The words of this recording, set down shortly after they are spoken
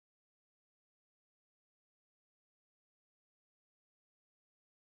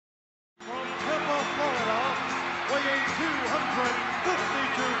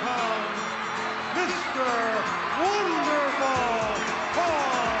252 pounds, Mr. Wonderful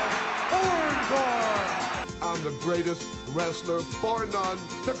Paul Orndorff. I'm the greatest wrestler, bar none,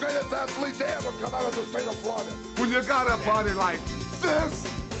 the greatest athlete to ever come out of the state of Florida. When you got a body like this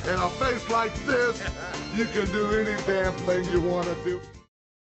and a face like this, you can do any damn thing you want to do.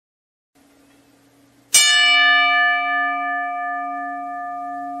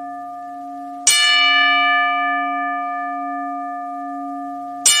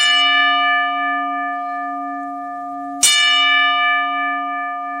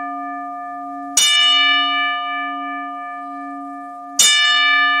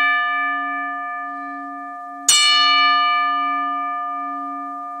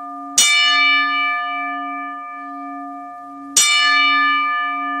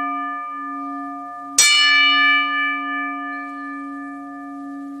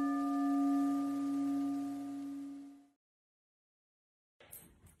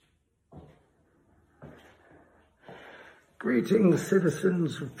 Greetings,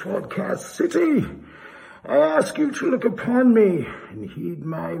 citizens of Podcast City. I ask you to look upon me and heed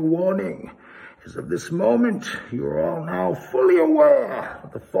my warning. As of this moment, you are all now fully aware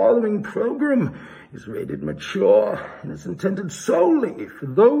that the following program is rated mature and is intended solely for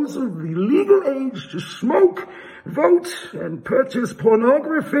those of the legal age to smoke, vote, and purchase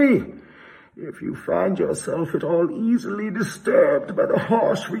pornography. If you find yourself at all easily disturbed by the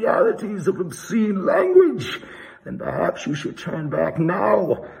harsh realities of obscene language, then perhaps you should turn back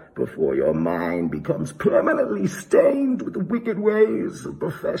now before your mind becomes permanently stained with the wicked ways of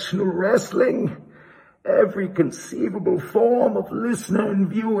professional wrestling. Every conceivable form of listener and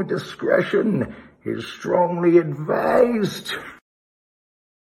viewer discretion is strongly advised.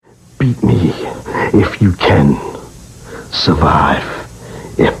 Beat me if you can. Survive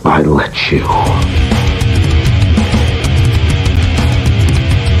if I let you.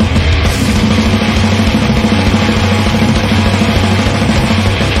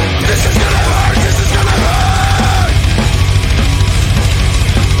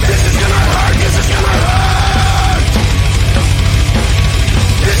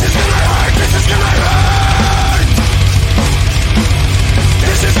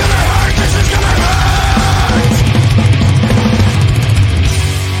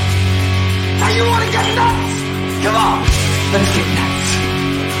 Let's get nuts.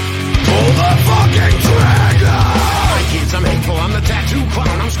 Pull the fucking trigger! My kids, I'm hateful, I'm the tattoo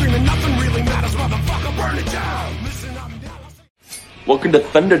clown. I'm screaming nothing really matters, motherfucker, burn it down. Listen, I'm down. Welcome to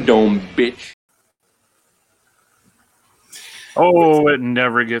Thunderdome, bitch. Oh, it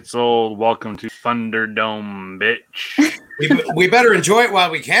never gets old. Welcome to Thunderdome, bitch. we better enjoy it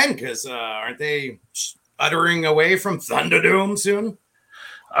while we can, because aren't they uttering away from Thunderdome soon?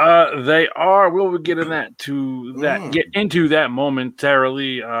 They are. We'll get in that get into that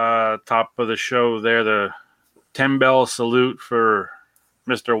momentarily. Top of the show there, the 10-bell salute for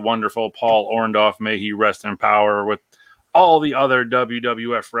Mr. Wonderful Paul Orndorff. May he rest in power with all the other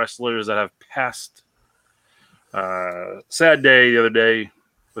WWF wrestlers that have passed. Sad day the other day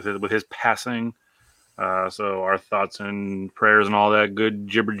with his passing. So our thoughts and prayers and all that good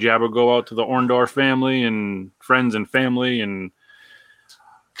jibber jabber go out to the Orndorff family and friends and family and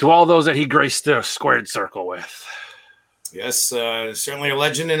to all those that he graced the squared circle with. Yes, certainly a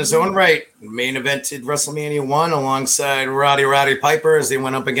legend in his own right. Main evented WrestleMania 1 alongside Roddy Piper as they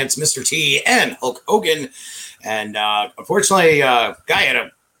went up against Mr. T and Hulk Hogan. And unfortunately, guy had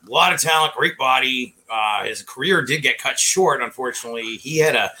a lot of talent, great body. His career did get cut short, unfortunately. He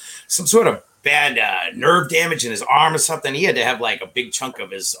had some sort of bad nerve damage in his arm or something. He had to have like a big chunk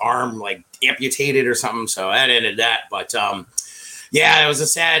of his arm like amputated or something. So that ended that. But yeah, it was a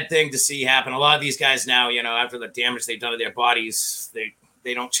sad thing to see happen. A lot of these guys now, after the damage they've done to their bodies,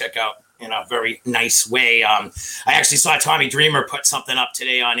 they don't check out in a very nice way. I actually saw Tommy Dreamer put something up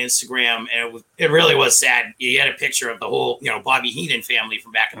today on Instagram, and it really was sad. He had a picture of the whole, Bobby Heenan family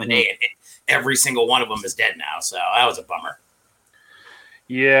from back in the day, and every single one of them is dead now. So that was a bummer.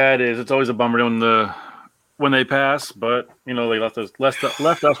 Yeah, it is. It's always a bummer when they pass, but they left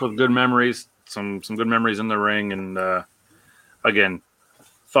us with good memories, some good memories in the ring, and again,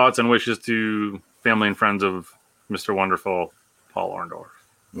 thoughts and wishes to family and friends of Mr. Wonderful Paul Orndorff.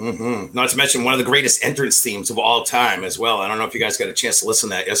 Mm-hmm. Not to mention one of the greatest entrance themes of all time as well. I don't know if you guys got a chance to listen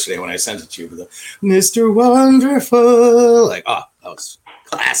to that yesterday when I sent it to you. But Mr. Wonderful, that was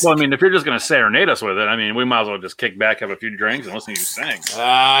classic. Well, I mean, if you're just going to serenade us with it, we might as well just kick back, have a few drinks, and listen to you sing.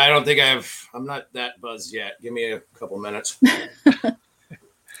 I don't think I'm not that buzzed yet. Give me a couple minutes.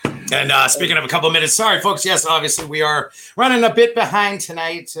 And speaking of a couple minutes, sorry, folks. Yes, obviously we are running a bit behind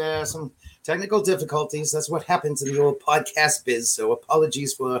tonight. Some technical difficulties. That's what happens in the old podcast biz. So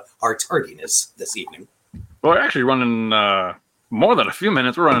apologies for our tardiness this evening. Well, we're actually running more than a few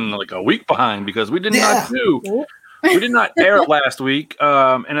minutes. We're running like a week behind because we did not air it last week.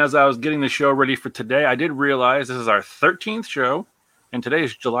 And as I was getting the show ready for today, I did realize this is our 13th show, and today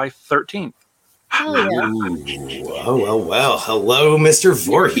is July 13th. Oh, yeah. Ooh, well. Hello, Mr.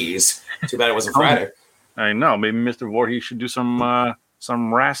 Voorhees. Too bad it wasn't Friday. I know. Maybe Mr. Voorhees should do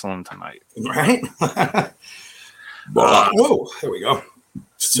some wrestling tonight. Right? Whoa, there we go.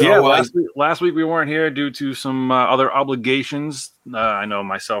 So, yeah, last week we weren't here due to some other obligations I know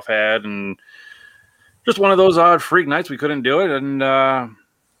myself had, and just one of those odd freak nights we couldn't do it. And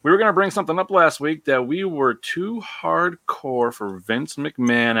we were going to bring something up last week that we were too hardcore for Vince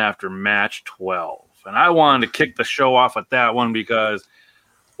McMahon after match 12. And I wanted to kick the show off with that one because,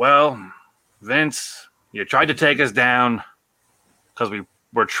 well, Vince, you tried to take us down because we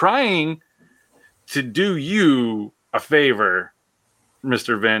were trying to do you a favor,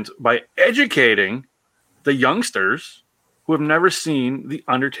 Mr. Vince, by educating the youngsters who have never seen The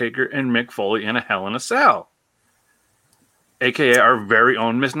Undertaker and Mick Foley in a Hell in a Cell, a.k.a. our very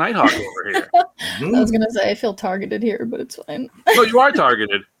own Miss Nighthawk over here. I was going to say, I feel targeted here, but it's fine. No, you are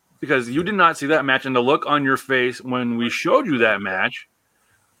targeted because you did not see that match, and the look on your face when we showed you that match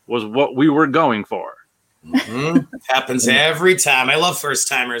was what we were going for. Mm-hmm. Happens every time. I love first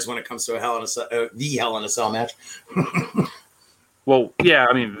timers when it comes to the Hell in a Cell match. Well, yeah,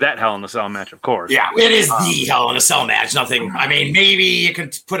 I mean, that Hell in a Cell match, of course. Yeah, it is the Hell in a Cell match. Nothing. I mean, maybe you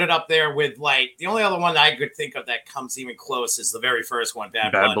could put it up there with, like, the only other one that I could think of that comes even close is the very first one,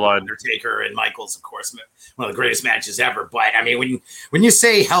 Bad Blood. Undertaker and Michaels, of course, one of the greatest matches ever. But, I mean, when you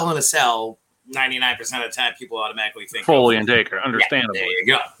say Hell in a Cell, 99% of the time people automatically think Foley and Taker, understandable. Yeah, there you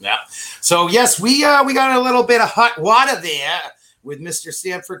go. Yeah. So, yes, we got a little bit of hot water there with Mr.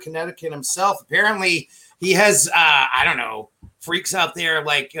 Stamford, Connecticut himself. Apparently, he has, I don't know, freaks out there,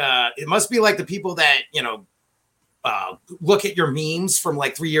 like it must be like the people that look at your memes from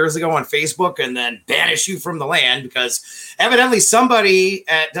like 3 years ago on Facebook and then banish you from the land, because evidently somebody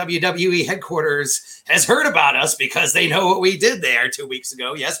at WWE headquarters has heard about us because they know what we did there 2 weeks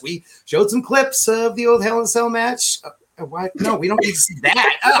ago. Yes, we showed some clips of the old Hell in a Cell match. What? No, we don't need to see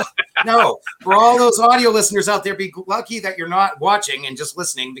that. No, for all those audio listeners out there, be lucky that you're not watching and just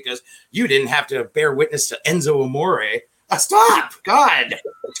listening, because you didn't have to bear witness to Enzo Amore. Stop! God,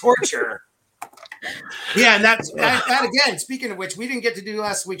 torture. Yeah, and that again, speaking of which, we didn't get to do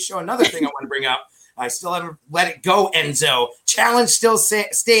last week's show. Another thing I want to bring up. I still haven't let it go, Enzo. Challenge still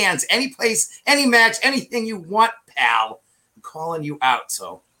stands. Any place, any match, anything you want, pal. I'm calling you out.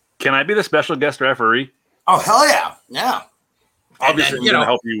 So, can I be the special guest referee? Oh, hell yeah. Yeah. Obviously, I'm going to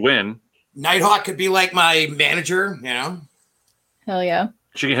help you win. Nighthawk could be like my manager, Hell yeah.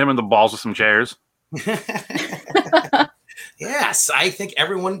 She can hit him in the balls with some chairs. Yes, I think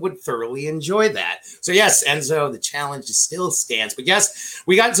everyone would thoroughly enjoy that. So, yes, Enzo, the challenge still stands. But, yes,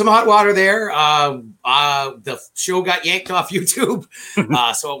 we got some hot water there. The show got yanked off YouTube.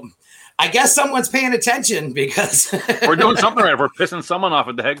 So, I guess someone's paying attention, because we're doing something right. We're pissing someone off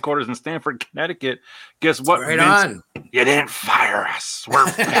at the headquarters in Stamford, Connecticut. Guess what? Right Vince? on. You didn't fire us. We're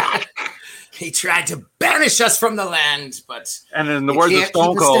back. He tried to banish us from the land, but and in the words of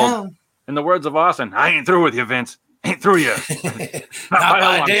Stone Cold, in the words of Austin, I ain't through with you, Vince. Ain't through you. Not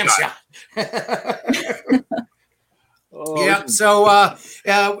by a damn shot. Yep.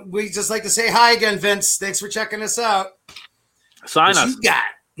 So we just like to say hi again, Vince. Thanks for checking us out. Sign us. You got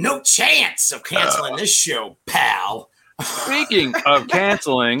no chance of canceling this show, pal. Speaking of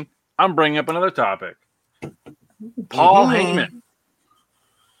canceling, I'm bringing up another topic. Paul Heyman.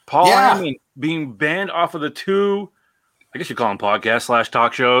 Paul Heyman being banned off of the two, I guess you call them podcasts /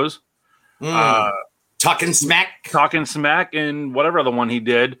 talk shows. Talking Smack, and whatever other one he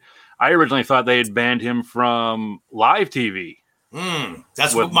did. I originally thought they had banned him from live TV.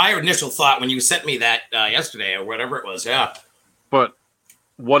 That's what my initial thought when you sent me that yesterday or whatever it was. Yeah. But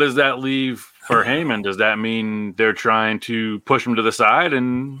what does that leave for Heyman? Does that mean they're trying to push him to the side?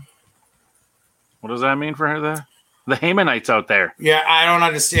 And what does that mean for the Heymanites out there? Yeah, I don't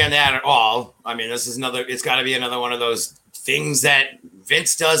understand that at all. I mean, it's got to be another one of those things that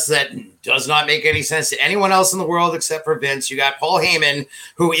Vince does that does not make any sense to anyone else in the world except for Vince. You got Paul Heyman,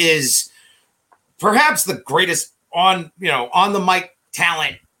 who is perhaps the greatest on the mic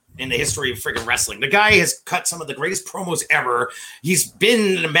talent in the history of freaking wrestling. The guy has cut some of the greatest promos ever. He's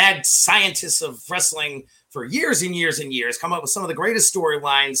been the mad scientist of wrestling for years and years and years, come up with some of the greatest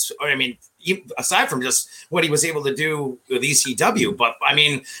storylines. I mean, aside from just what he was able to do with ECW, but I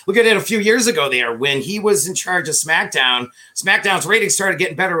mean, look at it a few years ago there when he was in charge of SmackDown. SmackDown's ratings started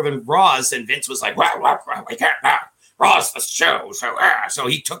getting better than Raw's, and Vince was like, "Wow, we can't Raw's the show." So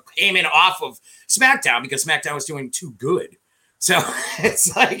he took Heyman off of SmackDown because SmackDown was doing too good. So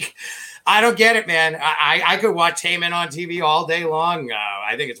it's like, I don't get it, man. I could watch Heyman on TV all day long.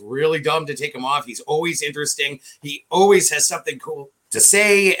 I think it's really dumb to take him off. He's always interesting. He always has something cool to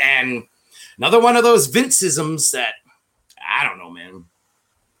say. And another one of those Vinceisms that, I don't know, man.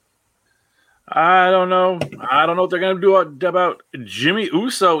 I don't know what they're going to do about Jimmy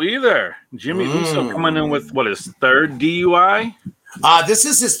Uso either. Jimmy Uso coming in with, what, his third DUI? This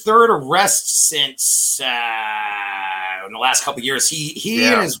is his third arrest since in the last couple of years. He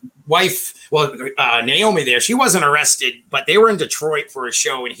and his wife, Naomi there, she wasn't arrested, but they were in Detroit for a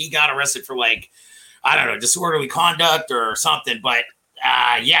show, and he got arrested for, like, I don't know, disorderly conduct or something. But,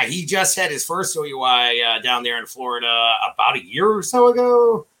 he just had his first DUI down there in Florida about a year or so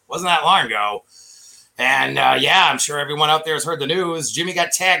ago. Wasn't that long ago. And, I'm sure everyone out there has heard the news. Jimmy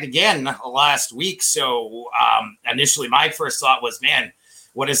got tagged again last week. So initially my first thought was, man,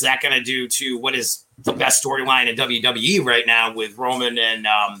 what is that going to do to what is the best storyline in WWE right now with Roman and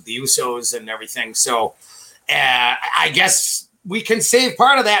the Usos and everything? So I guess we can save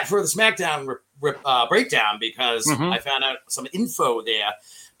part of that for the SmackDown breakdown because I found out some info there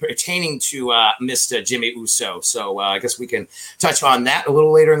pertaining to Mr. Jimmy Uso. So I guess we can touch on that a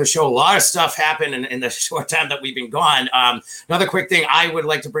little later in the show. A lot of stuff happened in the short time that we've been gone. Another quick thing I would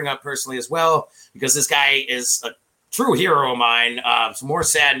like to bring up personally as well, because this guy is a true hero of mine. Some more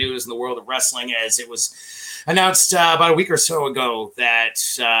sad news in the world of wrestling, as it was announced about a week or so ago that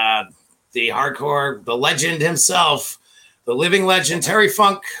the legend himself, the living legend, Terry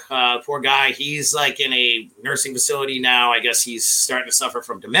Funk, poor guy. He's like in a nursing facility now. I guess he's starting to suffer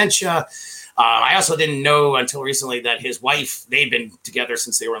from dementia. I also didn't know until recently that his wife, they'd been together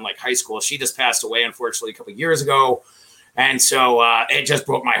since they were in like high school. She just passed away, unfortunately, a couple of years ago. And so it just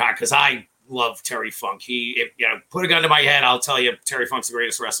broke my heart because I love Terry Funk. Put a gun to my head, I'll tell you, Terry Funk's the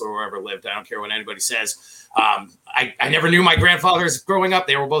greatest wrestler who ever lived. I don't care what anybody says. I never knew my grandfathers growing up.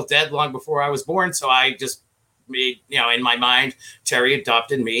 They were both dead long before I was born. So I just made, in my mind, Terry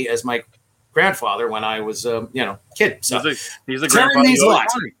adopted me as my grandfather when I was kid. So he's a Terry grandfather. means a lot.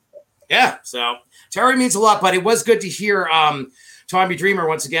 Yeah, so Terry means a lot, but it was good to hear Tommy Dreamer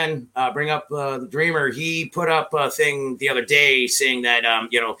once again bring up the Dreamer. He put up a thing the other day saying that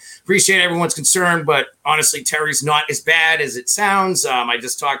appreciate everyone's concern, but honestly, Terry's not as bad as it sounds. I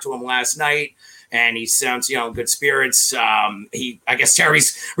just talked to him last night, and he sounds in good spirits. I guess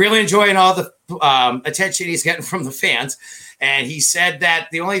Terry's really enjoying all the attention he's getting from the fans. And he said that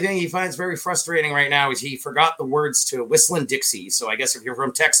the only thing he finds very frustrating right now is he forgot the words to Whistlin' Dixie. So I guess if you're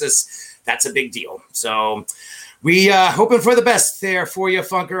from Texas, that's a big deal. So we hoping for the best there for you,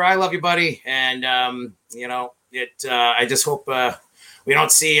 Funker. I love you, buddy. And, I just hope we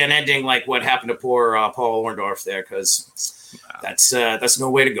don't see an ending like what happened to poor Paul Orndorff there, because that's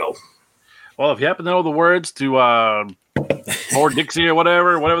no way to go. Well, if you happen to know the words to or Dixie or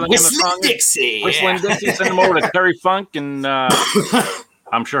whatever the name of the song is. Dixie. Whistling Dixie, send them over to Terry Funk, and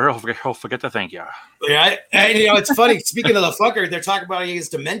I'm sure he'll forget to thank you. Yeah, it's funny. Speaking of the fucker, they're talking about his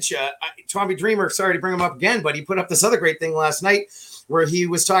dementia. Tommy Dreamer, sorry to bring him up again, but he put up this other great thing last night where he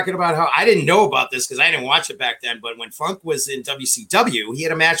was talking about how I didn't know about this because I didn't watch it back then, but when Funk was in WCW, he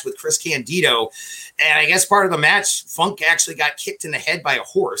had a match with Chris Candido, and I guess part of the match, Funk actually got kicked in the head by a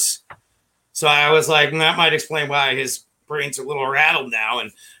horse. So I was like, that might explain why his brain's a little rattled now.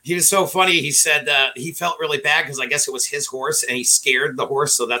 And he was so funny. He said he felt really bad because I guess it was his horse and he scared the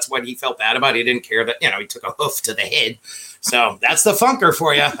horse. So that's what he felt bad about. He didn't care that, he took a hoof to the head. So that's the Funker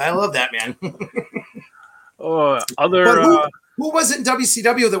for you. I love that, man. Who was it in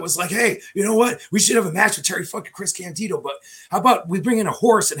WCW that was like, hey, you know what? We should have a match with Terry Funk and Chris Candido, but how about we bring in a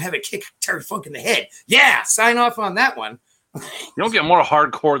horse and have it kick Terry Funk in the head? Yeah, sign off on that one. You don't get more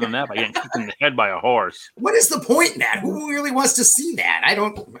hardcore than that by getting kicked in the head by a horse. What is the point in that? Who really wants to see that? I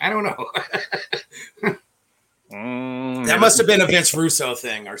don't know. That must have been a Vince Russo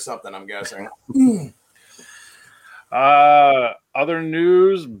thing or something, I'm guessing. Other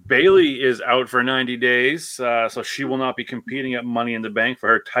news, Bayley is out for 90 days, so she will not be competing at Money in the Bank for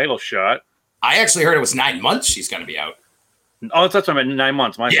her title shot. I actually heard it was 9 months she's going to be out. Oh, that's what I meant. 9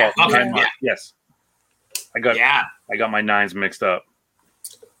 months. My fault. Okay, 9 months. Yes. I got my nines mixed up.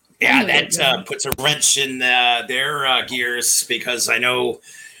 Yeah, that puts a wrench in their gears because I know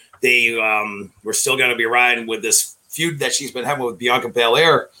they were still going to be riding with this feud that she's been having with Bianca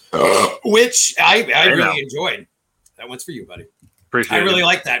Belair, which I really enjoyed. That one's for you, buddy. Appreciate it. I really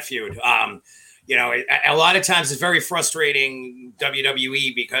like that feud. You know, a lot of times it's very frustrating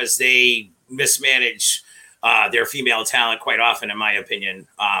WWE because they mismanage their female talent quite often, in my opinion.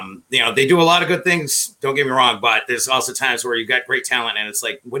 You know, they do a lot of good things, don't get me wrong, but there's also times where you got great talent and it's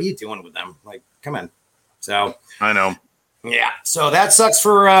like, what are you doing with them? Like, come on. So I know. Yeah, so that sucks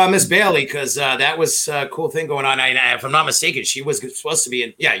for Miss Bailey because that was a cool thing going on. If I'm not mistaken, she was supposed to be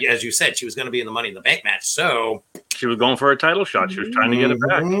in, as you said, she was going to be in the Money in the Bank match. So she was going for a title shot. She was trying to get it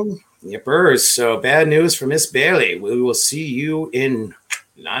back. Yippers. So bad news for Miss Bailey. We will see you in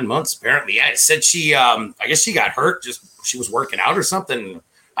 9 months, apparently. Yeah, it said she, I guess she got hurt. Just she was working out or something.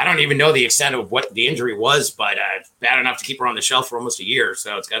 I don't even know the extent of what the injury was, but bad enough to keep her on the shelf for almost a year.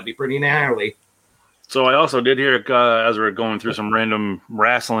 So it's got to be pretty gnarly. So I also did hear, as we we're going through some random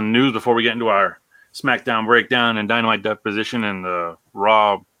wrestling news before we get into our SmackDown breakdown and Dynamite deposition and the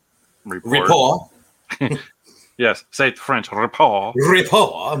Raw report. Yes, say it French. Report.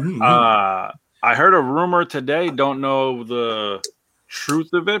 I heard a rumor today. Don't know the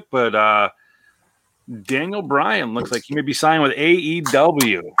truth of it, but Daniel Bryan looks like he may be signing with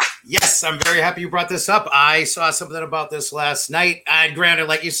AEW. Yes, I'm very happy you brought this up. I saw something about this last night. Granted,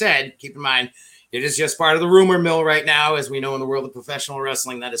 like you said, keep in mind, it is just part of the rumor mill right now. As we know in the world of professional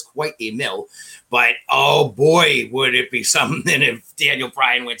wrestling, that is quite a mill. But, oh, boy, would it be something if Daniel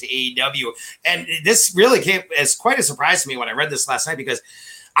Bryan went to AEW. And this really came as quite a surprise to me when I read this last night because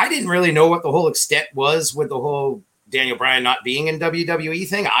I didn't really know what the whole extent was with the whole Daniel Bryan not being in WWE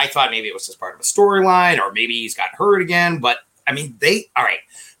thing. I thought maybe it was just part of a storyline or maybe he's got hurt again. But, I mean, all right.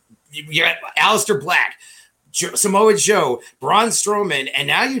 You got Aleister Black, Samoa Joe, Braun Strowman, and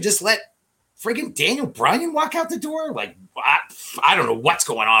now you just let freaking Daniel Bryan walk out the door? Like, I don't know what's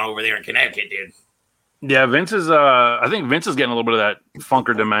going on over there in Connecticut, dude. Yeah, I think Vince is getting a little bit of that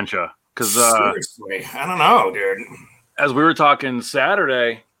funker dementia. Because seriously, I don't know, dude. As we were talking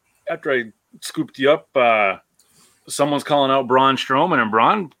Saturday, after I scooped you up, someone's calling out Braun Strowman, and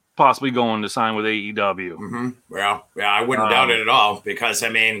Braun possibly going to sign with AEW. Mm-hmm. Well, yeah, I wouldn't doubt it at all because, I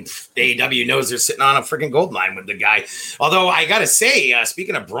mean, AEW knows they're sitting on a freaking gold mine with the guy. Although I got to say,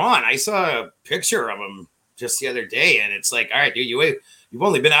 speaking of Braun, I saw a picture of him just the other day, and it's like, all right, dude, you've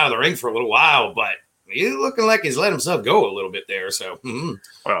only been out of the ring for a little while, but he's looking like he's let himself go a little bit there. So,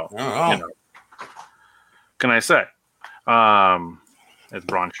 well, you know, can I say? It's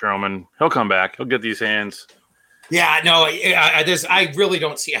Braun Strowman. He'll come back. He'll get these hands. Yeah, no, I really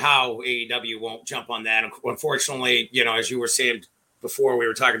don't see how AEW won't jump on that. Unfortunately, you know, as you were saying before we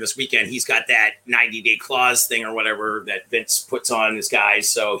were talking this weekend, he's got that 90-day clause thing or whatever that Vince puts on his guys,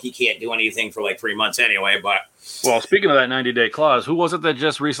 so he can't do anything for like 3 months anyway. But well, speaking of that 90-day clause, who was it that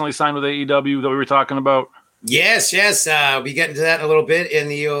just recently signed with AEW that we were talking about? Yes. We get into that in a little bit in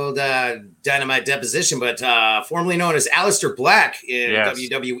the old Dynamite deposition, but formerly known as Aleister Black in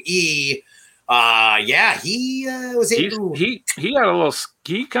WWE. He was able to... He had a little.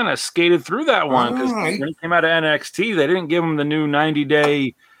 He kind of skated through that one because when he came out of NXT, they didn't give him the new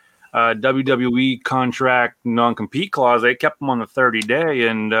 90-day WWE contract non-compete clause. They kept him on the 30-day,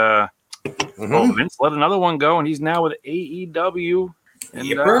 and Vince let another one go, and he's now with AEW.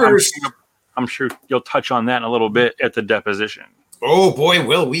 And I'm sure you'll touch on that in a little bit at the deposition. Oh, boy,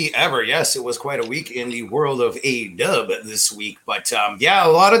 will we ever. Yes, it was quite a week in the world of AEW this week. But, a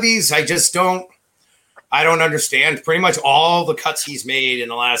lot of these I don't understand. Pretty much all the cuts he's made in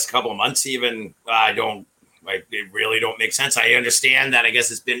the last couple of months even, they really don't make sense. I understand that. I guess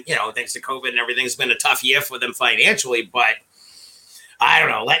it's been, thanks to COVID and everything, it's been a tough year for them financially. But, I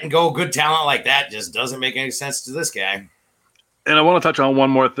don't know, letting go good talent like that just doesn't make any sense to this guy. And I want to touch on one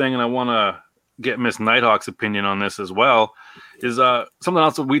more thing, and I want to get Miss Nighthawk's opinion on this as well. Is something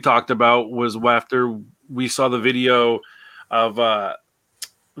else that we talked about was after we saw the video of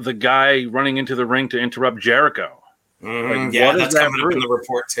the guy running into the ring to interrupt Jericho. Like, that's coming up in the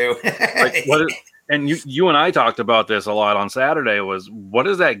report too. And you and I talked about this a lot on Saturday. Was what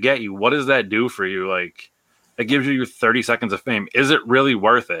does that get you? What does that do for you? Like, it gives you your 30 seconds of fame. Is it really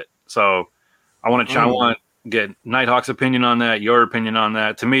worth it? So I want to get Nighthawk's opinion on that. Your opinion on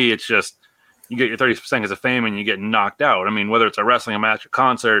that. To me, it's just. You get your 30 seconds of fame and you get knocked out. I mean, whether it's a wrestling, a match, a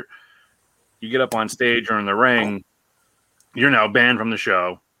concert, you get up on stage or in the ring, you're now banned from the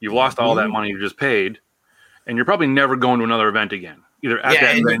show. You've lost all that money you just paid, and you're probably never going to another event again, either at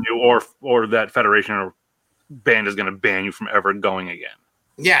that venue or that federation or band is going to ban you from ever going again.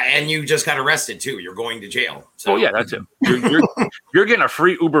 Yeah, and you just got arrested too. You're going to jail. So. Oh yeah, that's it. You're getting a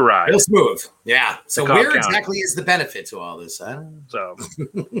free Uber ride. Real smooth. Yeah. So where exactly is the benefit to all this? So.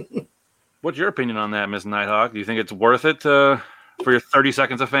 What's your opinion on that, Miss Nighthawk? Do you think it's worth it for your 30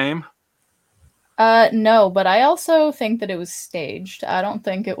 seconds of fame? No, but I also think that it was staged. I don't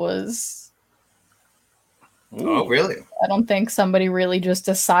think it was. Oh, really? I don't think somebody really just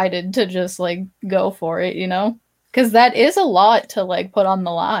decided to just like go for it, you know? Because that is a lot to like put on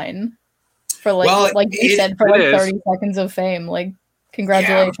the line for like you said, for like 30 seconds of fame. Like,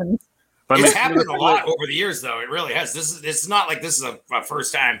 congratulations. Yeah. It's happened a lot over the years, though. It really has. It's not like this is a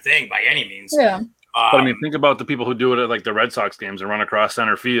first time thing by any means. Yeah. But I mean, think about the people who do it at like the Red Sox games and run across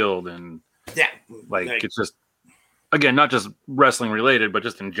center field, and like it's just, again, not just wrestling related, but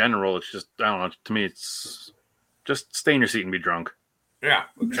just in general. It's just, I don't know. To me, it's just stay in your seat and be drunk. Yeah,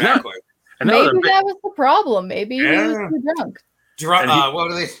 exactly. And maybe that was the problem. Maybe he was too drunk. What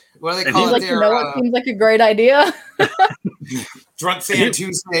do they call it? Like, you know what seems like a great idea? Drunk Fan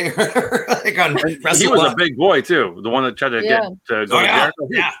Tuesday. Like on he was a big boy too. The one that tried to get to go to Jericho.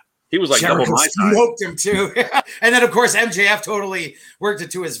 He was like Jericho double my size. Smoked him too. And then of course MJF totally worked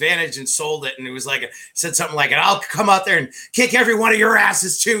it to his advantage and sold it. And it was like, said something like, "I'll come out there and kick every one of your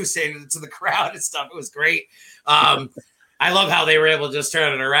asses too," saying it to the crowd and stuff. It was great. I love how they were able to just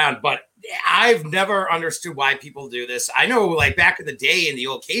turn it around, but I've never understood why people do this. I know, like back in the day, in the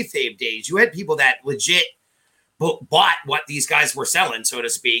old kayfabe days, you had people that legit bought what these guys were selling, so to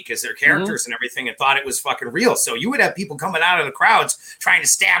speak, as their characters and everything, and thought it was fucking real. So you would have people coming out of the crowds trying to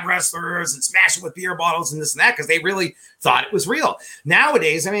stab wrestlers and smash them with beer bottles and this and that because they really thought it was real.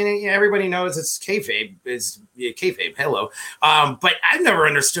 Nowadays, I mean, everybody knows it's kayfabe. Is kayfabe. Hello, but I've never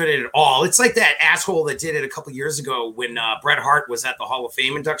understood it at all. It's like that asshole that did it a couple years ago when Bret Hart was at the Hall of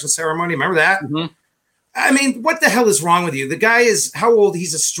Fame induction ceremony. Remember that? I mean, what the hell is wrong with you? The guy is how old?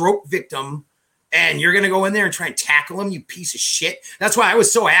 He's a stroke victim. And you're going to go in there and try and tackle him, you piece of shit. That's why I was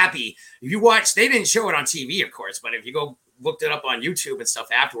so happy. If you watch, they didn't show it on TV, of course, but if you go looked it up on YouTube and stuff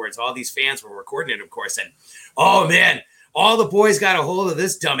afterwards, all these fans were recording it, of course. And, oh, man, all the boys got a hold of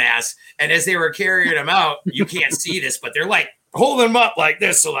this dumbass. And as they were carrying him out, you can't see this, but they're like holding him up like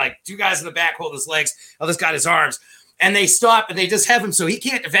this. So, like, two guys in the back hold his legs. Oh, this got his arms. And they stop and they just have him so he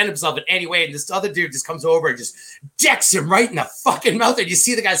can't defend himself in any way. And this other dude just comes over and just decks him right in the fucking mouth. And you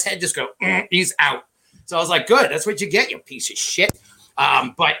see the guy's head just go, he's out. So I was like, good. That's what you get, you piece of shit.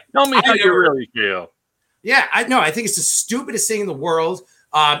 But tell me how you really feel. Yeah, I think it's the stupidest thing in the world.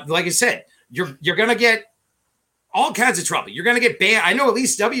 Like I said, you're going to get all kinds of trouble. You're going to get banned. I know at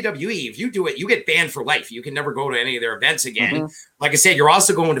least WWE, if you do it, you get banned for life. You can never go to any of their events again. Like I said, you're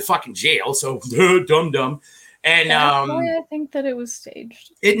also going to fucking jail. So dumb. And that's why I think that it was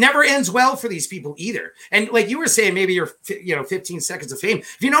staged. It never ends well for these people either. And like you were saying, maybe you're 15 seconds of fame.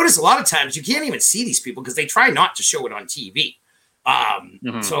 If you notice, a lot of times you can't even see these people because they try not to show it on TV.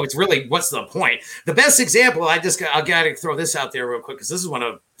 So it's really, what's the point? The best example, I got to throw this out there real quick because this is one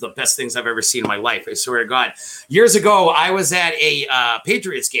of the best things I've ever seen in my life. I swear to God. Years ago, I was at a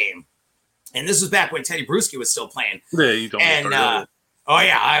Patriots game, and this was back when Teddy Bruschi was still playing. Yeah, you don't. Oh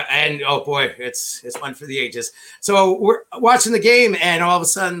yeah, oh boy, it's one for the ages. So we're watching the game, and all of a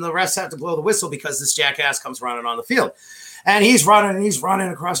sudden the refs have to blow the whistle because this jackass comes running on the field, and he's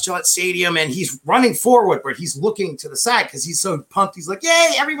running across Gillette Stadium, and he's running forward, but he's looking to the side because he's so pumped. He's like,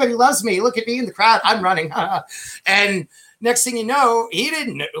 "Yay! Everybody loves me! Look at me in the crowd! I'm running!" And next thing you know,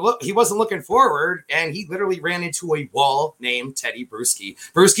 he wasn't looking forward, and he literally ran into a wall named Teddy Bruschi.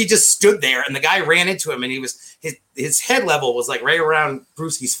 Bruschi just stood there, and the guy ran into him, and he was his head level was like right around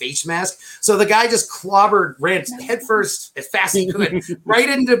Bruschi's face mask. So the guy just ran headfirst as fast as he could right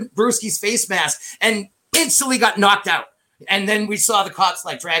into Bruschi's face mask, and instantly got knocked out. And then we saw the cops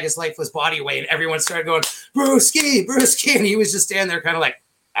like drag his lifeless body away, and everyone started going, Bruschi, and he was just standing there kind of like,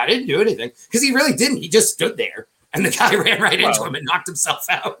 I didn't do anything, because he really didn't. He just stood there. And the guy ran right into him and knocked himself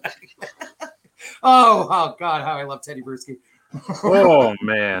out. oh, God, how I love Teddy Bruschi. Oh,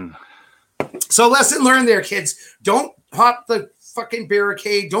 man. So lesson learned there, kids. Don't hop the fucking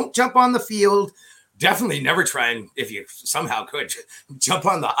barricade. Don't jump on the field. Definitely never try and, if you somehow could, jump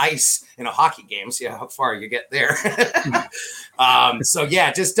on the ice in a hockey game. See how far you get there. So,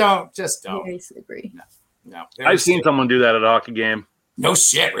 yeah, just don't. Very slippery. No. I've seen someone do that at a hockey game. No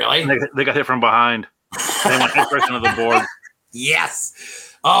shit, really? They got hit from behind. They went head first into the board.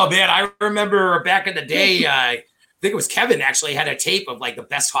 Yes. Oh, man, I remember back in the day, I think it was Kevin actually had a tape of like the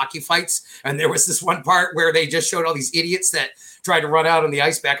best hockey fights. And there was this one part where they just showed all these idiots that tried to run out on the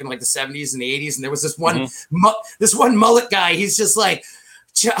ice back in like the 70s and the 80s. And there was this one mullet guy. He's just like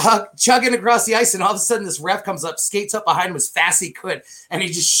chugging across the ice. And all of a sudden this ref comes up, skates up behind him as fast as he could. And he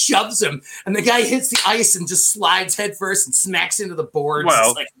just shoves him. And the guy hits the ice and just slides head first and smacks into the boards. Well,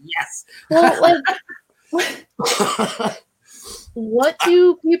 it's like, yes. Well, like, What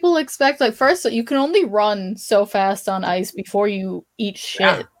do people expect? Like, first, you can only run so fast on ice before you eat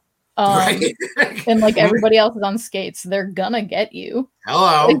shit. Right. And like everybody else is on skates. They're gonna get you.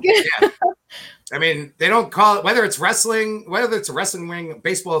 Hello. Yeah. I mean, they don't call it, whether it's wrestling, whether it's a wrestling ring,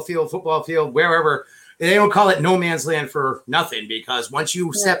 baseball field, football field, wherever, they don't call it no man's land for nothing, because once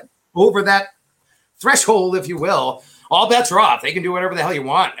you step over that threshold, if you will, all bets are off. They can do whatever the hell you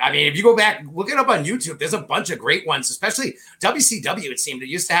want. I mean, if you go back, look it up on YouTube, there's a bunch of great ones, especially WCW, it seemed. It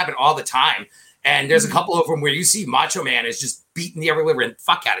used to happen all the time. And there's a couple of them where you see Macho Man is just beating the ever-living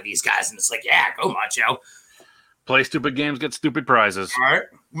fuck out of these guys. And it's like, yeah, go Macho. Play stupid games, get stupid prizes. All right.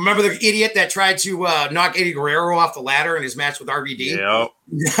 Remember the idiot that tried to knock Eddie Guerrero off the ladder in his match with RVD? Yeah.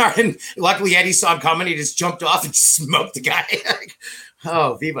 And luckily, Eddie saw him coming. He just jumped off and smoked the guy.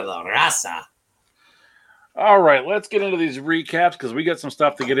 Oh, viva la raza. All right, let's get into these recaps because we got some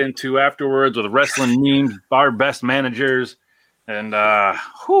stuff to get into afterwards with wrestling memes, our best managers, and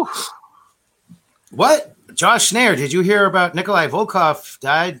whew. What? Josh Schneider, did you hear about Nikolai Volkov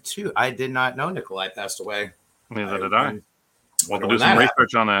died too? I did not know Nikolai passed away. Neither did I. We'll do some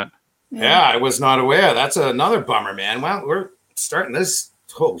research on that. Yeah, I was not aware. That's another bummer, man. Well, we're starting this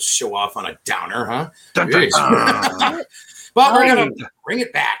whole show off on a downer, huh? Dun, dun, dun. But we're going to bring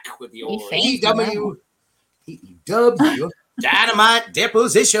it back with the old AEW Dynamite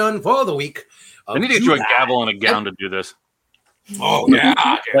deposition for the week. I need to get you a gavel and a gown to do this. Oh, yeah.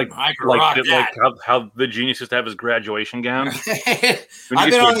 like how the genius used to have his graduation gown. I've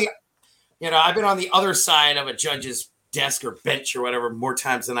been on the other side of a judge's desk or bench or whatever more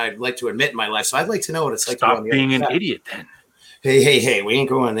times than I'd like to admit in my life. So I'd like to know what it's like to be on the being other an side. Idiot then. Hey, we ain't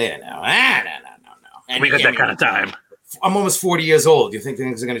going there now. No. We got that kind of time. I'm almost 40 years old. Do you think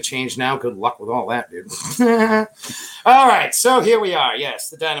things are going to change now? Good luck with all that, dude. All right, so here we are. Yes,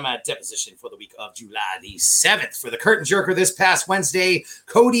 the Dynamite deposition for the week of July the 7th. For the curtain jerker this past Wednesday,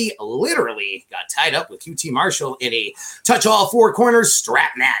 Cody literally got tied up with QT Marshall in a touch all four corners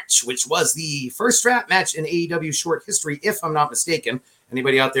strap match, which was the first strap match in AEW short history, if I'm not mistaken.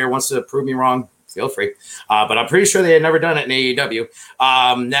 Anybody out there wants to prove me wrong? Feel free. But I'm pretty sure they had never done it in AEW.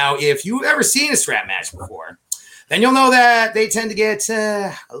 Now, if you've ever seen a strap match before, then you'll know that they tend to get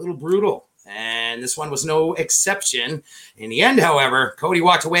a little brutal. And this one was no exception. In the end, however, Cody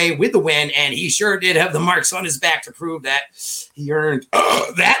walked away with the win, and he sure did have the marks on his back to prove that he earned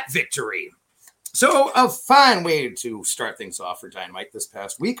that victory. So a fine way to start things off for Dynamite this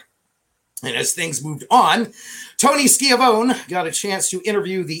past week. And as things moved on, Tony Schiavone got a chance to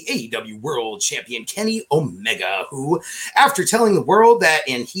interview the AEW World Champion Kenny Omega, who, after telling the world that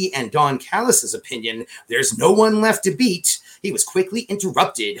in he and Don Callis' opinion, there's no one left to beat, he was quickly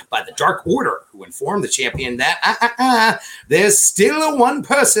interrupted by the Dark Order, who informed the champion that there's still one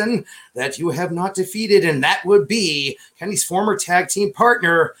person that you have not defeated, and that would be Kenny's former tag team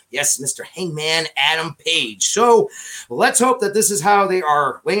partner, yes, Mr. Hangman Adam Page. So let's hope that this is how they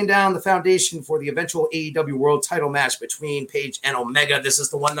are laying down the foundation for the eventual AEW World title match between Page and Omega. This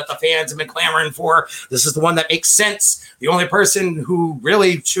is the one that the fans have been clamoring for. This is the one that makes sense. The only person who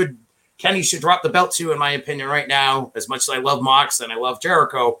really Kenny should drop the belt to, in my opinion, right now, as much as I love Mox and I love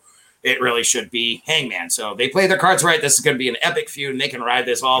Jericho, it really should be Hangman. So they play their cards right. This is going to be an epic feud, and they can ride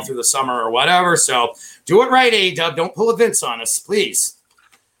this all through the summer or whatever. So do it right, AEW. Don't pull a Vince on us, please.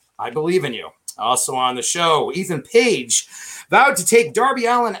 I believe in you. Also on the show, Ethan Page vowed to take Darby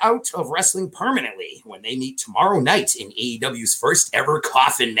Allin out of wrestling permanently when they meet tomorrow night in AEW's first ever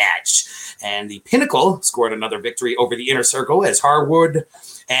coffin match. And the Pinnacle scored another victory over the Inner Circle as Harwood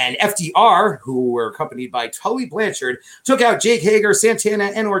and FDR, who were accompanied by Tully Blanchard, took out Jake Hager,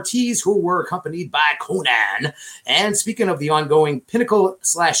 Santana, and Ortiz, who were accompanied by Conan. And speaking of the ongoing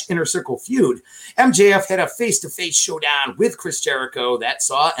Pinnacle/Inner Circle feud, MJF had a face-to-face showdown with Chris Jericho that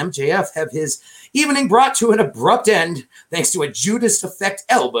saw MJF have his evening brought to an abrupt end thanks to a Judas Effect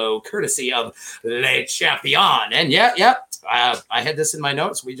elbow, courtesy of Le Champion. And I had this in my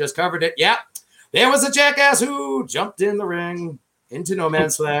notes. We just covered it. There was a jackass who jumped in the ring into no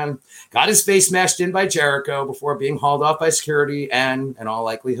man's land, got his face smashed in by Jericho before being hauled off by security and, in all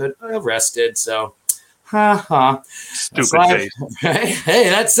likelihood, arrested. So, stupid face. Hey,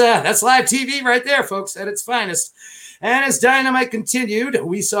 that's live TV right there, folks, at its finest. And as Dynamite continued,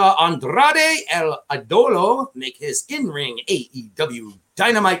 we saw Andrade El Idolo make his in-ring AEW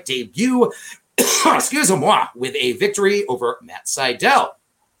Dynamite debut, with a victory over Matt Sydal.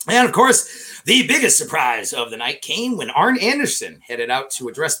 And, of course, the biggest surprise of the night came when Arn Anderson headed out to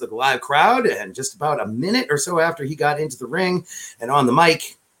address the live crowd. And just about a minute or so after he got into the ring and on the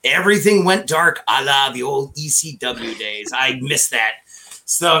mic, everything went dark a la the old ECW days. I miss that.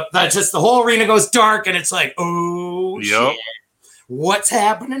 So just the whole arena goes dark, and it's like, oh, shit. what's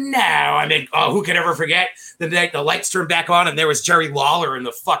happening now? I mean, who could ever forget the night the lights turned back on and there was Jerry Lawler in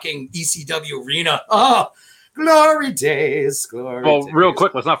the fucking ECW arena? Oh, glory days, glory days. Real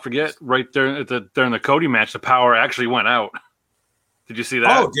quick, let's not forget, right there during the Cody match, the power actually went out. Did you see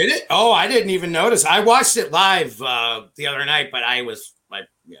that? Oh, did it? Oh, I didn't even notice. I watched it live the other night, but I was like,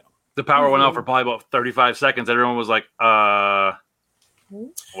 the power went out for probably about 35 seconds. Everyone was like, what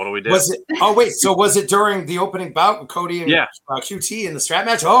do we do? Was it? Oh, wait. So was it during the opening bout with Cody and QT in the strap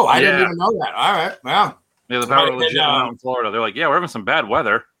match? Oh, I didn't even know that. All right. Wow. Yeah, the power legit went out in Florida. They're like, we're having some bad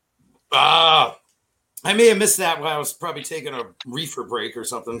weather. I may have missed that when I was probably taking a reefer break or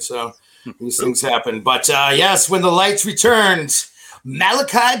something. So these things happen. But yes, when the lights returned,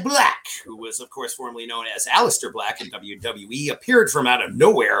 Malachi Black, who was, of course, formerly known as Aleister Black in WWE, appeared from out of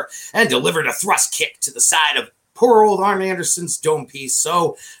nowhere and delivered a thrust kick to the side of poor old Arn Anderson's dome piece.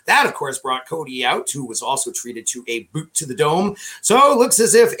 So that, of course, brought Cody out, who was also treated to a boot to the dome. So it looks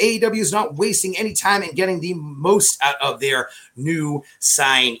as if AEW is not wasting any time in getting the most out of their new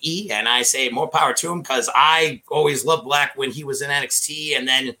signee. And I say more power to him because I always loved Black when he was in NXT. And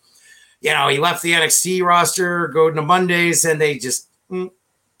then, he left the NXT roster, go to Mondays, and they just,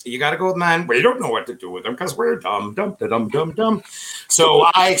 you got to go with man. We don't know what to do with them because we're dumb. So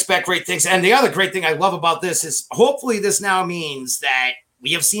I expect great things. And the other great thing I love about this is hopefully this now means that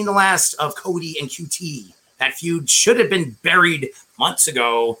we have seen the last of Cody and QT. That feud should have been buried months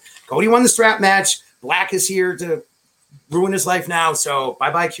ago. Cody won the strap match. Black is here to ruin his life now. So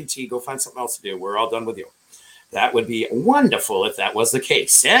bye-bye, QT. Go find something else to do. We're all done with you. That would be wonderful if that was the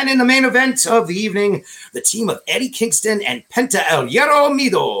case. And in the main event of the evening, the team of Eddie Kingston and Penta El Hierro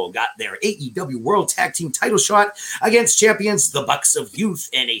Miedo got their AEW World Tag Team title shot against champions the Bucks of Youth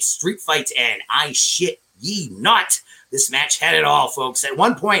in a street fight, and I shit ye not. This match had it all, folks. At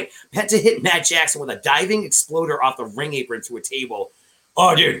one point, Penta hit Matt Jackson with a diving exploder off the ring apron through a table.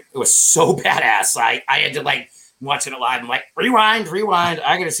 Oh, dude, it was so badass. I had to, watching it live. I'm like, rewind.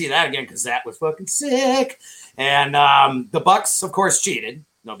 I got to see that again because that was fucking sick. And the Bucks, of course, cheated.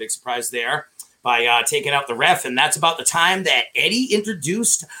 No big surprise there by taking out the ref. And that's about the time that Eddie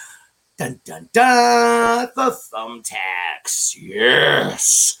introduced the thumbtacks.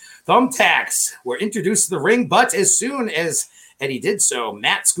 Yes. Thumbtacks were introduced to the ring. But as soon as Eddie did so,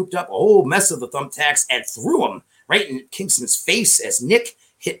 Matt scooped up a whole mess of the thumbtacks and threw them right in Kingston's face as Nick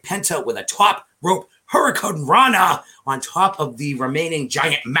hit Penta with a top rope Hurricane Rana on top of the remaining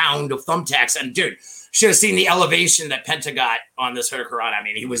giant mound of thumbtacks. And dude, should have seen the elevation that Penta got on this Hurricane Rana. I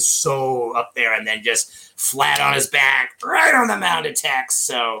mean, he was so up there and then just flat on his back, right on the mound of tacks.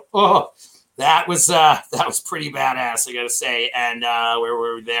 So, that was pretty badass, I gotta say. And where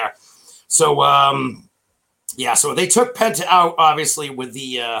were we there? So, so they took Penta out, obviously, with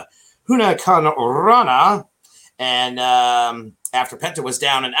the Hurricane Rana. And after Penta was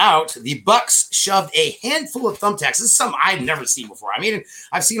down and out, the Bucks shoved a handful of thumbtacks. This is something I've never seen before. I mean,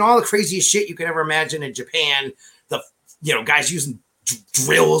 I've seen all the craziest shit you could ever imagine in Japan. Guys using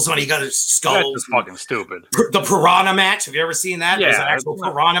drills on each other's skulls. That's just fucking stupid. The Piranha match. Have you ever seen that? Yeah. There's an actual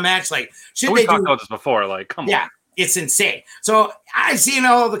Piranha match. We talked about this before. Come on. Yeah, it's insane. So I've seen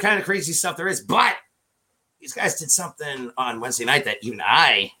all the kind of crazy stuff there is, but these guys did something on Wednesday night that even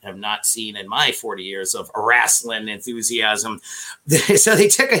I have not seen in my 40 years of wrestling enthusiasm. So they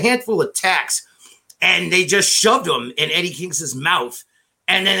took a handful of tacks and they just shoved them in Eddie Kingston's mouth.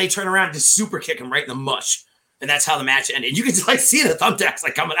 And then they turn around and just super kick him right in the mush. And that's how the match ended. You could see the thumbtacks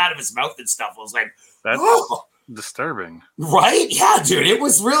coming out of his mouth and stuff. I was like, that's disturbing. Right? Yeah, dude. It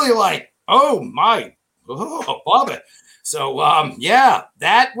was really oh my, love it. So,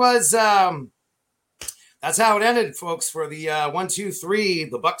 that was, that's how it ended, folks, for the 1, 2, 3.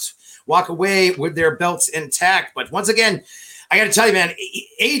 The Bucks walk away with their belts intact. But once again, I got to tell you, man,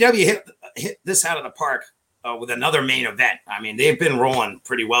 AEW hit this out of the park with another main event. I mean, they've been rolling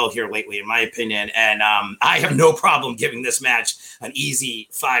pretty well here lately, in my opinion. And I have no problem giving this match an easy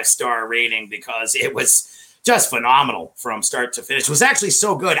 5-star rating because it was just phenomenal from start to finish. It was actually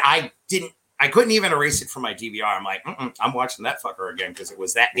so good, I couldn't even erase it from my DVR. I'm like, I'm watching that fucker again because it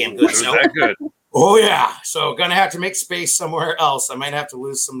was that damn good. It was that good. Oh, yeah. So gonna have to make space somewhere else. I might have to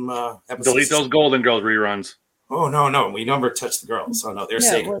lose some episodes. Delete those Golden Girls reruns. Oh, no. We never touch the girls. Oh, no. They're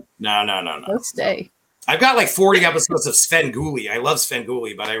safe. No. Let's stay. I've got 40 episodes of Sven Gulli. I love Sven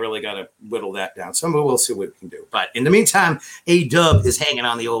Gulli, but I really got to whittle that down. So we'll see what we can do. But in the meantime, A-Dub is hanging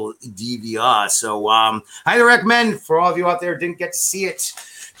on the old DVR. So I highly recommend for all of you out there who didn't get to see it,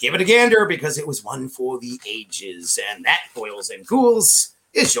 give it a gander because it was one for the ages. And that, boils and ghouls,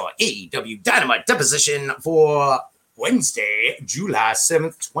 is your AEW Dynamite deposition for Wednesday, July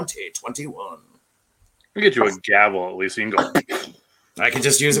 7th, 2021. We'll get you a gavel at least. You can go. I could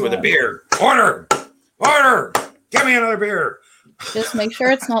just use it with a beer. Order! Give me another beer. Just make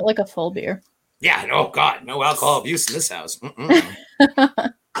sure it's not like a full beer. Yeah, no, God, no alcohol abuse in this house.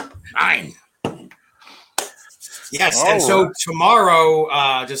 Fine. Yes, and so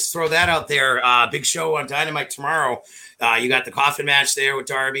tomorrow, just throw that out there. Big show on Dynamite tomorrow. You got the coffin match there with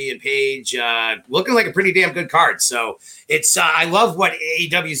Darby and Paige, looking like a pretty damn good card. So it's I love what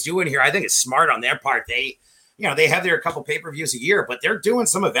AEW is doing here. I think it's smart on their part. They have their couple pay-per-views a year, but they're doing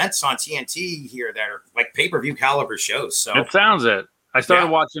some events on TNT here that are like pay-per-view caliber shows. So it sounds it. I started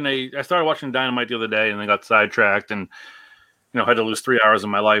watching Dynamite the other day, and then got sidetracked, and had to lose 3 hours of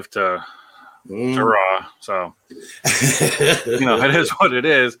my life to Raw. So it is what it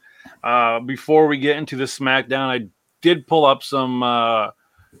is. Before we get into the SmackDown, I did pull up some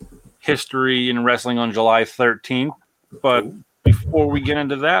history in wrestling on July 13th. But before we get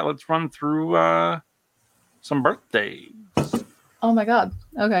into that, let's run through some birthdays. Oh my God.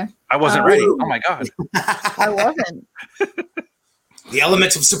 Okay. I wasn't ready. Oh my God. I wasn't. The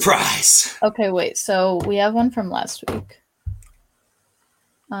element of surprise. Okay, wait. So we have one from last week.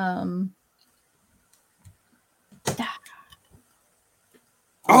 Oh,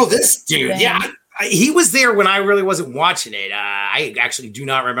 this dude. Yeah. He was there when I really wasn't watching it. I actually do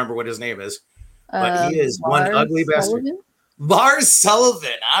not remember what his name is. But he is Lars one ugly bastard. Sullivan? Lars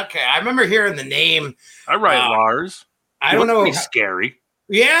Sullivan. Okay. I remember hearing the name. All right, Lars. I don't know. He's scary.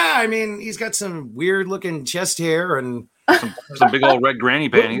 Yeah. I mean, he's got some weird looking chest hair and some big old red granny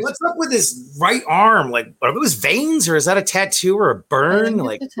panties. What's up with his right arm? Like, are those veins or is that a tattoo or a burn?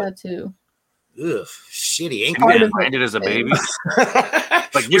 Like a tattoo. Ugh, shitty. Ain't good. Minded as a baby.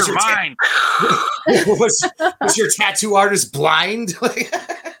 Like, you're mine. Was your tattoo artist blind?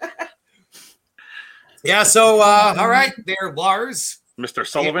 Yeah, so all right, there, Lars. Mr.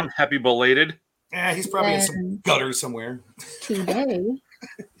 Sullivan, happy belated. Yeah, he's probably in some gutter somewhere. Today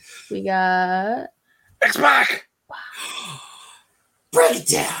we got X-Pac. Break it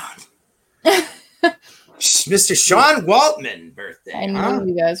down. Mr. Sean Waltman birthday. I knew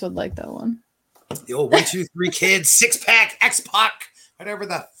you guys would like that one. The old 1, 2, 3 kid, 6-pack, X-Pac, whatever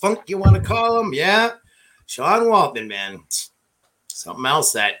the funk you want to call him. Yeah. Sean Waltman, man. Something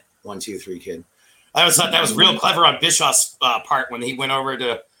else, that 1, 2, 3 kid. I always thought that was real clever on Bischoff's part when he went over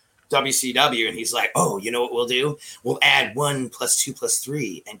to WCW and he's like, oh, you know what we'll do? We'll add 1 + 2 +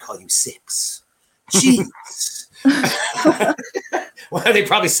 3 and call you 6. Jeez. Well, they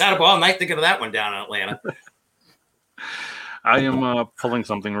probably sat up all night thinking of that one down in Atlanta. I am pulling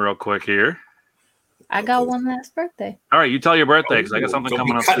something real quick here. I got one last birthday. All right, you tell your birthday because I got something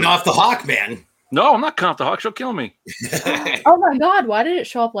coming up. Cutting off the Hawk, man. No, I'm not cutting off the Hawk. She'll kill me. Oh my God, why did it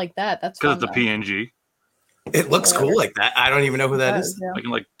show up like that? That's because it's a PNG. It looks cool like that. I don't even know who that is. Yeah. I can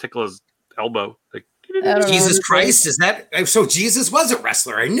like tickle his elbow. Like, Jesus Christ, is that so? Jesus was a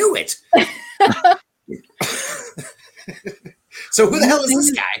wrestler. I knew it. So who the hell is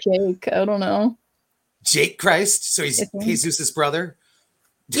this guy? Jake. I don't know. Jake Christ. So he's Jesus' brother.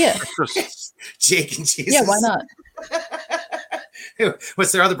 Yeah. Jake and Jesus. Yeah, why not?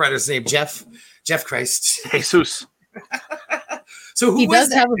 What's their other brother's name? Jeff Christ. Jesus. So he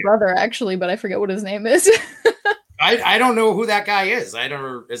does have a brother actually, but I forget what his name is. I don't know who that guy is.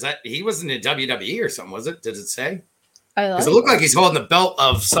 He wasn't in WWE or something, was it? Did it say? Because it looked like he's holding the belt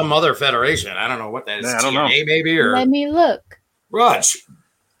of some other federation. I don't know what that is. Yeah, I don't know. Maybe or let me look. Raj.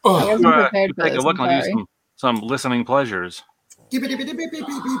 I wasn't prepared for take this. a look and use some listening pleasures.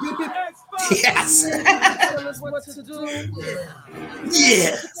 Yes.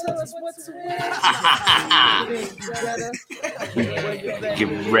 Get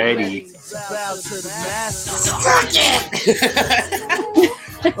ready.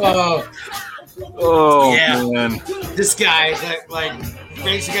 Oh yeah. Man. This guy, that like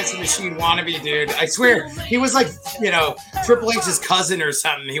Rage Against the Machine wannabe dude. I swear he was like, Triple H's cousin or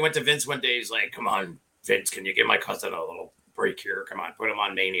something. He went to Vince one day. He's like, "Come on, Vince, can you give my cousin a little break here? Come on, put him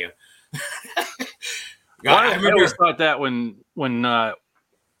on Mania." I always thought that when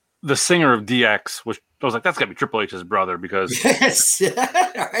the singer of DX, which I was like, that's got to be Triple H's brother because yes,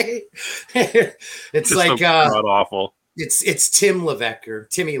 right. It's like so awful. It's Tim Levesque or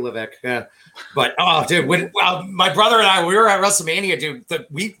Timmy Levesque. But dude, when my brother and I we were at WrestleMania, dude,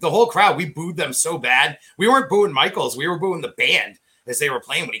 the whole crowd, we booed them so bad. We weren't booing Michaels, we were booing the band as they were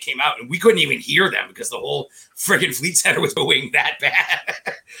playing when he came out, and we couldn't even hear them because the whole friggin' Fleet Center was booing that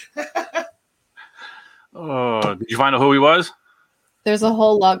bad. Oh, did you find out who he was? There's a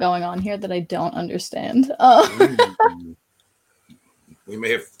whole lot going on here that I don't understand. We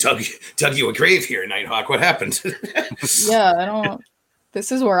may have dug you a grave here, Nighthawk. What happened? Yeah, I don't.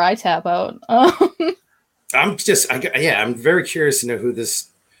 This is where I tap out. I'm very curious to know who this.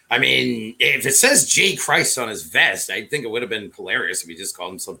 I mean, if it says J. Christ on his vest, I think it would have been hilarious if he just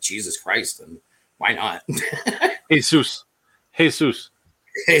called himself Jesus Christ. And why not? Jesus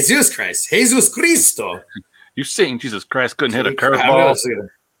Christ. Jesus Cristo. You saying Jesus Christ couldn't hit a curveball?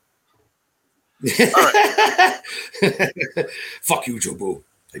 Fuck you, Jobu.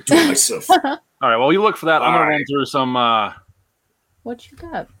 I do it myself. All right. Well, you look for that. I'm gonna run through some. What you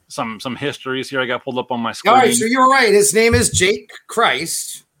got? Some histories here. I got pulled up on my screen. All right, so you're right. His name is Jake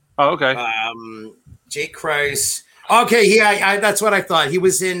Christ. Oh, okay. Jake Christ. Okay, yeah, that's what I thought. He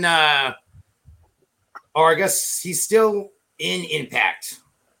was in, or I guess he's still in Impact,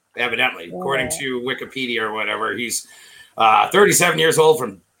 evidently, according to Wikipedia or whatever. He's 37 years old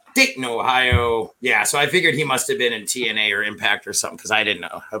from Dayton, Ohio. Yeah, so I figured he must have been in TNA or Impact or something because I didn't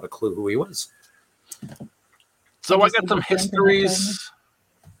have a clue who he was. So I got some histories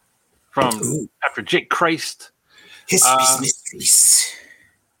from after Jake Christ. Mysteries.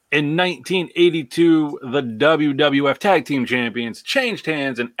 In 1982, the WWF Tag Team Champions changed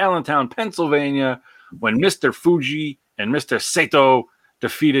hands in Allentown, Pennsylvania, when Mr. Fuji and Mr. Sato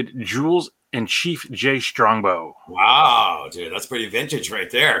defeated Jules and Chief Jay Strongbow. Wow, dude, that's pretty vintage right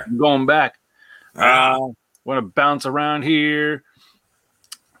there. I'm going back. Want to bounce around here.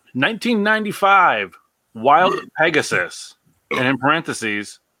 1995, Wild Pegasus. And in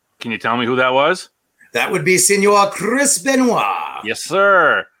parentheses, can you tell me who that was? That would be Senor Chris Benoit. Yes,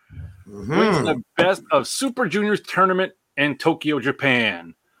 sir. Wins the Best of Super Juniors tournament in Tokyo,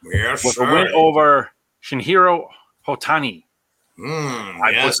 Japan. Yes, with a win over Shinhiro Hotani. I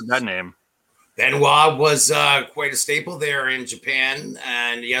yes. posted that name. Benoit was quite a staple there in Japan.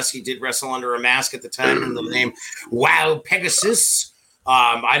 And yes, he did wrestle under a mask at the time in the name Wild Pegasus.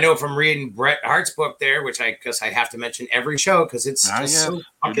 I know from reading Bret Hart's book there, which I guess I have to mention every show because it's just so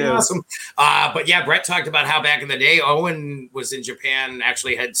fucking awesome. But yeah, Bret talked about how back in the day, Owen was in Japan and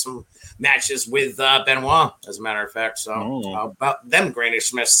actually had some matches with Benoit, as a matter of fact. So how about them Granny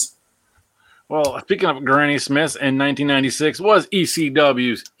Smiths? Well, speaking of Granny Smiths, in 1996 was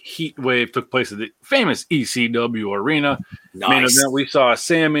ECW's Heat Wave, took place at the famous ECW Arena. Nice. Main event, we saw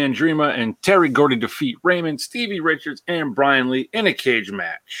Sam Andrima and Terry Gordy defeat Raymond, Stevie Richards, and Brian Lee in a cage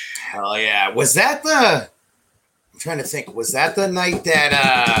match. Hell yeah. Was that I'm trying to think. Was that the night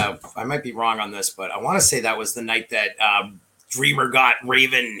that, I might be wrong on this, but I want to say that was the night that Dreamer got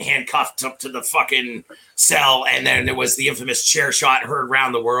Raven handcuffed up to the fucking cell, and then there was the infamous chair shot heard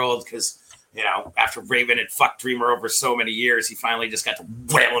around the world because, you know, after Raven had fucked Dreamer over so many years, he finally just got to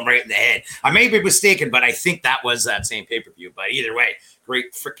whale him right in the head. I may be mistaken, but I think that was that same pay-per-view. But either way,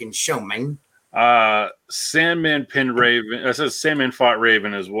 great freaking show, man. Sandman pinned Raven. It says Sandman fought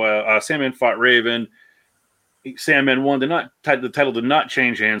Raven as well. Sandman fought Raven. Sandman won. The title did not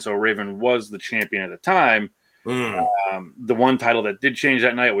change hands, so Raven was the champion at the time. The one title that did change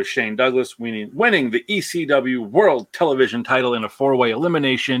that night was Shane Douglas winning the ECW World Television title in a 4-way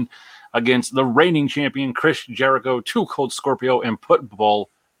elimination against the reigning champion Chris Jericho, Too Cold Scorpio, and Pitbull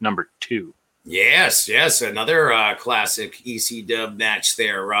number 2. Yes, another classic ECW match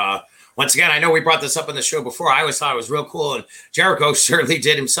there. Once again, I know we brought this up in the show before. I always thought it was real cool, and Jericho certainly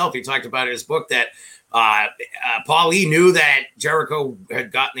did himself. He talked about it in his book that Paul E. knew that Jericho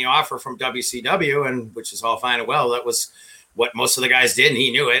had gotten the offer from WCW, and which is all fine and well. That was what most of the guys did, and he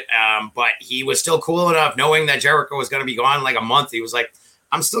knew it. But he was still cool enough, knowing that Jericho was going to be gone like a month. He was like,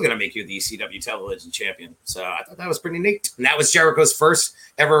 I'm still going to make you the ECW television champion. So I thought that was pretty neat. And that was Jericho's first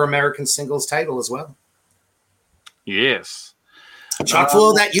ever American singles title as well. Yes. Chock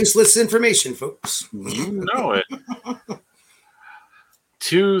full of that useless information, folks. You know it.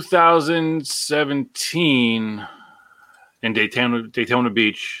 2017 in Daytona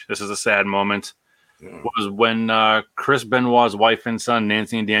Beach. This is a sad moment. Was when Chris Benoit's wife and son,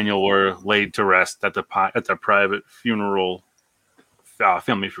 Nancy and Daniel, were laid to rest at the private funeral.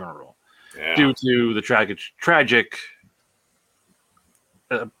 Family funeral due to the tragic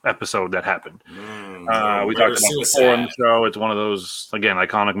episode that happened. We talked about before on the show. It's one of those, again,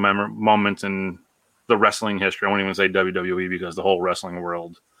 iconic moments in the wrestling history. I won't even say WWE because the whole wrestling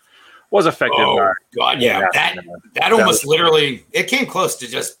world was affected. Oh, God, yeah. That almost literally, it came close to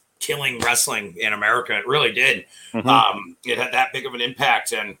just killing wrestling in America. It really did. It had that big of an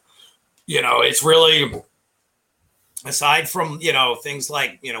impact. And, you know, it's really... aside from, you know, things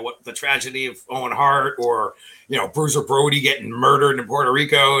like, you know, what the tragedy of Owen Hart or, you know, Bruiser Brody getting murdered in Puerto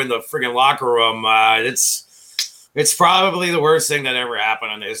Rico in the friggin' locker room, it's probably the worst thing that ever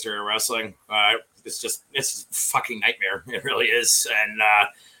happened in the history of wrestling. It's a fucking nightmare. It really is. And,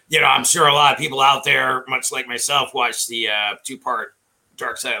 you know, I'm sure a lot of people out there, much like myself, watched the 2-part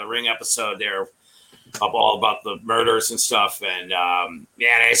Dark Side of the Ring episode there all about the murders and stuff. And man,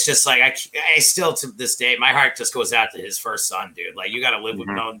 it's just like I still to this day, my heart just goes out to his first son, dude. Like you got to live with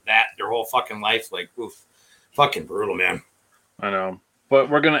that your whole fucking life. Like, oof, fucking brutal, man. I know, but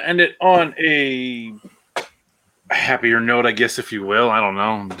we're gonna end it on a happier note, I guess, if you will. I don't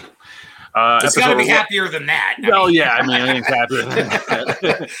know. It's got to be happier than that. Yeah, I mean, anything's happier than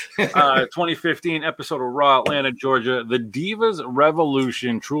that. 2015 episode of Raw, Atlanta, Georgia. The Divas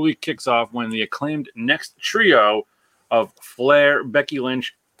Revolution truly kicks off when the acclaimed next trio of Flair, Becky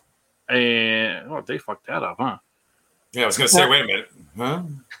Lynch, and they fucked that up, huh? Yeah, I was gonna say, wait a minute, huh?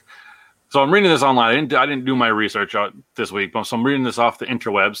 So I'm reading this online. I didn't do my research this week, but so I'm reading this off the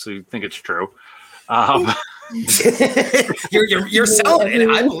interwebs, so you think it's true. You're selling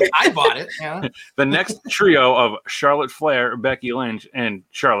it. I bought it. Yeah. The next trio of Charlotte Flair, Becky Lynch, and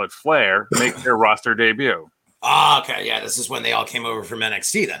Charlotte Flair make their roster debut. Oh, okay. Yeah, this is when they all came over from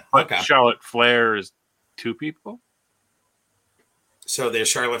NXT then. But okay. Charlotte Flair is 2 people? So there's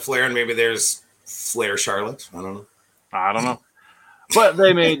Charlotte Flair and maybe there's Flair Charlotte. I don't know. But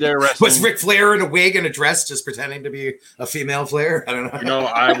they made their wrestling. Was Ric Flair in a wig and a dress just pretending to be a female Flair? I don't know.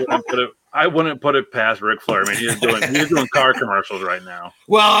 I wouldn't put it past Ric Flair. I mean, he's doing car commercials right now.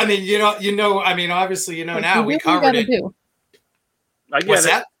 Well, I mean, obviously, now we covered it. I get What's it.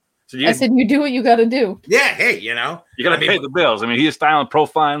 that? So I said you do what you got to do. Yeah, hey, you got to pay the bills. I mean, he's styling,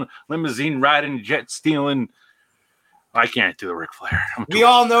 profiling, limousine riding, jet stealing. I can't do the Ric Flair. We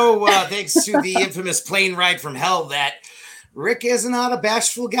all know, thanks to the infamous plane ride from hell, that Rick is not a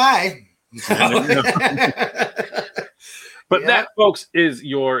bashful guy. But that, folks, is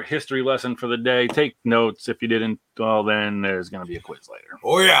your history lesson for the day. Take notes. If you didn't, well, then there's going to be a quiz later.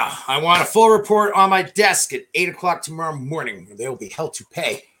 Oh, yeah. I want a full report on my desk at 8 o'clock tomorrow morning. There will be hell to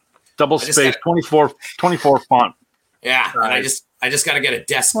pay. Double space, 24 font. Yeah, and I just got to get a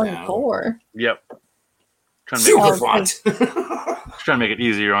desk 24. now. Yep. Super font. Just trying to make it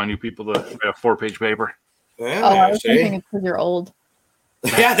easier on you people to have 4-page paper. Yeah, I was thinking it's because you're old.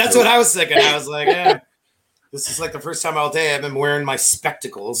 Yeah, that's what I was thinking. I was like, this is like the first time all day I've been wearing my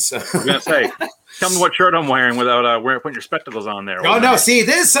spectacles. So. I was going to say, tell me what shirt I'm wearing without putting your spectacles on there. Oh, no. See,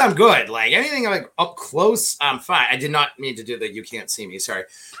 this I'm good. Like anything like up close, I'm fine. I did not mean to do the you can't see me. Sorry.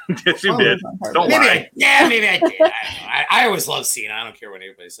 Yes, you did. Don't lie. Maybe I did. I always love Cena. I don't care what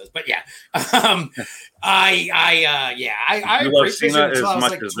anybody says. But yeah. I love Cena as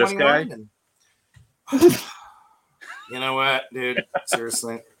much as this guy? You know what, dude?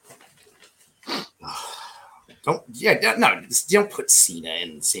 Seriously. Don't put Cena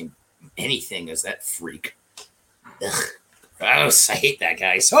in the same anything as that freak. Ugh. Gross. I hate that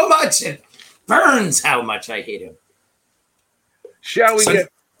guy so much. It burns how much I hate him. Shall we get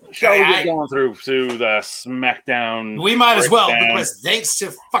going through to the SmackDown? We might as well, because thanks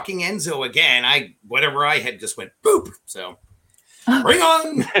to fucking Enzo again, whatever I had just went boop. So bring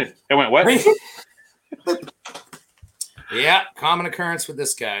on. It went what? Yeah, common occurrence with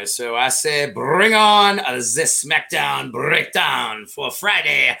this guy. So I say, bring on this SmackDown breakdown for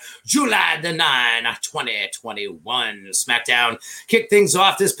Friday, July the 9th, 2021. SmackDown kicked things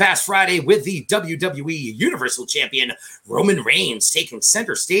off this past Friday with the WWE Universal Champion Roman Reigns taking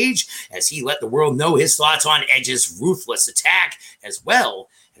center stage as he let the world know his thoughts on Edge's ruthless attack, as well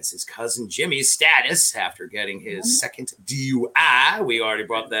as his cousin Jimmy's status after getting his second DUI. We already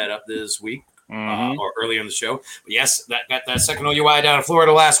brought that up this week. Or earlier in the show. But yes, that got that second OUI down in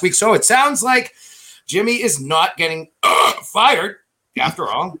Florida last week. So it sounds like Jimmy is not getting fired after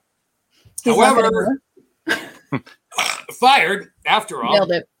all. However, fired after all.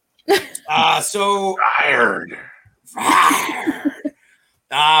 Nailed it. So fired. I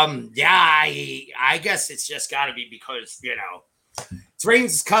guess it's just got to be because, it's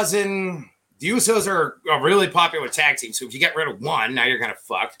Reigns' cousin. The Usos are a really popular tag team. So if you get rid of one, now you're kind of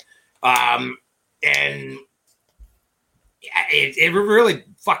fucked. And it really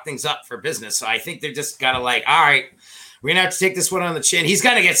fucked things up for business. So I think they're just got to all right, we're going to have to take this one on the chin. He's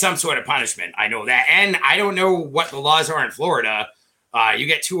got to get some sort of punishment. I know that. And I don't know what the laws are in Florida. You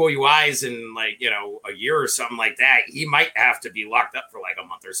get 2 OUIs in a year or something like that. He might have to be locked up for a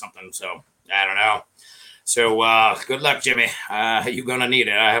month or something. So I don't know. So good luck, Jimmy. You're going to need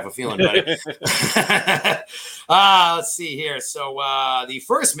it. I have a feeling, buddy. Let's see here. So the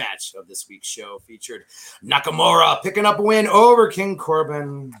first match of this week's show featured Nakamura picking up a win over King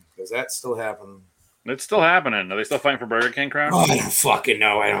Corbin. Does that still happen? It's still happening. Are they still fighting for Burger King crown? Oh, I don't fucking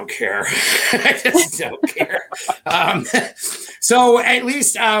know. I don't care. I just don't care. So at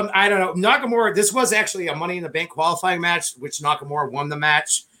least, I don't know. Nakamura, this was actually a Money in the Bank qualifying match, which Nakamura won the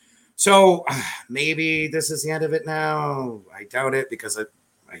match. So maybe this is the end of it now. I doubt it because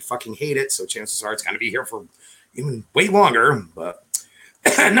I fucking hate it. So chances are it's going to be here for even way longer. But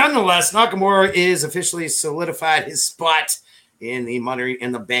nonetheless, Nakamura is officially solidified his spot in the Money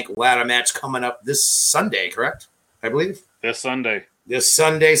in the Bank ladder match coming up this Sunday, correct? I believe. This Sunday. You'll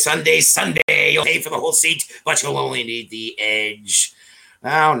pay for the whole seat, but you'll only need the Edge.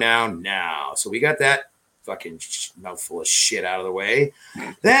 Now. So we got that fucking mouthful of shit out of the way.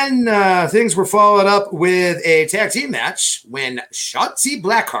 Then things were followed up with a tag team match when Shotzi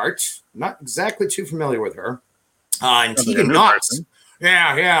Blackheart, not exactly too familiar with her, and Tegan Nox.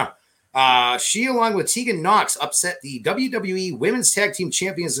 Yeah. She, along with Tegan Nox, upset the WWE Women's Tag Team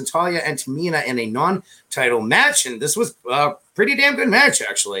Champions Natalya and Tamina in a non-title match, and this was a pretty damn good match,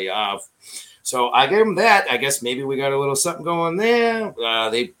 actually. So I gave them that. I guess maybe we got a little something going there.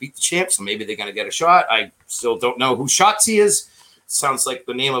 They beat the champ, so maybe they're going to get a shot. I still don't know who Shotzi is. Sounds like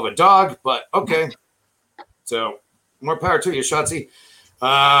the name of a dog, but okay. So more power to you, Shotzi.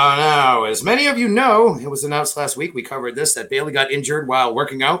 Now, as many of you know, it was announced last week, we covered this, that Bayley got injured while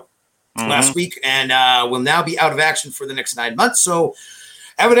working out last week and will now be out of action for the next 9 months. So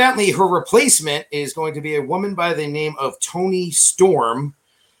evidently her replacement is going to be a woman by the name of Toni Storm,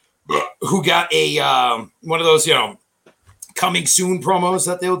 who got a one of those, coming soon promos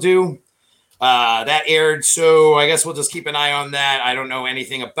that they'll do. That aired, so I guess we'll just keep an eye on that. I don't know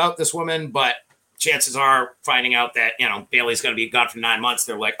anything about this woman, but chances are finding out that, Bayley's going to be gone for 9 months.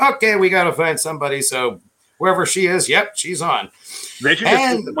 They're like, okay, we got to find somebody. So wherever she is, yep, she's on. They should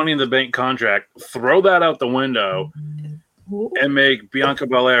just take the Money in the Bank contract, throw that out the window, and make Bianca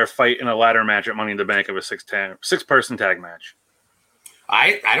Belair fight in a ladder match at Money in the Bank of a six-person tag match.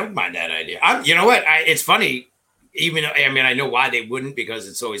 I don't mind that idea. You know what? It's funny. I know why they wouldn't, because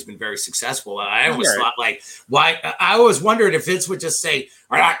it's always been very successful. I always thought, why? I always wondered if Vince would just say,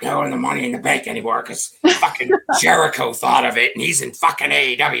 we're not doing the Money in the Bank anymore because fucking Jericho thought of it and he's in fucking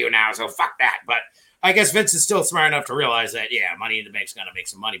AEW now, so fuck that. But I guess Vince is still smart enough to realize that, Money in the Bank's going to make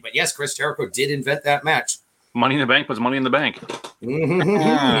some money. But yes, Chris Jericho did invent that match. Money in the Bank was Money in the Bank. What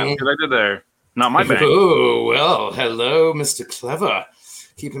I did there. Not my bank. Oh, well, hello, Mr. Clever.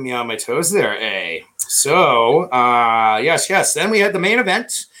 Keeping me on my toes there, eh? So, yes. Then we had the main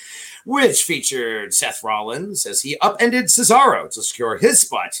event, which featured Seth Rollins as he upended Cesaro to secure his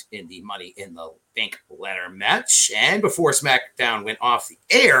spot in the Money in the Bank ladder match. And before SmackDown went off the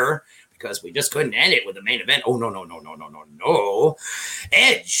air, because we just couldn't end it with the main event. Oh, no.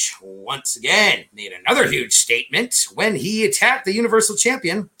 Edge, once again, made another huge statement when he attacked the Universal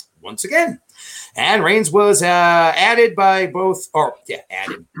Champion once again. And Reigns was added by both,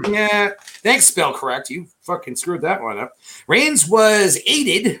 added. Yeah, thanks, spell correct. You fucking screwed that one up. Reigns was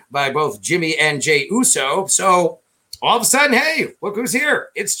aided by both Jimmy and Jey Uso. So all of a sudden, hey, look who's here.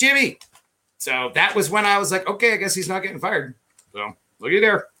 It's Jimmy. So that was when I was like, okay, I guess he's not getting fired. So look at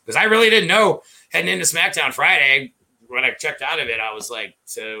there. Because I really didn't know heading into SmackDown Friday. When I checked out of it, I was like,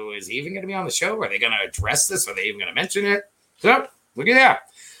 so is he even going to be on the show? Are they going to address this? Are they even going to mention it? So look at that.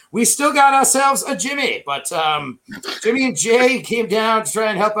 We still got ourselves a Jimmy, but Jimmy and Jay came down to try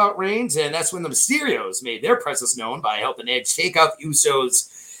and help out Reigns, and that's when the Mysterios made their presence known by helping Edge take out the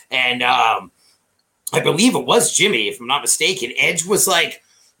Usos. And I believe it was Jimmy, if I'm not mistaken. Edge was like,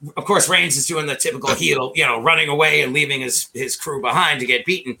 of course, Reigns is doing the typical heel, running away and leaving his crew behind to get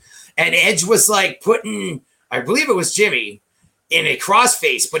beaten. And Edge was like putting, I believe it was Jimmy, in a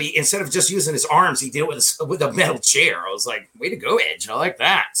crossface, but he, instead of just using his arms, he did it with a metal chair. I was like, way to go, Edge. I like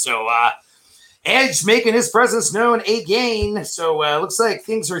that. So Edge making his presence known again. So looks like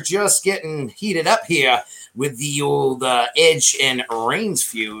things are just getting heated up here with the old Edge and Reigns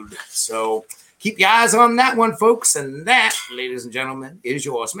feud. So keep your eyes on that one, folks. And that, ladies and gentlemen, is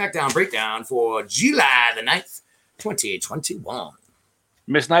your SmackDown breakdown for July the 9th, 2021.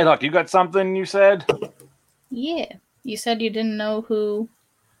 Miss Nighthawk, you got something you said? Yeah. You said you didn't know who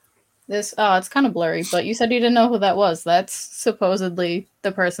this... Oh, it's kind of blurry, but you said you didn't know who that was. That's supposedly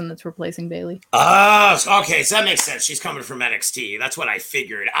the person that's replacing Bayley. Okay, so that makes sense. She's coming from NXT. That's what I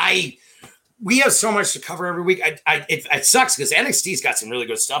figured. We have so much to cover every week. It sucks because NXT's got some really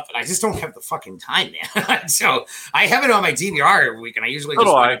good stuff, but I just don't have the fucking time, man. So I have it on my DVR every week, and I usually just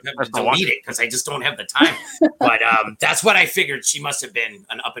have to delete it because I just don't have the time. But that's what I figured. She must have been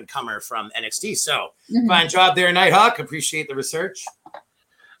an up-and-comer from NXT. So fine job there, Nighthawk. Appreciate the research.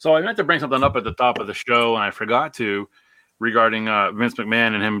 So I meant to bring something up at the top of the show, and I forgot to, regarding Vince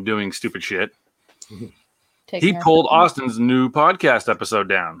McMahon and him doing stupid shit. He pulled Austin's new podcast episode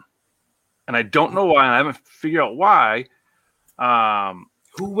down. And I don't know why. I haven't figured out why.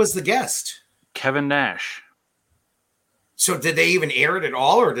 Who was the guest? Kevin Nash. So did they even air it at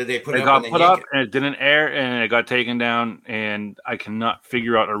all, or did they put it up? It got put up, and it didn't air, and it got taken down, and I cannot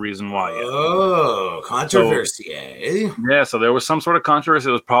figure out a reason why yet. Oh, controversy, eh? Yeah, so there was some sort of controversy.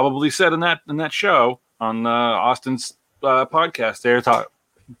 It was probably said in that show on Austin's podcast there, to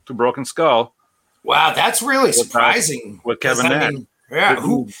Broken Skull. Wow, that's really surprising. With Kevin Nash.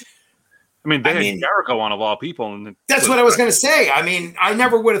 They had Jericho on, of all people. And that's what I was going to say. I mean, I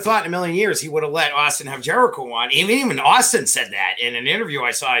never would have thought in a million years he would have let Austin have Jericho on. Even Austin said that in an interview I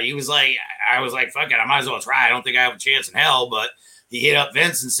saw. He was like, I was like, fuck it, I might as well try. I don't think I have a chance in hell. But he hit up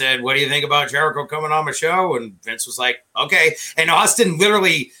Vince and said, what do you think about Jericho coming on my show? And Vince was like, okay. And Austin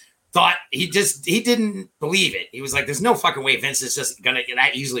literally thought he didn't believe it. He was like, there's no fucking way Vince is just going to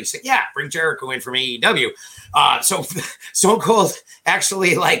that easily say, yeah, bring Jericho in from AEW. So Stone Cold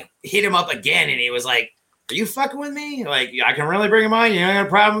actually like hit him up again. And he was like, are you fucking with me? Like, I can really bring him on. You don't have a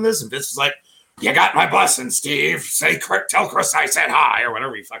problem with this? And Vince was like, you got my blessing, Steve. Tell Chris I said hi, or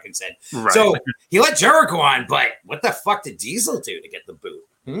whatever he fucking said. Right. So he let Jericho on, but what the fuck did Diesel do to get the boot?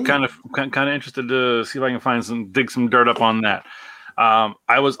 Kind of interested to see if I can dig some dirt up on that.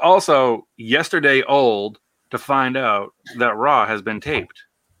 I was also yesterday old to find out that Raw has been taped.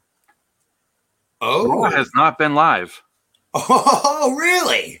 Oh, Raw has not been live. Oh,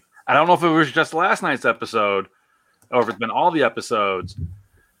 really? I don't know if it was just last night's episode or if it's been all the episodes,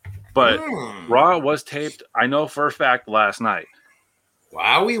 but Raw was taped. I know for a fact last night.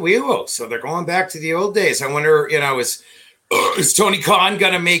 Wow, we will. So they're going back to the old days. I wonder, is Tony Khan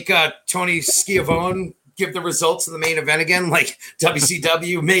going to make Tony Schiavone give the results of the main event again, like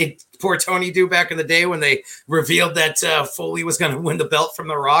WCW made poor Tony do back in the day when they revealed that Foley was going to win the belt from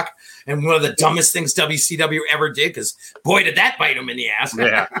The Rock, and one of the dumbest things WCW ever did, because boy, did that bite him in the ass.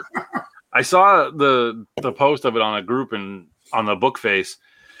 Yeah, I saw the post of it on a group and on the book face.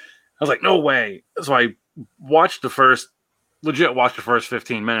 I was like, no way. So I watched the first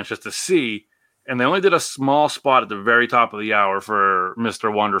 15 minutes just to see, and they only did a small spot at the very top of the hour for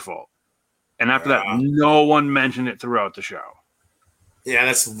Mr. Wonderful. And after that, no one mentioned it throughout the show. Yeah,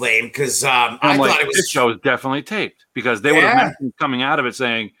 that's lame, because I thought it was... This show is definitely taped, because they would have mentioned coming out of it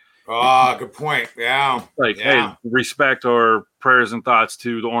saying... Oh, good point. Yeah. Hey, respect or prayers and thoughts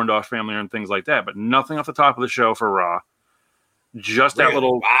to the Orndorff family and things like that. But nothing off the top of the show for Raw. Just that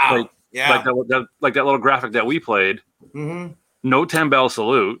little... Wow. Like that little graphic that we played. Mm-hmm. No 10-bell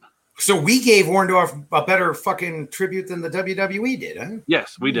salute. So we gave Orndorff a better fucking tribute than the WWE did, huh?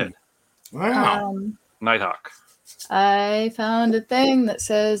 Yes, we did. Wow. Nighthawk. I found a thing that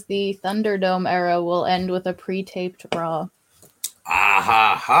says the Thunderdome era will end with a pre-taped Raw.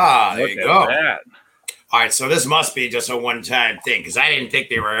 There you go. All right, so this must be just a one-time thing, because I didn't think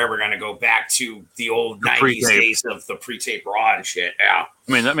they were ever going to go back to the old 90s days of the pre-tape Raw and shit. Yeah.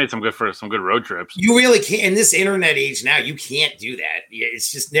 I mean, that made some good road trips. You really can't, in this internet age now, you can't do that.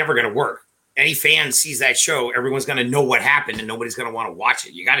 It's just never going to work. Any fan sees that show, everyone's going to know what happened, and nobody's going to want to watch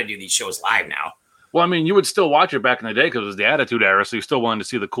it. You got to do these shows live now. Well, I mean, you would still watch it back in the day because it was the Attitude Era, so you still wanted to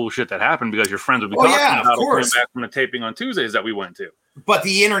see the cool shit that happened because your friends would be talking about it back from the taping on Tuesdays that we went to. But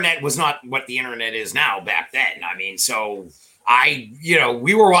the internet was not what the internet is now back then. I mean, so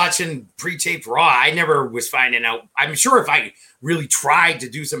we were watching pre-taped Raw. I never was finding out. I'm sure if I really tried to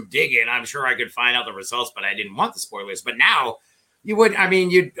do some digging, I'm sure I could find out the results, but I didn't want the spoilers. But now you would,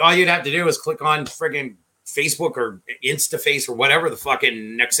 all you'd have to do is click on friggin' Facebook or InstaFace or whatever the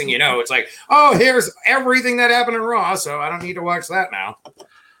fucking next thing you know, it's like, oh, here's everything that happened in Raw, so I don't need to watch that now.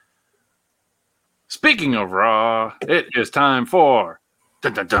 Speaking of Raw, it is time for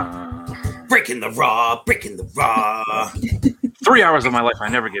Breaking the Raw. 3 hours of my life I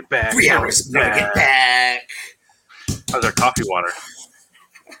never get back. 3 hours never get back. How's our coffee water?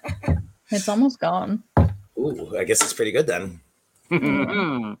 It's almost gone. Ooh, I guess it's pretty good then.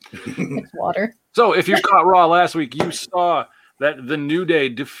 It's water. So if you caught Raw last week, you saw that the New Day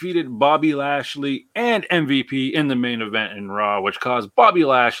defeated Bobby Lashley and MVP in the main event in Raw, which caused Bobby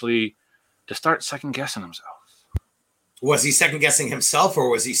Lashley to start second-guessing himself. Was he second-guessing himself, or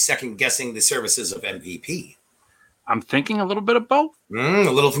was he second-guessing the services of MVP? I'm thinking a little bit of both. A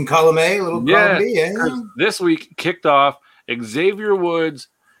little from column A, a little column B. Yeah. This week kicked off Xavier Woods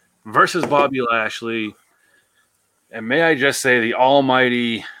versus Bobby Lashley. And may I just say the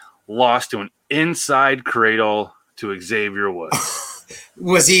almighty lost to an inside cradle to Xavier Woods.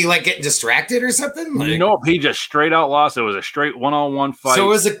 Was he like getting distracted or something? Nope, he just straight out lost. It was a straight one-on-one fight. So it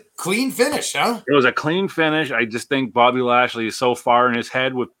was a clean finish, huh? It was a clean finish. I just think Bobby Lashley is so far in his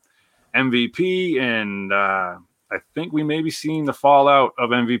head with MVP, and I think we may be seeing the fallout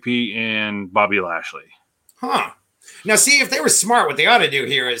of MVP and Bobby Lashley. Huh. Now, see, if they were smart, what they ought to do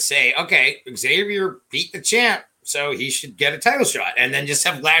here is say, okay, Xavier beat the champ. so he should get a title shot, and then just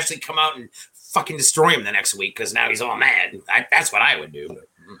have Lashley come out and fucking destroy him the next week because now he's all mad. That's what I would do.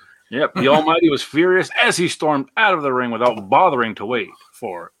 Yep, the Almighty was furious as he stormed out of the ring without bothering to wait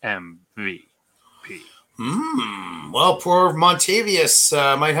for MVP. Well, poor Montavious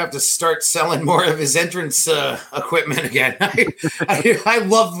might have to start selling more of his entrance equipment again. I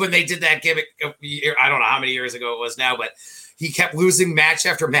loved when they did that gimmick. I don't know how many years ago it was now, but he kept losing match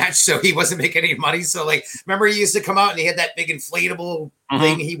after match, so he wasn't making any money. So, like, remember he used to come out and he had that big inflatable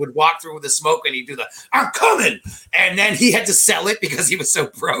thing he would walk through with the smoke, and he'd do the "I'm coming," and then he had to sell it because he was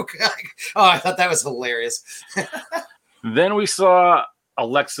so broke. I thought that was hilarious. Then we saw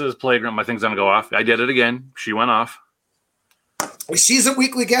Alexa's playground. My thing's gonna go off. I did it again. She went off. She's a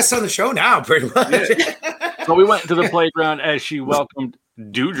weekly guest on the show now, pretty much. Yeah. So we went to the playground as she welcomed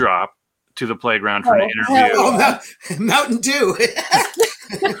Dewdrop to the playground for an interview. Mountain Dew.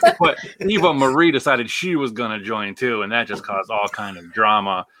 But Eva Marie decided she was going to join too, and that just caused all kind of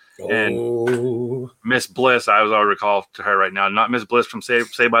drama. And Miss Bliss, I was already recall to her right now, not Miss Bliss from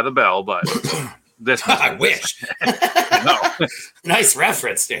Saved by the Bell, but this. I wish. No. Nice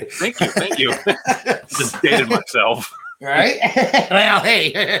reference, dude. Thank you. Just dated myself. Right? Well,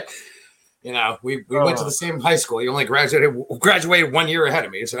 hey. You know, we went to the same high school. You only graduated 1 year ahead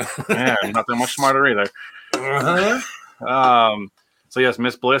of me. So yeah, not that much smarter either. So yes,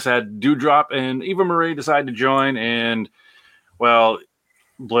 Miss Bliss had Dewdrop, and Eva Marie decided to join. And well,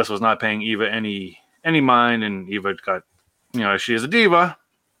 Bliss was not paying Eva any mind, and Eva got, she is a diva.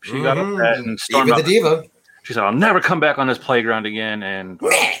 She got upset and stormed Eva the diva. She said, "I'll never come back on this playground again." And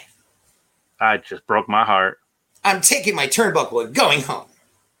I just broke my heart. I'm taking my turnbuckle and going home.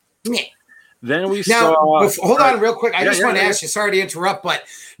 Then we saw. Hold on, real quick. I just want to ask you. Sorry to interrupt, but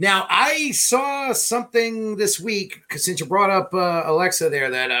now I saw something this week since you brought up Alexa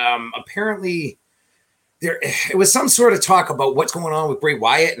there that apparently it was some sort of talk about what's going on with Bray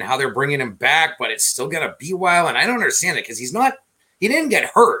Wyatt and how they're bringing him back, but it's still gonna be a while, and I don't understand it because he didn't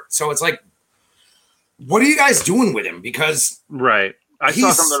get hurt, so it's like, what are you guys doing with him? Because right, I saw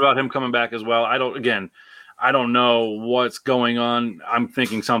something about him coming back as well. I don't know what's going on. I'm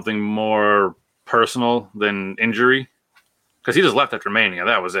thinking something more personal than injury because he just left after Mania.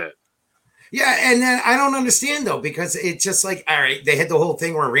 That was it. Yeah, and then I don't understand, though, because it's just like, all right, they had the whole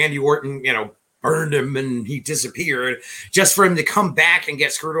thing where Randy Orton, burned him and he disappeared just for him to come back and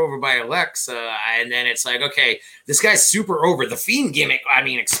get screwed over by Alexa. And then it's like, okay, this guy's super over. The Fiend gimmick,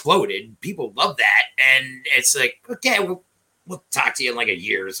 exploded. People love that. And it's like, okay, we'll talk to you in like a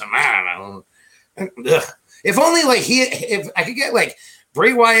year or something. I don't know. Ugh. If only if I could get like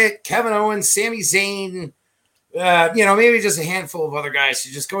Bray Wyatt, Kevin Owens, Sami Zayn, maybe just a handful of other guys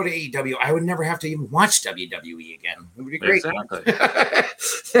to just go to AEW, I would never have to even watch WWE again. It would be great.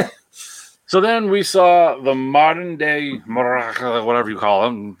 Exactly. So then we saw the modern day, whatever you call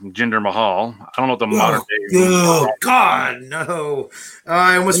him, Jinder Mahal. I don't know what the modern day. Oh God, no!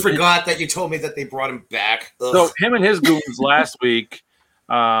 I almost forgot that you told me that they brought him back. Ugh. So him and his goons last week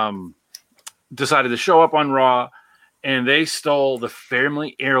decided to show up on Raw, and they stole the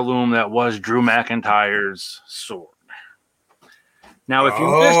family heirloom that was Drew McIntyre's sword. Now, if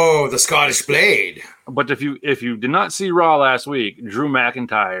you the Scottish blade. But if you did not see Raw last week, Drew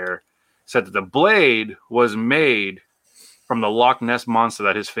McIntyre said that the blade was made from the Loch Ness monster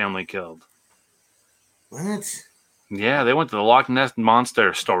that his family killed. What? Yeah, they went to the Loch Ness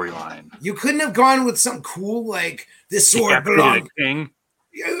monster storyline. You couldn't have gone with something cool like this sword belonged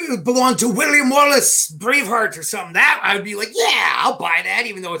to William Wallace, Braveheart, or something. That I would be like, yeah, I'll buy that,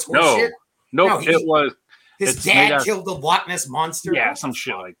 even though it's horseshit. Nope, it was his dad killed the Loch Ness monster. Yeah, some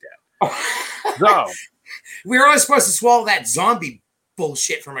shit like that. So we were always supposed to swallow that zombie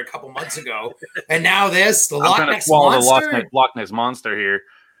bullshit from a couple months ago, and now the Loch Ness monster. The Loch Ness monster here.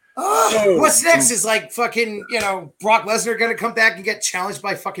 What's next? Is like fucking Brock Lesnar gonna come back and get challenged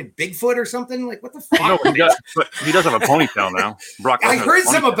by fucking Bigfoot or something? Like what the fuck? No, he does have a ponytail now. Brock Lesnar. I heard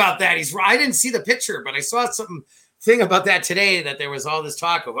something about that. I didn't see the picture, but I saw something about that today. That there was all this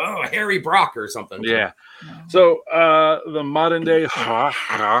talk of Harry Brock or something. Yeah. So the modern day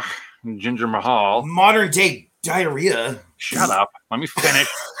Jinder Mahal. Modern day diarrhea. Shut up. Let me finish.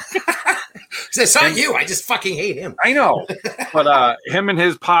 It's not you. I just fucking hate him. I know. But him and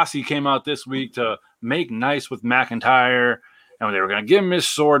his posse came out this week to make nice with McIntyre, and they were going to give him his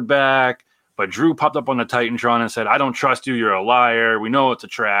sword back. But Drew popped up on the Titantron and said, "I don't trust you. You're a liar. We know it's a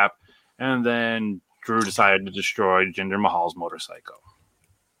trap." And then Drew decided to destroy Jinder Mahal's motorcycle.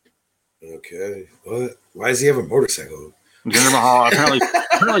 Okay. What? Why does he have a motorcycle? Jinder Mahal.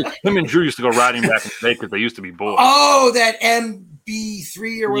 Apparently, him and Drew used to go riding back in the day because they used to be boys. Oh, that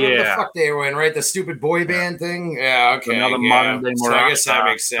MB3 or whatever the fuck they were in, right? The stupid boy band thing. Yeah, okay. So now the modern day so I guess that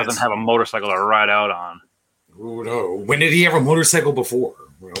makes sense. Doesn't have a motorcycle to ride out on. Oh no! When did he have a motorcycle before?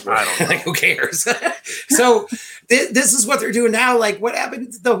 Well, I don't know. Like, who cares? So this is what they're doing now. Like, what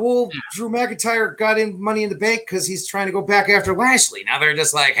happened to the whole Drew McIntyre got in Money in the Bank because he's trying to go back after Lashley. Now they're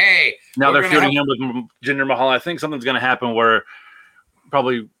just like, hey. Now they're feuding him with Jinder Mahal. I think something's going to happen where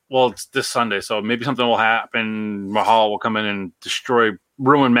probably, well, it's this Sunday, so maybe something will happen. Mahal will come in and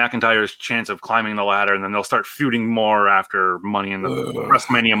ruin McIntyre's chance of climbing the ladder, and then they'll start feuding more after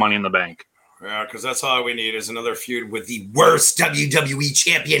WrestleMania Money in the Bank. Yeah, because that's all we need is another feud with the worst WWE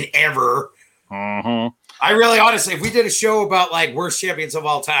champion ever. Mm-hmm. I really, honestly, if we did a show about like worst champions of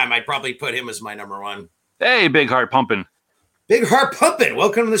all time, I'd probably put him as my number one. Hey, Big Heart Pumpin'. Big Heart Pumpin',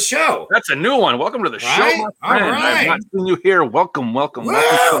 welcome to the show. That's a new one. Welcome to the show, my all friend. right. I've not seen you here. Welcome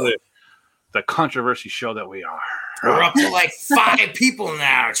to the controversy show that we are. We're up to like 5 people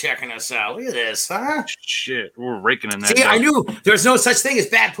now checking us out. Look at this, huh? Shit, we're raking in that. See, I knew there's no such thing as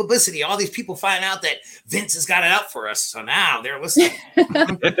bad publicity. All these people find out that Vince has got it up for us, so now they're listening.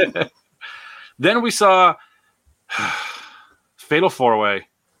 Then we saw Fatal 4-Way,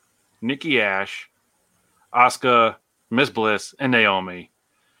 Nikki Ash, Asuka, Miss Bliss, and Naomi.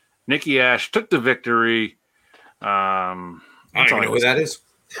 Nikki Ash took the victory. I don't even know who that is.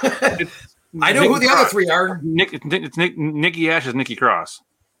 I know who the other 3 are. Nikki Ash is Nikki Cross.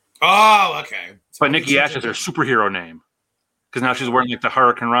 Oh, okay. But Nikki Ash is her superhero name because now she's wearing like the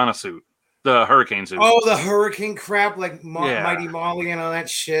Hurricane Rana suit, the hurricane suit. Oh, the hurricane crap, like Mighty Molly and all that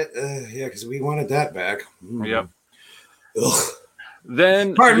shit. Yeah, because we wanted that back. Yep. Ugh.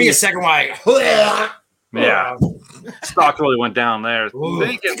 Then, pardon me a second, why? Yeah, stock really went down there.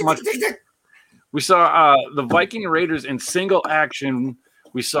 We saw the Viking Raiders in single action.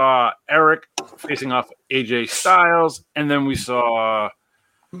 We saw Eric facing off AJ Styles, and then we saw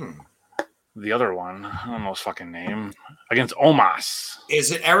the other one. I don't know his fucking name. Against Omos.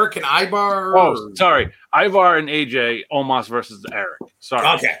 Is it Eric and Ivar? Oh, sorry. Ivar and AJ, Omos versus Eric. Sorry.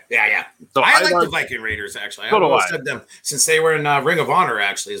 Okay. Yeah. So I like the Viking Raiders, actually. I've always said them since they were in Ring of Honor,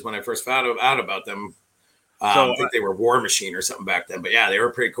 actually, is when I first found out about them. I think they were War Machine or something back then. But yeah, they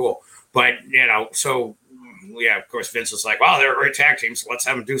were pretty cool. But, so... Yeah, of course, Vince was like, wow, they're a great tag team, so let's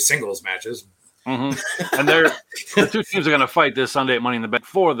have them do singles matches. Mm-hmm. And the 2 teams are going to fight this Sunday at Money in the Bank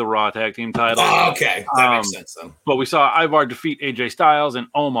for the Raw Tag Team title. Oh, okay. That makes sense, then. But we saw Ivar defeat AJ Styles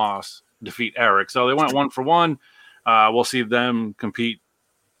and Omos defeat Eric. So they went 1-for-1. We'll see them compete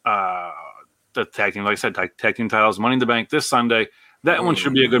the tag team. Like I said, tag team titles, Money in the Bank this Sunday. That one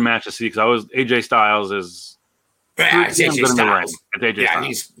should be a good match to see because AJ Styles is... it's AJ Styles.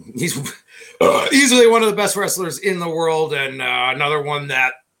 He's easily one of the best wrestlers in the world, and another one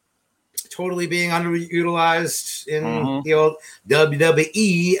that totally being underutilized in the old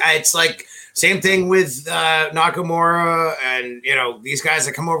WWE. It's like same thing with Nakamura, and these guys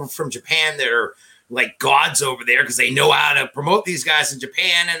that come over from Japan that are like gods over there because they know how to promote these guys in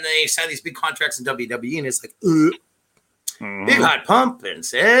Japan, and they sign these big contracts in WWE, and it's like. Big Hot Pumpin'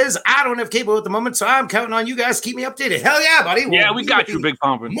 says, I don't have cable at the moment, so I'm counting on you guys to keep me updated. Hell yeah, buddy. Yeah, we got you, Big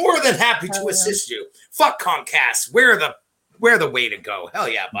Pumpin'. More than happy to assist you. Fuck Comcast. We're the way to go. Hell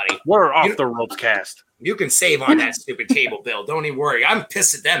yeah, buddy. We're off the ropes cast. You can save on that stupid cable bill. Don't even worry. I'm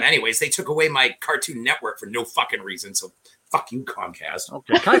pissed at them anyways. They took away my Cartoon Network for no fucking reason, so fuck you, Comcast.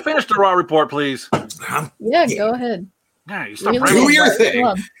 Okay, can I finish the Raw report, please? Yeah, go ahead. Yeah, you stop do your thing.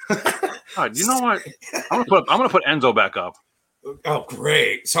 You know what? I'm gonna put Enzo back up. Oh,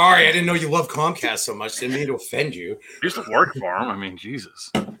 great. Sorry, I didn't know you love Comcast so much. Didn't mean to offend you. I used to work for him. I mean,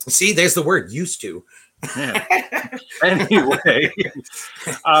 Jesus. See, there's the word used to. Yeah. Anyway,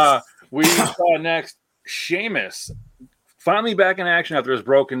 we saw next Sheamus finally back in action after his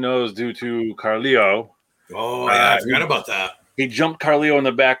broken nose due to Carlito. Oh, yeah, I forgot about that. He jumped Carlito in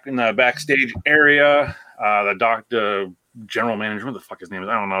the backstage area. The general manager, what the fuck his name is,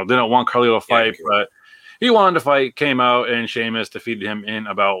 I don't know, didn't want Carlito to fight, but he wanted to fight, came out, and Sheamus defeated him in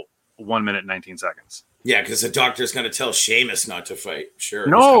about 1 minute and 19 seconds. Yeah, because the doctor's going to tell Sheamus not to fight. Sure.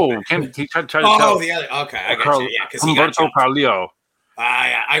 No, he tried to tell. The other. Okay, I got you. Yeah, because he got Carlito.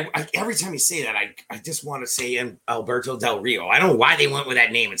 I every time you say that, I just want to say Alberto Del Rio. I don't know why they went with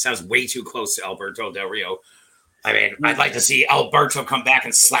that name. It sounds way too close to Alberto Del Rio. I mean, I'd like to see Alberto come back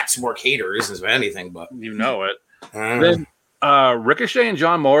and slap some more caterers as anything, but you know it. Then Ricochet and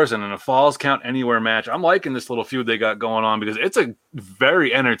John Morrison in a Falls Count Anywhere match. I'm liking this little feud they got going on because it's a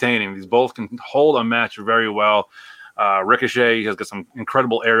very entertaining. These both can hold a match very well. Ricochet has got some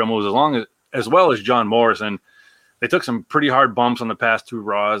incredible aerial moves as well as John Morrison. They took some pretty hard bumps on the past 2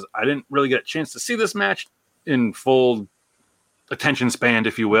 Raws. I didn't really get a chance to see this match in full attention span,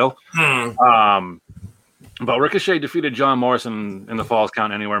 if you will. But Ricochet defeated John Morrison in the Falls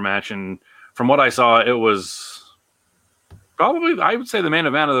Count Anywhere match, and from what I saw, it was probably, I would say, the main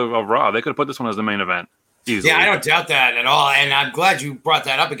event of Raw. They could have put this one as the main event easily. Yeah, I don't doubt that at all, and I'm glad you brought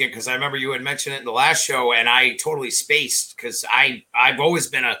that up again because I remember you had mentioned it in the last show, and I totally spaced because I've always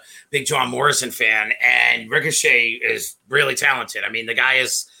been a big John Morrison fan, and Ricochet is really talented. I mean, the guy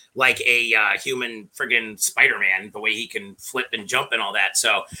is like a human friggin' Spider-Man, the way he can flip and jump and all that.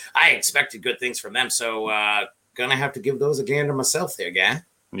 So I expected good things from them. So gonna have to give those a gander myself there, guy.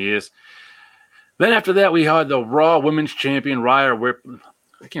 Yes. Then after that, we had the Raw Women's Champion, Rhea Ripley.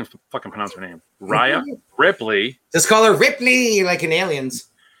 I can't fucking pronounce her name. Rhea Ripley. Just call her Ripley, like in Aliens.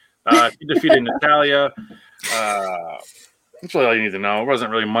 She defeated Natalia. That's really all you need to know. It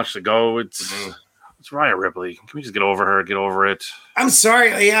wasn't really much to go. It's Rhea Ripley. Can we just get over her? Get over it. I'm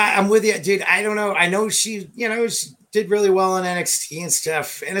sorry. Yeah, I'm with you, dude. I don't know. I know she did really well on NXT and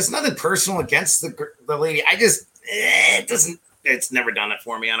stuff, and it's nothing personal against the lady. I just it's never done it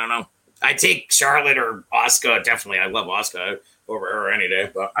for me. I don't know. I take Charlotte or Asuka. Definitely, I love Asuka over her any day.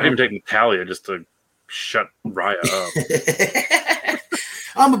 But I even take Natalia just to shut Rhea up.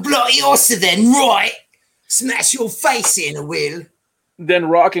 I'm a bloody Asuka then, right? Smash your face in, I will. Then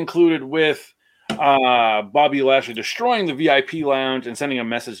Raw concluded with Bobby Lashley destroying the VIP lounge and sending a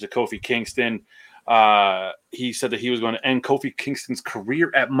message to Kofi Kingston. He said that he was going to end Kofi Kingston's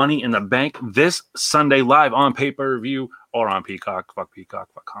career at Money in the Bank this Sunday live on pay-per-view or on Peacock. Fuck Peacock.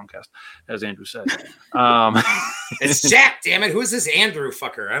 Fuck Comcast, as Andrew said. It's Jack, damn it. Who's this Andrew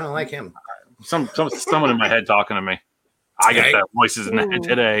fucker? I don't like him. Someone in my head talking to me. I get that voices in the head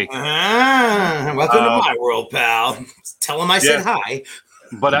today. Welcome to my world, pal. Tell him I said hi.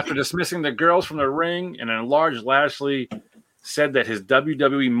 But after dismissing the girls from the ring, an enlarged Lashley said that his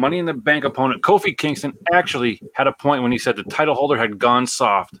WWE Money in the Bank opponent, Kofi Kingston, actually had a point when he said the title holder had gone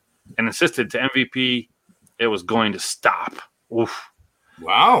soft and insisted to MVP it was going to stop. Oof.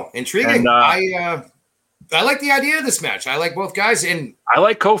 Wow. Intriguing. And, I like the idea of this match. I like both guys. And I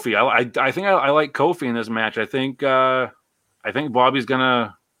like Kofi. I think I like Kofi in this match. I think Bobby's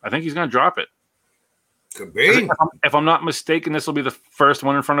gonna. I think he's gonna drop it. Could be. If I'm not mistaken, this will be the first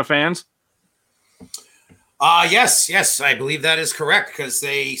one in front of fans. Yes, I believe that is correct because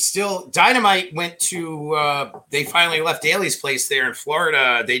Dynamite went to. They finally left Daly's place there in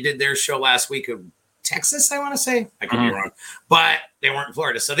Florida. They did their show last week of Texas, I want to say. I could be wrong, but they weren't in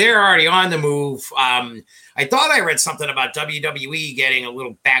Florida, so they're already on the move. I thought I read something about WWE getting a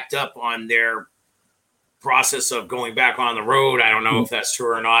little backed up on their process of going back on the road. I don't know if that's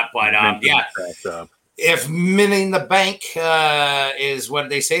true or not, but yeah. If Money in the Bank is what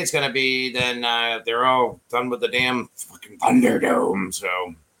they say it's going to be, then they're all done with the damn fucking Thunderdome.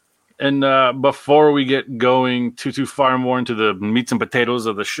 So, and before we get going too far more into the meats and potatoes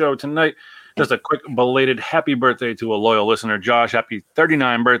of the show tonight, just a quick belated happy birthday to a loyal listener, Josh. Happy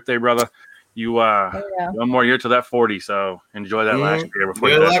 39th birthday, brother. You one more year to that 40, so enjoy that last year before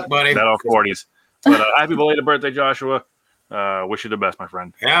good luck, buddy. That all 40s. But happy belated birthday, Joshua. Wish you the best, my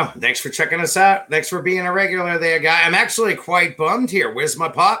friend. Yeah, thanks for checking us out. Thanks for being a regular there, guy. I'm actually quite bummed here. Where's my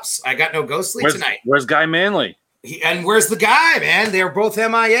pops? I got no Ghostly tonight. Where's Guy Manley? And where's the guy, man? They're both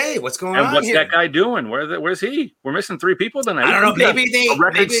MIA. What's going on? And what's here? that guy doing? Where's he? We're missing 3 people tonight. I don't know. Maybe they a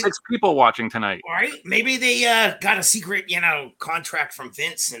record 6 people watching tonight. Right? Maybe they got a secret, contract from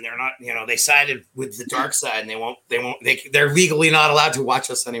Vince, and they're not, they sided with the dark side, and they're legally not allowed to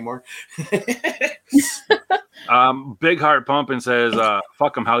watch us anymore. Big Heart Pumping says,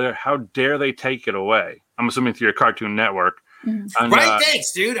 "Fuck them! How dare they take it away?" I'm assuming through your Cartoon Network. And, right,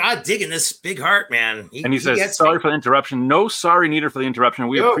 thanks, dude. I'm digging this Big Heart, man. He says, sorry for the interruption. No sorry needed for the interruption.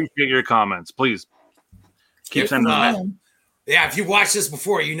 We appreciate your comments. Please keep sending them. Yeah, if you watched this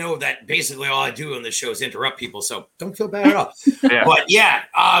before, you know that basically all I do on this show is interrupt people, so don't feel bad at all. But yeah,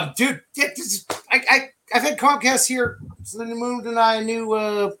 dude, I've had Comcast here. So then moved and I knew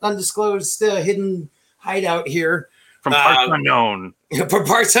undisclosed hidden hideout here. From parts unknown. From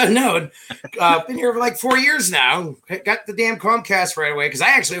parts unknown. Been here for like 4 years now. Got the damn Comcast right away because I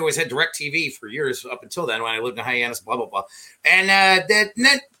actually always had DirecTV for years up until then when I lived in Hyannis, blah, blah, blah. And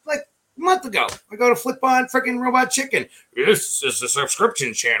then like a month ago, I go to flip on freaking Robot Chicken. This is a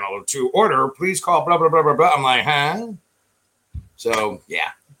subscription channel. To order, please call blah, blah, blah, blah, blah. I'm like, huh? So,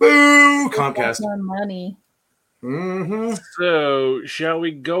 yeah. Boo! Comcast. More money. Mm-hmm. So, shall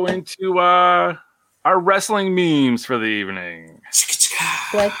we go into our wrestling memes for the evening?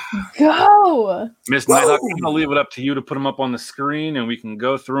 Let's go. Miss Nighthawk, I'm going to leave it up to you to put them up on the screen, and we can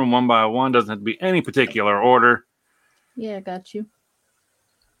go through them one by one. Doesn't have to be any particular order. Yeah, I got you.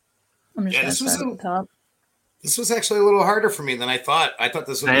 I'm just gonna start at the top. This was actually a little harder for me than I thought. I thought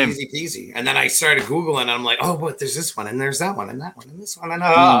this would be easy peasy. And then I started Googling and I'm like, oh, but there's this one and there's that one and that one and this one. And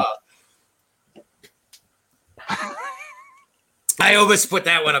I almost put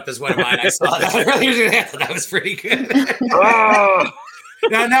that one up as one of mine. I saw that earlier today. I thought that was pretty good.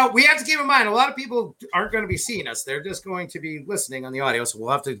 Now, we have to keep in mind, a lot of people aren't going to be seeing us. They're just going to be listening on the audio. So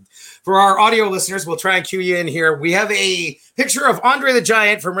we'll have to, for our audio listeners, we'll try and cue you in here. We have a picture of Andre the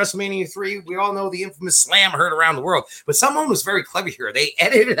Giant from WrestleMania 3. We all know the infamous slam heard around the world. But someone was very clever here. They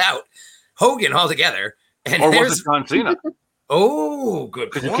edited out Hogan altogether. And or was it John Cena? Oh,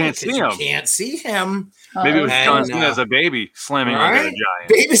 good point. You can't see him. You can't see him. Maybe it was John Cena as a baby slamming Andre the Giant.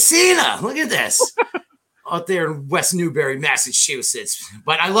 Baby Cena. Look at this. Out there in West Newbury, Massachusetts.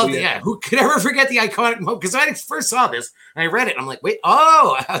 But I love who could ever forget the iconic moment? Because I first saw this and I read it. And I'm like, wait,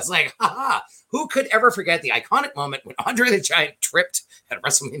 I was like, haha. Who could ever forget the iconic moment when Andre the Giant tripped at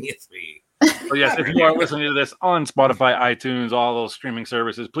WrestleMania 3? So yes, if you are listening to this on Spotify, iTunes, all those streaming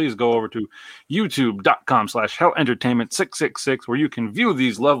services, please go over to youtube.com/hellentertainment666 where you can view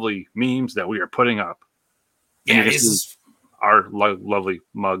these lovely memes that we are putting up. Yeah, this is our lovely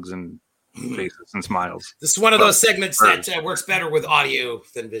mugs and faces and smiles. This is one of those segments that works better with audio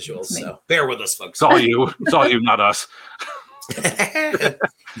than visuals. So bear with us, folks. It's all you. It's all you, not us.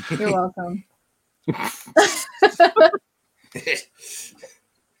 You're welcome.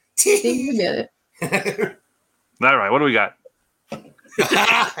 You get it. All right, what do we got?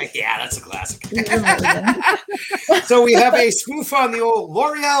 Yeah, that's a classic. So we have a spoof on the old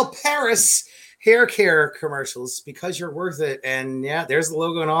L'Oreal Paris hair care commercials, because you're worth it. And yeah, there's the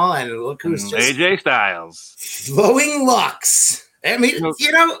logo and all. And look who's just AJ Styles. Flowing locks. I mean,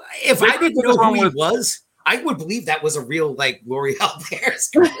 if I didn't know who he was, I would believe that was a real like L'Oreal Paris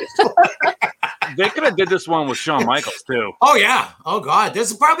commercial. They could have did this one with Shawn Michaels too. Oh yeah. Oh God.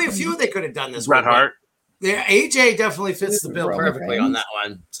 There's probably a few they could have done this. Bret Hart. Yeah, AJ definitely fits the bill perfectly on that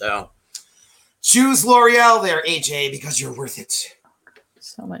one. So choose L'Oreal there, AJ, because you're worth it.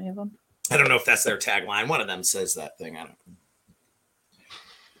 So many of them. I don't know if that's their tagline. One of them says that thing. I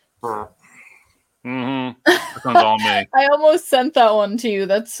don't know. That sounds all me. I almost sent that one to you.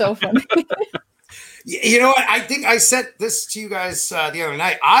 That's so funny. You know what? I think I sent this to you guys the other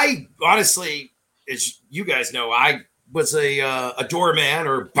night. I honestly, as you guys know, I was a doorman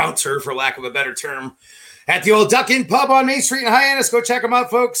or bouncer, for lack of a better term, at the old Duck Inn Pub on Main Street in Hyannis. Go check them out,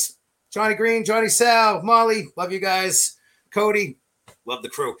 folks. Johnny Green, Johnny Sal, Molly, love you guys. Cody, love the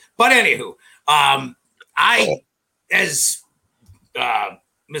crew. But anywho, as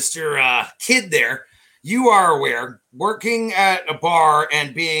Mr. Kid there, you are aware, working at a bar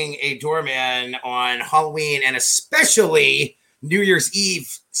and being a doorman on Halloween and especially New Year's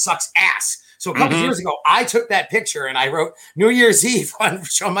Eve sucks ass. So a couple years ago, I took that picture and I wrote New Year's Eve on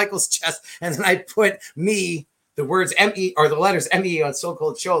Shawn Michaels' chest, and then I put me, the words M-E, or the letters M-E on Stone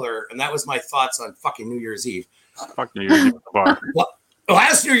Cold Shoulder, and that was my thoughts on fucking New Year's Eve. Fuck New Year's Eve at the bar. Well,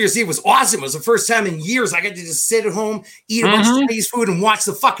 last New Year's Eve was awesome. It was the first time in years I got to just sit at home, eat a bunch of Chinese food, and watch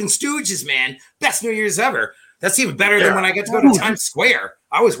the fucking Stooges, man. Best New Year's ever. That's even better than when I get to go to Times Square.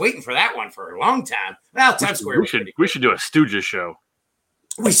 I was waiting for that one for a long time. Well, Times Square. We should do a Stooges show.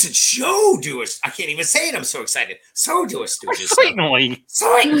 We should do it. I can't even say it. I'm so excited. So do a Stooges. Certainly.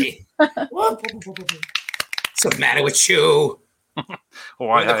 What's the matter with you?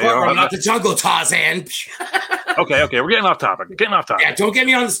 I'm not the Jungle Tarzan. Okay. We're getting off topic. Yeah, don't get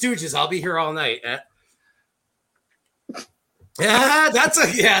me on the Stooges. I'll be here all night. That's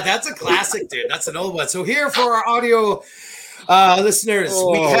a classic, dude. That's an old one. So here for our audio listeners,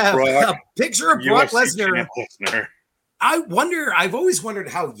 we have a picture of Brock Lesnar. I've always wondered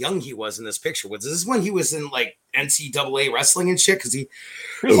how young he was in this picture. Was this when he was in like NCAA wrestling and shit? Because he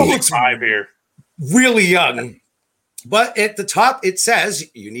looks 5 here. Really young. But at the top, it says,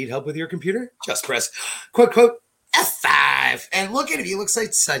 you need help with your computer? Just press, quote, F5. And look at him. He looks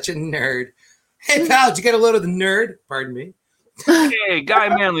like such a nerd. Hey, pal, did you get a load of the nerd? Pardon me. Hey, Guy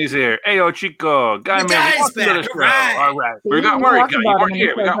Manley's here. Ayo, Chico. Guy Manley's back. All right. We got worried, Guy. You weren't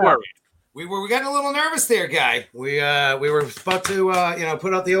here. We got worried. We got a little nervous there, Guy. We were about to,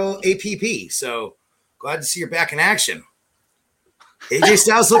 put out the old APP. So glad to see you're back in action. AJ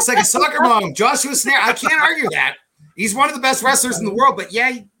Styles looks like a soccer mom. Joshua Snare. I can't argue that. He's one of the best wrestlers in the world, but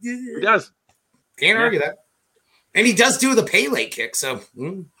yeah, he does. Can't argue that. And he does do the Pele kick. So,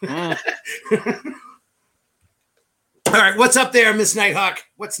 All right, what's up there, Miss Nighthawk?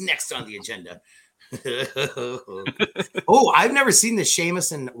 What's next on the agenda? Oh, I've never seen the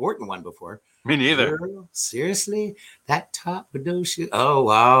Sheamus and Orton one before. Me neither. Girl, seriously? That top with those shoes? Oh,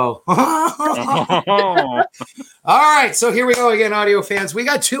 wow. All right. So here we go again, audio fans. We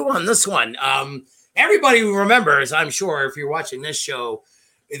got 2 on this one. Everybody remembers, I'm sure, if you're watching this show,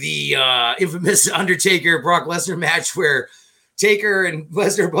 the infamous Undertaker Brock Lesnar match where Taker and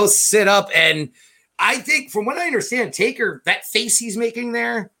Lesnar both sit up. And I think, from what I understand, Taker, that face he's making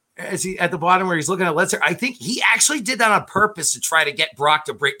there, as he at the bottom where he's looking at Lesnar, I think he actually did that on purpose to try to get Brock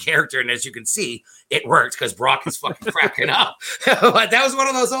to break character. And as you can see, it worked because Brock is fucking cracking up. But that was one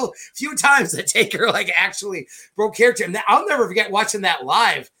of those old few times that Taker like actually broke character. And I'll never forget watching that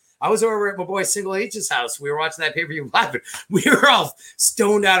live. I was over at my boy Single H's house. We were watching that pay-per-view live, and we were all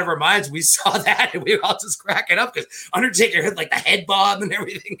stoned out of our minds. We saw that, and we were all just cracking up because Undertaker had like the head bob and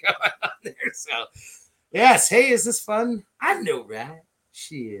everything going on there. So, yes, hey, is this fun? I know, right?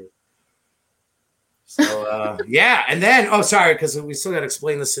 Shit. So, yeah, and then, sorry, because we still got to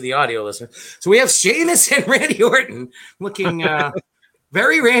explain this to the audio listener. So we have Sheamus and Randy Orton looking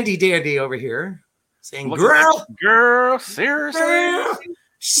very Randy dandy over here, saying, girl, seriously? Girl.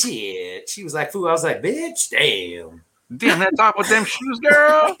 Shit. She was like, fool. I was like, bitch, damn. Damn, that top with them shoes,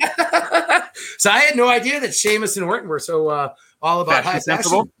 girl. So I had no idea that Sheamus and Orton were so all about high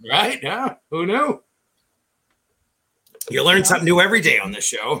fashion. Right? Yeah. Who knew? You learn something new every day on this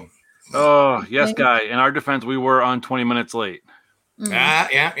show. Oh, yes, Guy. In our defense, we were on 20 minutes late.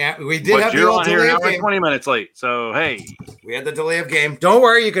 Yeah. We did have the old delay of game. 20 minutes late, so hey. We had the delay of game. Don't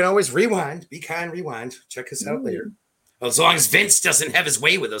worry, you can always rewind. Be kind, rewind. Check us out later. As long as Vince doesn't have his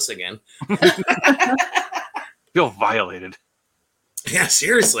way with us again. Feel violated. Yeah,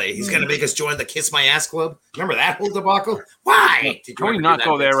 seriously. He's going to make us join the Kiss My Ass Club. Remember that whole debacle? Why? Can we not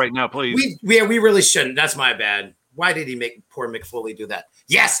go there right now, please? We really shouldn't. That's my bad. Why did he make poor Mick Foley do that?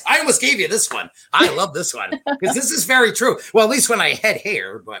 Yes, I almost gave you this one. I love this one because this is very true. Well, at least when I had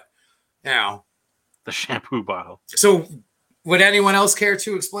hair, but now the shampoo bottle. So, would anyone else care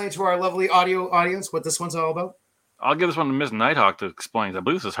to explain to our lovely audio audience what this one's all about? I'll give this one to Miss Nighthawk to explain. I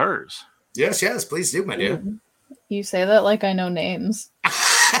believe this is hers. Yes, please do, my dear. You say that like I know names. All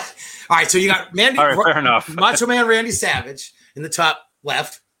right, so you got fair enough. Macho Man Randy Savage in the top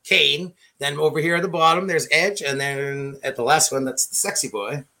left, Kane. Then over here at the bottom, there's Edge, and then at the last one, that's the sexy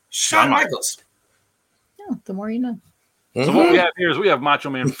boy, Shawn Michaels. Yeah, the more you know. So what we have here is we have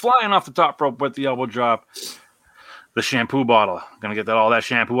Macho Man flying off the top rope with the elbow drop. The shampoo bottle. Gonna get all that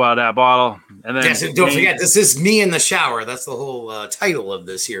shampoo out of that bottle. And then yes, and don't forget, this is me in the shower. That's the whole title of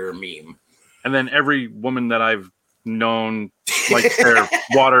this here meme. And then every woman that I've known likes their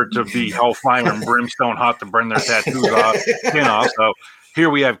water to be hellfire and brimstone hot to burn their tattoos off, skin off. So here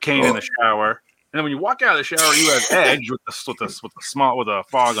we have Kane in the shower. And then when you walk out of the shower, you have Edge with a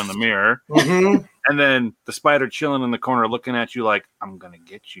fog on the mirror. Mm-hmm. And then the Spider chilling in the corner looking at you like, I'm gonna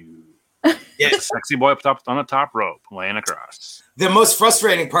get you. Yes. Sexy boy up on the top rope, laying across. The most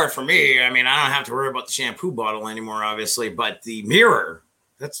frustrating part for me, I mean, I don't have to worry about the shampoo bottle anymore, obviously, but the mirror,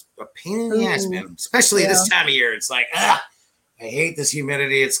 that's a pain in the ass, man. Especially this time of year. It's like, I hate this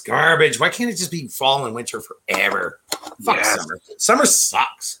humidity. It's garbage. Why can't it just be fall and winter forever? Fuck summer. Summer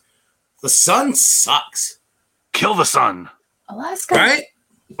sucks. The sun sucks. Kill the sun. Alaska. Right?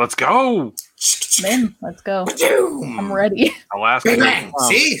 Let's go. Man, let's go. Boom. I'm ready. Alaska. Bang.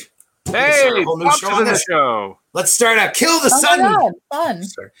 See? Hey, Pops is in the show. Let's start out. Kill the sun. My God, fun.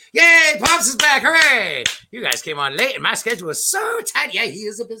 Yay, Pops is back. Hooray. You guys came on late, and my schedule was so tight. Yeah, he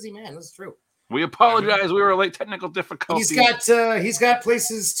is a busy man. That's true. We apologize. We were late technical difficulties. He's got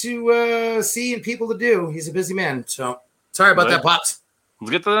places to see and people to do. He's a busy man. So sorry about that, Pops. Let's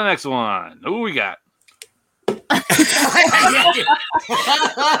get to the next one. Who we got?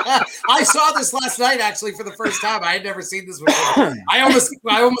 I saw this last night actually for the first time. I had never seen this before. I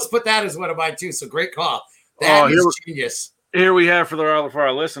almost put that as one of mine too. So great call. That is genius. Here we have for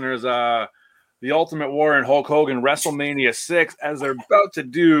our listeners, the Ultimate Warrior and Hulk Hogan WrestleMania 6 as they're about to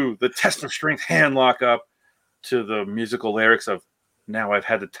do the test of strength hand lockup to the musical lyrics of "Now I've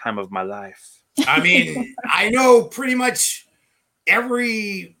Had the Time of My Life." I mean, I know pretty much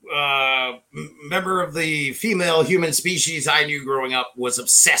every member of the female human species I knew growing up was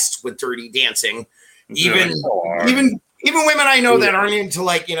obsessed with Dirty Dancing. Even women I know that aren't into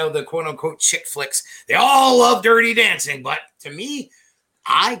the quote unquote chick flicks, they all love Dirty Dancing. But to me,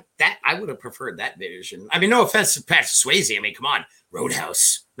 I would have preferred that version. I mean, no offense to Patrick Swayze. I mean, come on,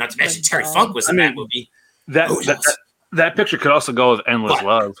 Roadhouse. Not to mention Terry Funk was in that movie. That picture could also go with Endless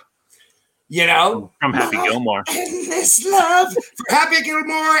Love. You know, from Happy Gilmore. Endless love for Happy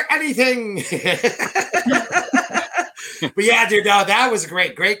Gilmore, anything. But yeah, dude, no, that was a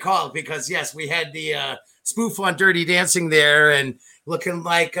great call because yes, we had the spoof on Dirty Dancing there and looking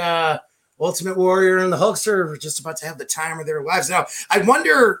like Ultimate Warrior and the Hulkster were just about to have the time of their lives. Now, I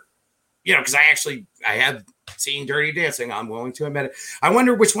wonder, because I have seen Dirty Dancing. I'm willing to admit it. I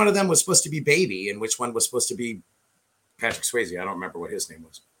wonder which one of them was supposed to be Baby and which one was supposed to be Patrick Swayze. I don't remember what his name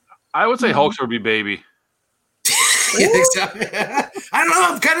was. I would say Hulkster would be Baby. You think so? I don't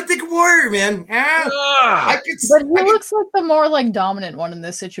know. I'm kind of thinking Warrior, man. But he looks like the more like dominant one in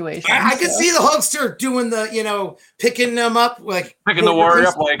this situation. I can see the Hulkster doing the, picking them up, like picking the Warrior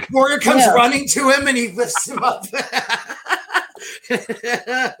up, like Warrior comes running to him and he lifts him up.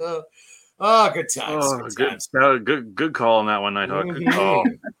 Oh, good times. Good call on that one, Nighthawk. Good call.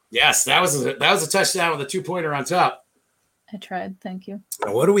 Yes, that was a touchdown with a 2-pointer on top. I tried. Thank you.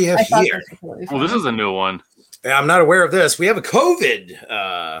 Now, what do we have here? Well, this is a new one. I'm not aware of this. We have a COVID.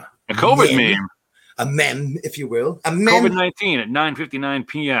 A COVID meme. A meme, if you will. A meme. COVID-19 at 9:59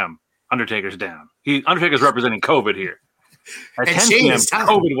 p.m. Undertaker's down. Undertaker's representing COVID here. At 10 p.m.,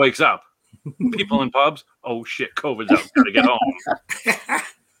 COVID wakes up. People in pubs, oh shit, COVID's up. Gotta get home.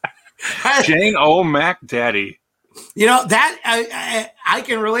 Shane O'Mac Daddy. That I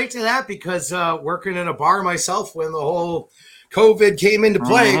can relate to that because working in a bar myself when the whole COVID came into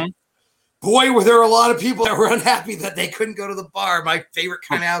play, boy, were there a lot of people that were unhappy that they couldn't go to the bar. My favorite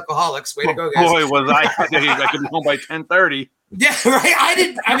kind of alcoholics. Way to go, guys. Boy, was I could be home by 10:30. Yeah, right. I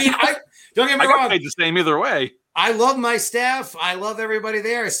don't get me wrong. I got paid the same either way. I love my staff. I love everybody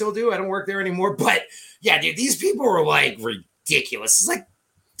there. I still do. I don't work there anymore. But yeah, dude, these people were like ridiculous. It's like,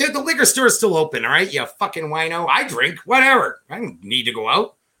 dude, the liquor store is still open, all right? You fucking wino. I drink, whatever. I don't need to go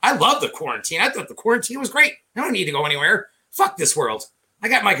out. I love the quarantine. I thought the quarantine was great. I don't need to go anywhere. Fuck this world. I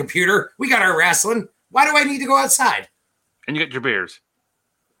got my computer. We got our wrestling. Why do I need to go outside? And you got your beers.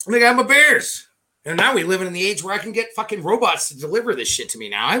 And I got my beers. And now we live in the age where I can get fucking robots to deliver this shit to me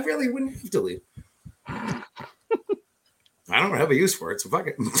now. I really wouldn't have to leave. I don't have a use for it, so fuck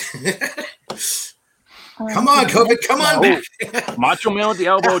it. Come on, COVID. Come on back. Macho Man with the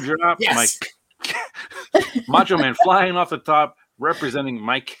elbow drop. Yes. Macho Man flying off the top, representing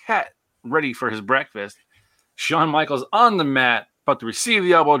my cat, ready for his breakfast. Shawn Michaels on the mat, about to receive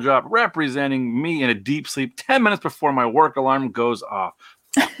the elbow drop, representing me in a deep sleep 10 minutes before my work alarm goes off.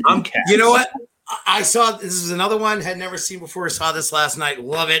 You know what? I saw this is another one had never seen before. Saw this last night.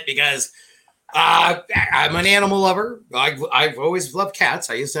 Love it because I'm an animal lover. I've always loved cats.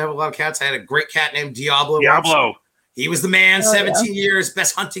 I used to have a lot of cats. I had a great cat named Diablo. He was the man. 17 years,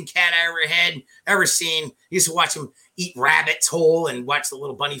 best hunting cat I ever seen. Used to watch him eat rabbits whole and watch the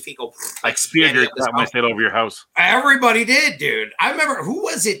little bunny feet go. I speared your cat when I stayed over your house. Everybody did, dude. I remember who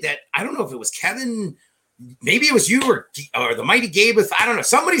was it that I don't know if it was Kevin. Maybe it was you or the Mighty Gabe. I don't know.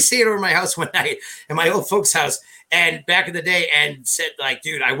 Somebody stayed over my house one night in my old folks' house and back in the day and said, like,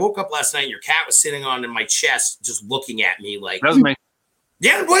 dude, I woke up last night and your cat was sitting on my chest just looking at me like. That was me.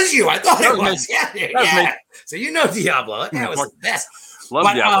 Yeah, it was you. I thought it was. Me. Yeah, dude. Yeah. So you know Diablo. That was the best. Love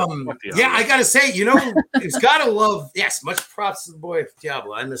Diablo. Yeah, I got to say, he's got to love. Yes, much props to the boy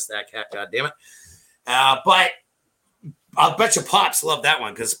Diablo. I missed that cat. God damn it. But I'll bet you Pops loved that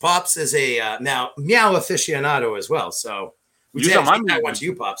one because Pops is a now meow aficionado as well. So we did that one to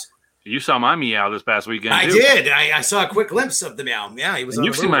you, Pops. You saw my meow this past weekend. I did. I saw a quick glimpse of the meow. Yeah, he was. And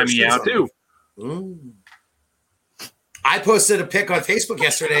you've seen my meow too. I posted a pic on Facebook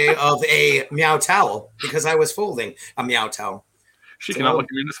yesterday of a meow towel because I was folding a meow towel. She cannot look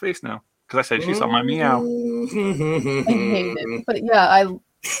me in the face now because I said she saw my meow. I hate it, but yeah,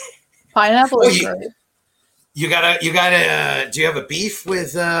 pineapple is great. You gotta. Do you have a beef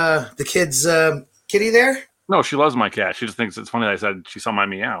with the kid's kitty there? No, she loves my cat. She just thinks it's funny that I said she saw my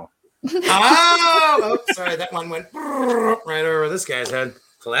meow. Oh, sorry, that one went right over this guy's head.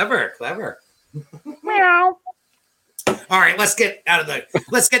 Clever. Meow. All right, let's get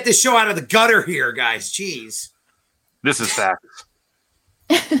this show out of the gutter here, guys. Jeez, this is facts.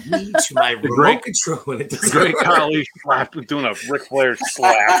 Me to my remote control when it doesn't great Kali slap doing a Ric Flair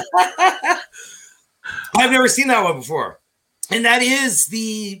slap. I've never seen that one before. And that is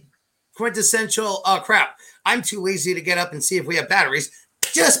the quintessential crap. I'm too lazy to get up and see if we have batteries.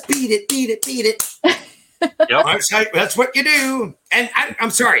 Just beat it. Yep. That's what you do. And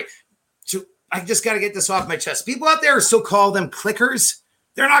I'm sorry. I just got to get this off my chest. People out there still call them clickers.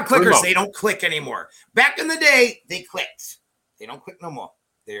 They're not clickers. Remote. They don't click anymore. Back in the day, they clicked. They don't click no more.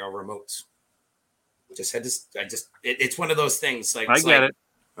 They are remotes. It's one of those things. Like I get it.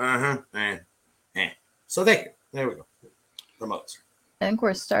 So there we go. Remotes. I think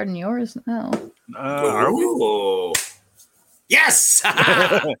we're starting yours now. Are we? Yes.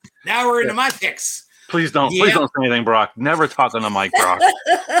 Now we're into my picks. Please don't say anything, Brock. Never talk on the mic, Brock.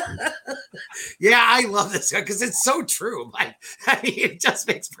 Yeah, I love this because it's so true. Like, I mean, it just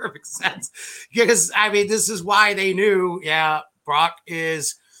makes perfect sense. Because I mean, this is why they knew. Yeah, Brock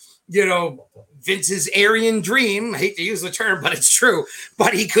is, Vince's Aryan dream. I hate to use the term, but it's true.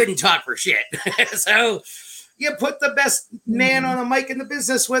 But he couldn't talk for shit. So you put the best man on a mic in the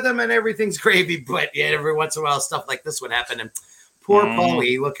business with him, and everything's gravy. But yeah, every once in a while, stuff like this would happen. And poor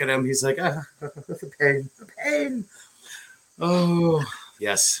Paulie, look at him. He's like, the pain. Oh,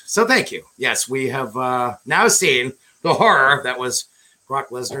 yes. So thank you. Yes, we have now seen the horror that was Brock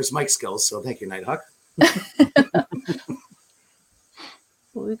Lesnar's mic skills. So thank you, Nighthawk.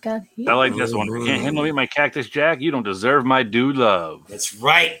 What we got here? I like this one. You can't handle me, my Cactus Jack. You don't deserve my dude love. That's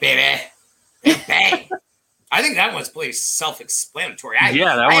right, baby. Bang. I think that one's pretty self-explanatory.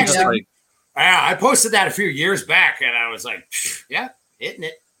 That one's like. I posted that a few years back, and I was like, yeah, hitting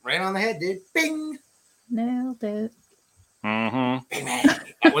it right on the head, dude. Bing. Nailed it. Mm-hmm. Hey, man.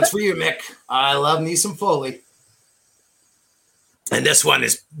 That one's for you, Mick. I love me some Foley. And this one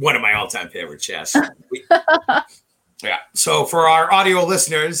is one of my all-time favorite chests. Yeah. So for our audio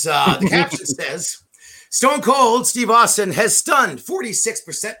listeners, the caption says, Stone Cold Steve Austin has stunned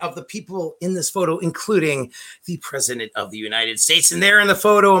 46% of the people in this photo, including the President of the United States. And there in the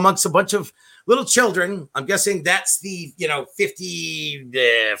photo amongst a bunch of little children, I'm guessing that's the,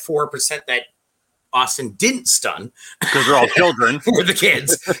 54% that Austin didn't stun. Because they're all children. For the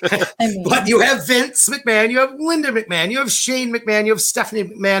kids. But you have Vince McMahon, you have Linda McMahon, you have Shane McMahon, you have Stephanie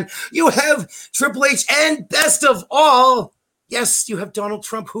McMahon, you have Triple H, and best of all, yes, you have Donald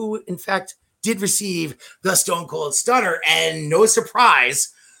Trump, who, in fact, did receive the Stone Cold Stunner. And no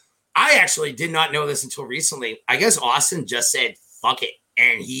surprise, I actually did not know this until recently. I guess Austin just said, fuck it.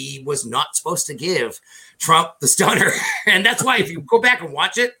 And he was not supposed to give Trump the stunner. And that's why if you go back and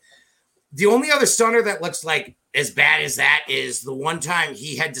watch it, the only other stunner that looks like as bad as that is the one time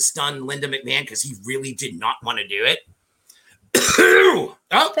he had to stun Linda McMahon because he really did not want to do it.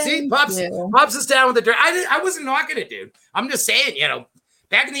 See, Pops is down with the dirt. I wasn't knocking it, dude. I'm just saying,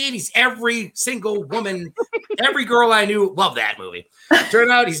 back in the 80s, every single woman, every girl I knew loved that movie.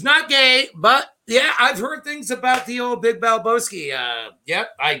 Turned out he's not gay, but yeah, I've heard things about the old Big Balboski.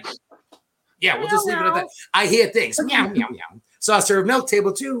 We'll just leave it at that. I hear things. Meow, meow, meow. Saucer of milk,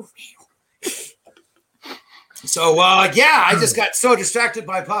 table 2. So, I just got so distracted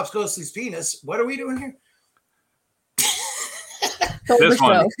by Pops Ghostly's penis. What are we doing here? This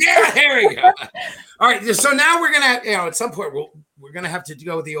one. Yeah, there we go. All right, so now we're going to, at some point, we're going to have to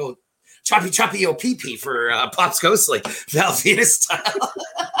go with the old choppy OPP for Pops Ghostly, Val Venus style.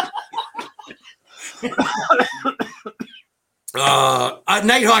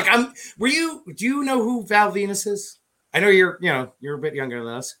 Nighthawk, do you know who Val Venus is? I know you're a bit younger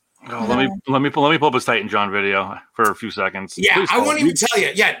than us. Oh, let me pull up his Titan John video for a few seconds. Yeah, please I won't even tell you.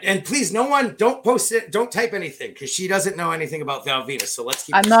 Yeah, and please, no one, don't post it, don't type anything because she doesn't know anything about Val Venus. So let's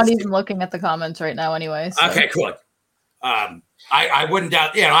keep. I'm not even looking at the comments right now, anyway. So. Okay, cool. I wouldn't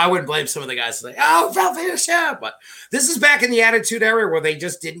doubt. I wouldn't blame some of the guys like, oh, Val Venus, yeah. But this is back in the Attitude Era where they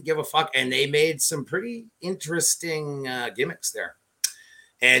just didn't give a fuck, and they made some pretty interesting gimmicks there.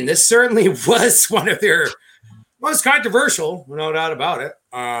 And this certainly was one of their most controversial, no doubt about it.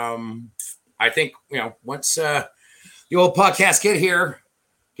 I think, once the old podcast kid here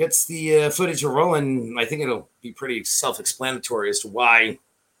gets the footage rolling, I think it'll be pretty self-explanatory as to why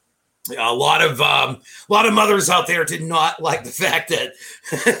a lot of mothers out there did not like the fact that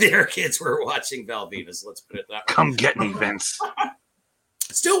their kids were watching Val Venus. Let's put it that way. Come get me, Vince.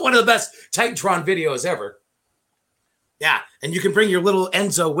 Still one of the best Titantron videos ever. Yeah, and you can bring your little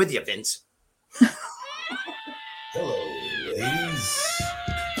Enzo with you, Vince. Hello, ladies.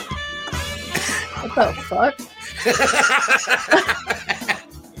 What the fuck?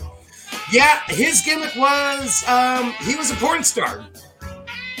 Yeah, his gimmick was he was a porn star.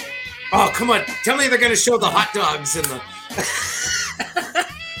 Oh, come on. Tell me they're going to show the hot dogs in the...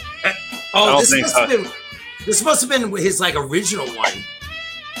 this must have been his, original one.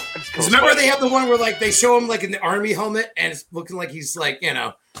 Because remember they have the one where, they show him, in the army helmet, and it's looking like he's,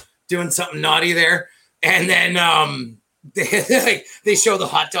 doing something naughty there. And then they show the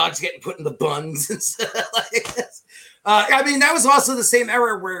hot dogs getting put in the buns and stuff like this. That was also the same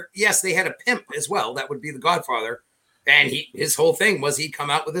era where, yes, they had a pimp as well. That would be the Godfather. And his whole thing was he'd come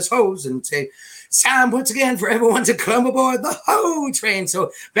out with his hose and say, it's time once again for everyone to come aboard the hoe train.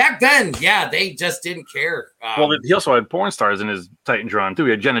 So back then, yeah, they just didn't care. Well, he also had porn stars in his Titantron, too.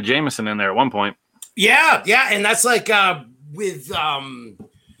 He had Jenna Jameson in there at one point. Yeah. And that's with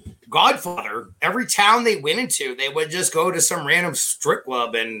Godfather, every town they went into, they would just go to some random strip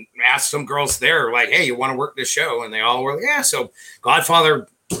club and ask some girls there, hey, you want to work this show? And they all were, yeah. So Godfather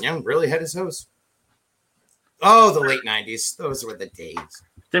really had his hose. Oh, the late 90s. Those were the days.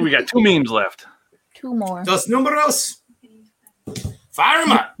 Then we got 2 memes left. 2 more. Dos números. Fire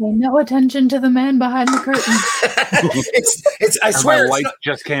him up. Pay no attention to the man behind the curtain. it's I swear. My light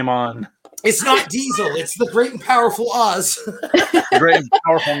just came on. It's not Diesel. It's the great and powerful Oz. The great and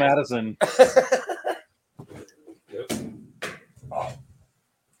powerful Madison.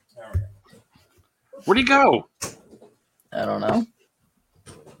 Where'd he go? I don't know.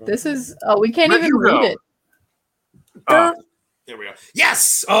 This is... Oh, we can't even read it. Oh, there we go.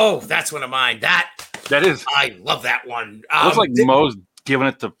 Yes! Oh, that's one of mine. That is... I love that one. Looks like Moe's giving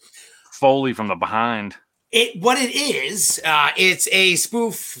it to Foley from the behind. What it is, it's a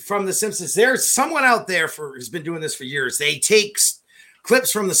spoof from The Simpsons. There's someone out there who's been doing this for years. They take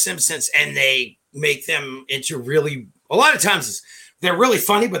clips from The Simpsons and they make them into really... A lot of times they're really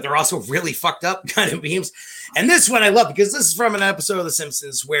funny, but they're also really fucked up kind of memes. And this one I love because this is from an episode of The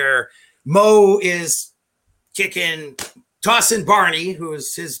Simpsons where Moe is tossing Barney, who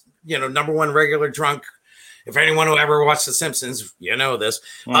is his, number one regular drunk. If anyone who ever watched The Simpsons, you know this.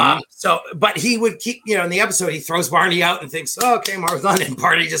 But he would keep, in the episode, he throws Barney out and thinks, oh, okay, Marv's done. And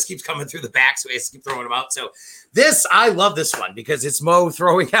Barney just keeps coming through the back. So he has to keep throwing him out. So I love this one because it's Moe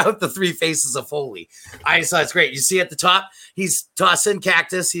throwing out the 3 faces of Foley. I just thought it's great. You see at the top, he's tossing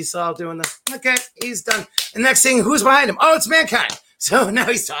Cactus. He's all doing the, okay, he's done. And next thing, who's behind him? Oh, it's Mankind. So now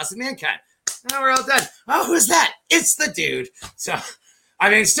he's tossing Mankind. Now we're all done. Oh, who's that? It's the dude. So,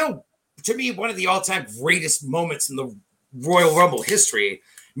 I mean, still, to me, one of the all-time greatest moments in the Royal Rumble history.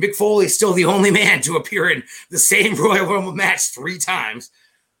 Mick Foley's still the only man to appear in the same Royal Rumble match 3 times.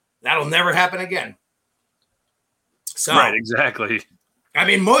 That'll never happen again. So, right, exactly. I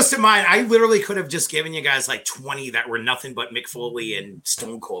mean, most of mine, I literally could have just given you guys like 20 that were nothing but Mick Foley and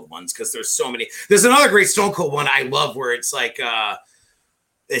Stone Cold ones because there's so many. There's another great Stone Cold one I love where it's like,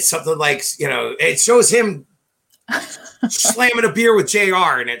 it's something like, it shows him slamming a beer with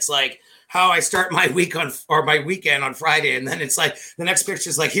JR, and it's like how I start my my weekend on Friday, and then it's like the next picture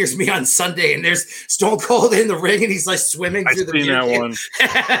is like here's me on Sunday, and there's Stone Cold in the ring, and he's like swimming through the beer. That one.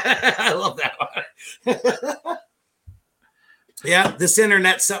 I love that one. Yeah, this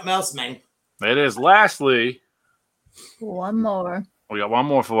internet's something else, man. It is. Lastly, one more. We got one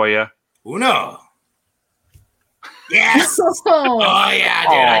more for you. Uno. Yes. Oh yeah,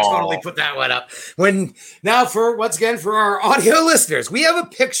 dude! I totally put that one up. Now for our audio listeners, we have a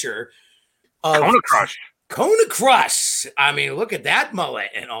picture of Kona Crush. Kona Crush. I mean, look at that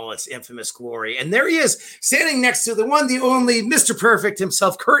mullet in all its infamous glory. And there he is, standing next to the one, the only Mr. Perfect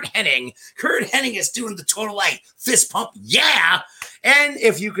himself, Curt Hennig. Curt Hennig is doing the total fist pump. Yeah. And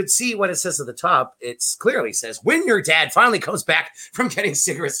if you could see what it says at the top, it clearly says, when your dad finally comes back from getting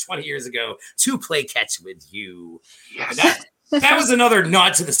cigarettes 20 years ago to play catch with you. Yes. That was another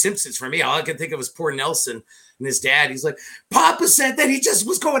nod to The Simpsons for me. All I could think of was poor Nelson and his dad. He's like, Papa said that he just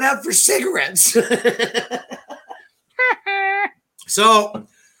was going out for cigarettes. So,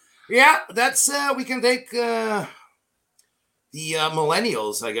 yeah, that's we can thank the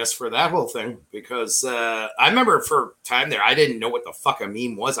millennials, I guess, for that whole thing. Because I remember for a time there, I didn't know what the fuck a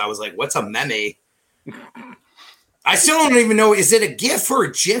meme was. I was like, what's a meme? I still don't even know. Is it a GIF or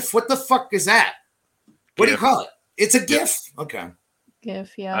a GIF? What the fuck is that? What do you call it? It's a GIF. Okay.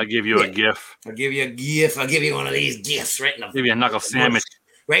 GIF, yeah. I'll give you a GIF. I'll give you a GIF. I'll give you one of these GIFs right in the... Give you a knuckle sandwich.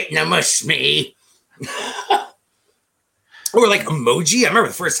 Right in the mush, me. Or like emoji. I remember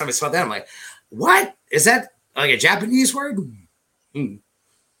the first time I saw that, I'm like, what? Is that like a Japanese word? Hey,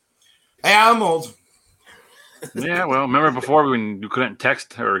 I'm old. Yeah, well, remember before when you couldn't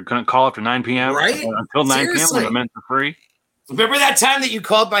text or couldn't call after 9 p.m.? Right? Until 9 p.m. when it meant for free? Remember that time that you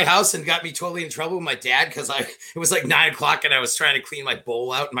called my house and got me totally in trouble with my dad because it was like 9 o'clock and I was trying to clean my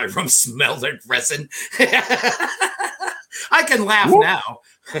bowl out and my room smelled like resin. I can laugh now.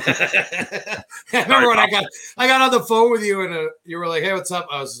 I remember when I got on the phone with you and you were like, "Hey, what's up?"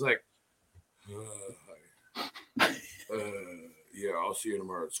 I was just like, "Yeah, I'll see you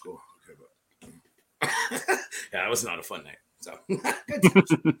tomorrow at school." Okay, bye. Yeah, it was not a fun night. So.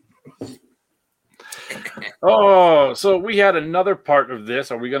 Oh, so we had another part of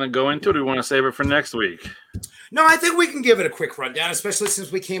this. Are we going to go into it, or do we want to save it for next week? No, I think we can give it a quick rundown, especially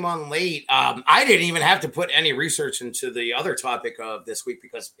since we came on late. I didn't even have to put any research into the other topic of this week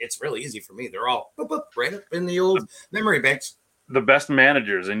because it's really easy for me. They're all right up in the old memory banks. The best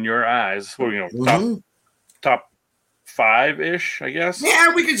managers in your eyes. Well, top 5-ish, I guess.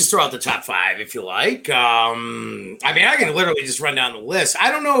 Yeah, we could just throw out the top 5 if you like. I mean, I can literally just run down the list. I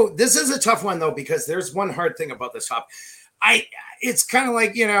don't know. This is a tough one, though, because there's one hard thing about this topic. It's kind of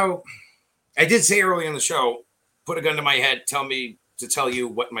like, I did say early in the show, put a gun to my head, tell me to tell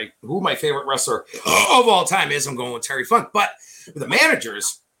you who my favorite wrestler of all time is, I'm going with Terry Funk. But with the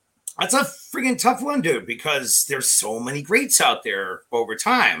managers, that's a freaking tough one, dude, because there's so many greats out there over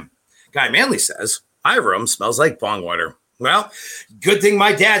time. Guy Manley says, Ivram smells like bong water. Well, good thing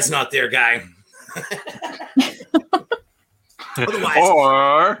my dad's not there, Guy. Otherwise,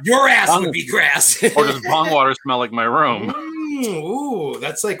 or your ass would be grass. Or does bong water smell like my room? Ooh,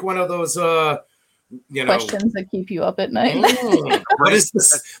 that's like one of those questions that keep you up at night. What is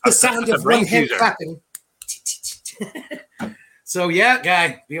the sound of one hand clapping? So yeah,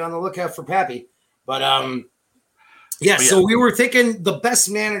 Guy, be on the lookout for Pappy. But so we were thinking the best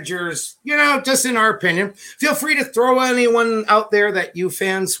managers, just in our opinion. Feel free to throw anyone out there that you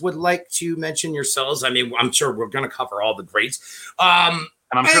fans would like to mention yourselves. I mean, I'm sure we're going to cover all the greats. And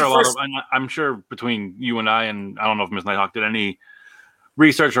I'm sure between you and I don't know if Ms. Nighthawk did any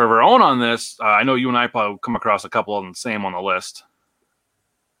research of her own on this. I know you and I probably come across a couple of them same on the list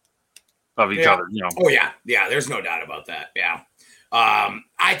of each other. Oh yeah. There's no doubt about that. Yeah.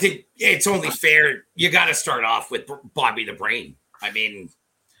 I think it's only fair. You got to start off with Bobby the Brain. I mean,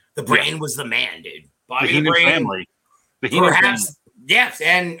 the Brain was the man, dude. Bobby the Brain family. Perhaps, yes.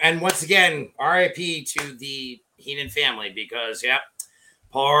 And once again, RIP to the Heenan family because,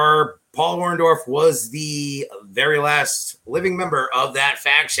 Paul Orndorff was the very last living member of that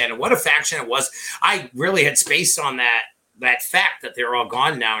faction. And what a faction it was. I really had spaced on that fact that they're all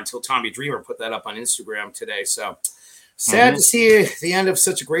gone now until Tommy Dreamer put that up on Instagram today. So sad to see the end of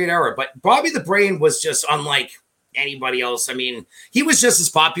such a great era. But Bobby the Brain was just unlike anybody else. I mean, he was just as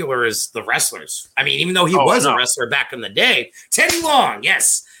popular as the wrestlers. I mean, even though he was a wrestler back in the day. Teddy Long,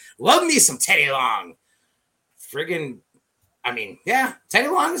 yes. Love me some Teddy Long. Friggin'. I mean, Teddy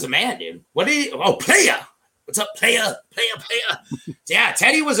Long is a man, dude. Playa. What's up, playa? Yeah,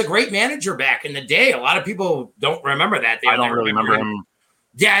 Teddy was a great manager back in the day. A lot of people don't remember that. I don't really remember him.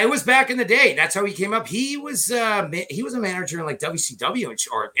 Yeah, it was back in the day. That's how he came up. He was a manager in like WCW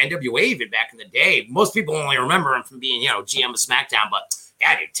or NWA even back in the day. Most people only remember him from being, GM of SmackDown. But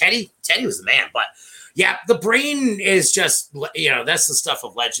yeah, dude, Teddy was the man. But yeah, the Brain is just, that's the stuff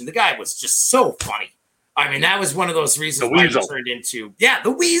of legend. The guy was just so funny. I mean, that was one of those reasons why he turned into,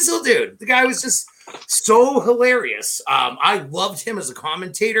 the Weasel, dude. The guy was just so hilarious. I loved him as a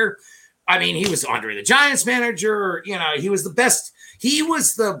commentator. I mean, he was Andre the Giant's manager. He was the best. He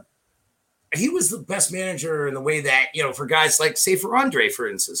was the best manager in the way that, for guys like, say, for Andre, for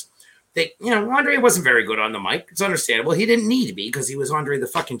instance. Andre wasn't very good on the mic. It's understandable. He didn't need to be because he was Andre the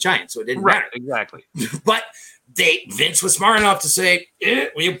fucking Giant, so it didn't matter. Exactly. But Vince was smart enough to say,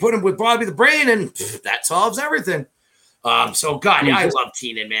 you put him with Bobby the Brain, and that solves everything. I love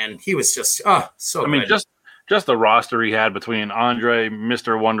Keenan, man. He was just so good. Just the roster he had between Andre,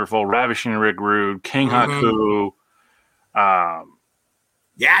 Mr. Wonderful, Ravishing Rick Rude, King Haku. Dude. I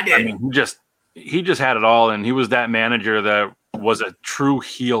mean, he just had it all, and he was that manager that was a true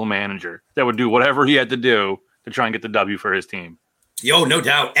heel manager that would do whatever he had to do to try and get the W for his team. Yo, no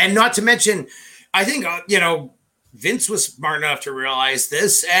doubt. And not to mention, I think, Vince was smart enough to realize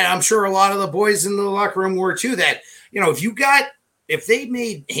this, and I'm sure a lot of the boys in the locker room were too, that, if they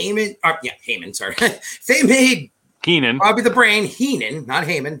made if they made Heenan, Bobby the Brain, Heenan, not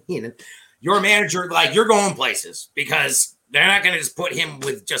Heyman, Heenan, your manager, like, you're going places because they're not going to just put him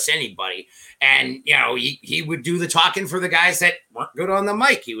with just anybody. And, he would do the talking for the guys that weren't good on the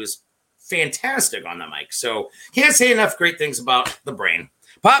mic. He was fantastic on the mic. So can't say enough great things about the Brain.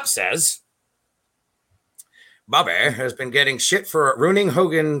 Pop says, Bobby has been getting shit for ruining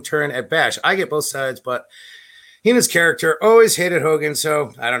Hogan turn at Bash. I get both sides, but Heenan's character always hated Hogan,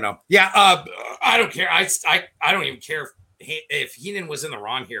 so I don't know. Yeah, I don't care. I don't even care if Heenan was in the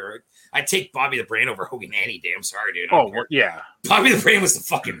wrong here. I'd take Bobby the Brain over Hogan any day. I'm sorry, dude. Yeah. Bobby the Brain was the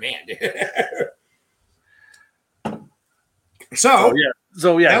fucking man, dude. So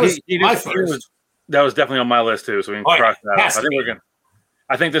that was my first. That was definitely on my list too, so we can cross that off.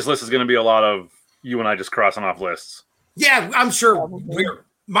 I think this list is going to be a lot of you and I just crossing off lists. Yeah, I'm sure.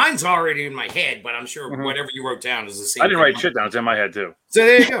 Mine's already in my head, but I'm sure whatever you wrote down is the same. I didn't write shit down. It's in my head too. So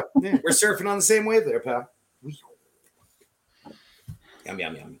there you go. Yeah, we're surfing on the same wave there, pal.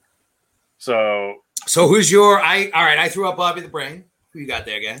 Yum. So who's your? All right. I threw up Bobby the Brain. Who you got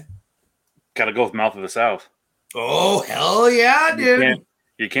there, guy? Got to go with Mouth of the South. Oh hell yeah, dude!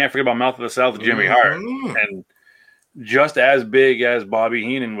 You can't forget about Mouth of the South, Jimmy Hart, and just as big as Bobby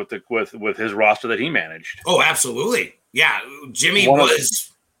Heenan with his roster that he managed. Oh, absolutely. Yeah, Jimmy was.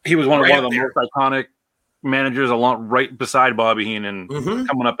 He was one of the most iconic managers along right beside Bobby Heenan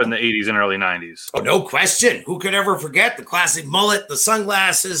coming up in the 80s and early 90s. Oh, no question. Who could ever forget the classic mullet, the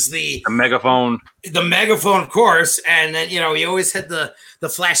sunglasses, the megaphone? The megaphone, of course. And then, he always had the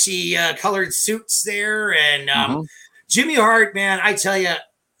flashy colored suits there. And Jimmy Hart, man, I tell you,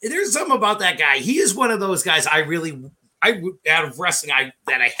 there's something about that guy. He is one of those guys I out of wrestling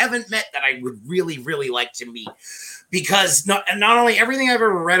that I haven't met that I would really, really like to meet. Because not only everything I've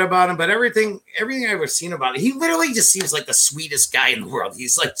ever read about him, but everything I've ever seen about him, he literally just seems like the sweetest guy in the world.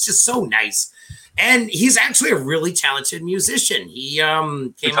 He's like just so nice. And he's actually a really talented musician. He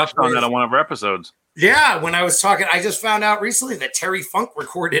touched on that on one of our episodes. Yeah, when I was talking, I just found out recently that Terry Funk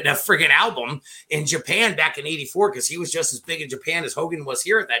recorded a friggin' album in Japan back in '84 because he was just as big in Japan as Hogan was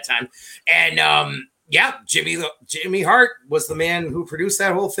here at that time. And Jimmy Hart was the man who produced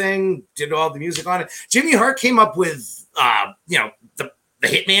that whole thing, did all the music on it. Jimmy Hart came up with, the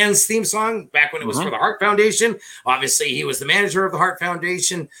Hitman's theme song back when it was for the Hart Foundation. Obviously, he was the manager of the Hart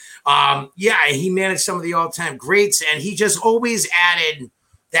Foundation. He managed some of the all-time greats, and he just always added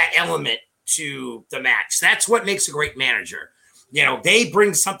that element to the match. That's what makes a great manager. They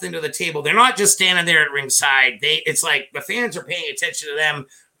bring something to the table. They're not just standing there at ringside. It's like the fans are paying attention to them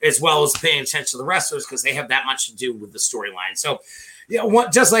as well as paying attention to the wrestlers because they have that much to do with the storyline. So,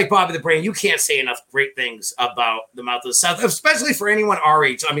 just like Bobby the Brain, you can't say enough great things about the Mouth of the South, especially for anyone our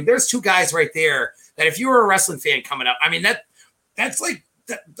age. I mean, there's two guys right there that if you were a wrestling fan coming up, I mean, that's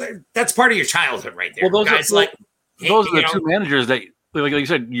part of your childhood right there. Well, those are the two managers that, like you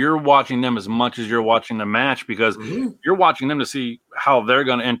said, you're watching them as much as you're watching the match because you're watching them to see how they're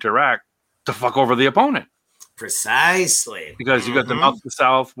going to interact to fuck over the opponent. Precisely. Because you got the Mouth of the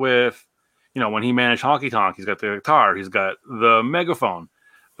South with, when he managed Honky Tonk, he's got the guitar, he's got the megaphone.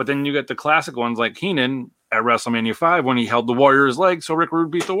 But then you get the classic ones like Heenan at WrestleMania 5 when he held the Warrior's leg so Rick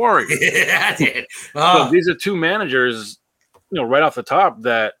Rude beat the Warrior. Yeah, I did. So these are two managers, right off the top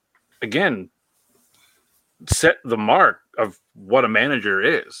that, again, set the mark of what a manager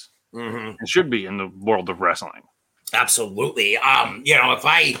is and should be in the world of wrestling. Absolutely. If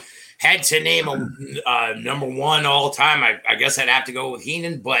I had to name a number one all time, I guess I'd have to go with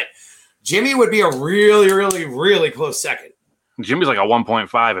Heenan, but Jimmy would be a really, really, really close second. Jimmy's like a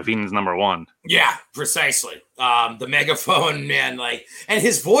 1.5 if Heenan's number one. Yeah, precisely. The megaphone, man, and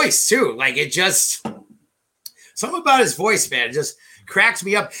his voice too. Something about his voice, man, it just cracks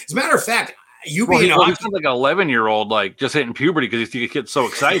me up. As a matter of fact, he sounds like an 11-year-old, just hitting puberty because he gets so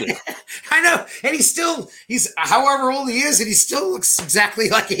excited. I know, and he's however old he is, and he still looks exactly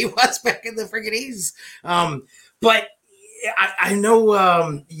like he was back in the freaking 80s. But I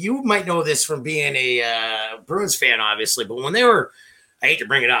know you might know this from being a Bruins fan, obviously. But when they were, I hate to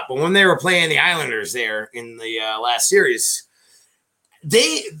bring it up, but when they were playing the Islanders there in the last series,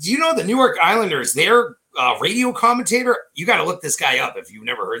 the New York Islanders, their radio commentator, you got to look this guy up if you've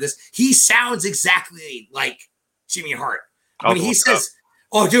never heard this. He sounds exactly like Jimmy Hart when he says,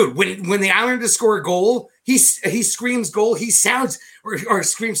 "Oh, dude, when the Islanders score a goal, he screams goal. He sounds or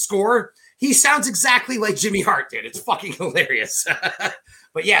screams score. He sounds exactly like Jimmy Hart did. It's fucking hilarious."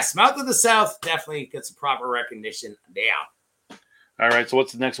 But yes, Mouth of the South definitely gets a proper recognition now. All right, so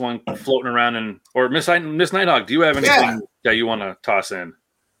what's the next one floating around? Or Miss Nighthawk, do you have anything that you want to toss in?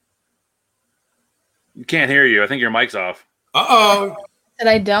 You can't hear you. I think your mic's off. Uh-oh.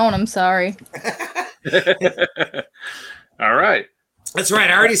 I don't. I'm sorry. All right. That's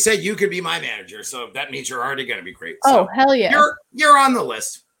right. I already said you could be my manager, so that means you're already going to be great. So hell yeah. You're on the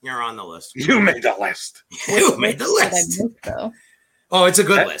list. You're on the list. You made the list. You made the list. Oh, it's a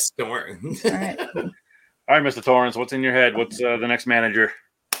good list. Don't worry. All right. All right, Mr. Torrance, what's in your head? What's the next manager?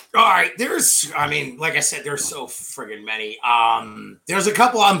 All right, like I said, there's so friggin' many. There's a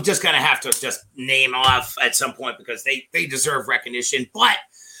couple I'm just going to have to just name off at some point because they deserve recognition. But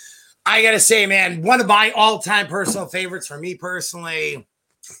I got to say, man, one of my all-time personal favorites for me personally,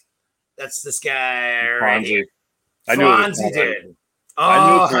 that's this guy right here. Fonzie did.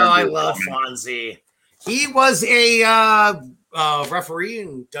 Oh, how I love Fonzie. He was a referee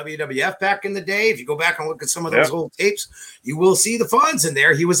in WWF back in the day. If you go back and look at some of those old tapes, you will see the Fonz in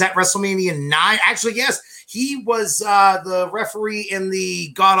there. He was at WrestleMania 9. Actually, yes, he was the referee in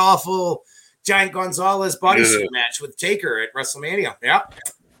the god-awful Giant Gonzalez bodysuit match with Taker at WrestleMania. Yeah,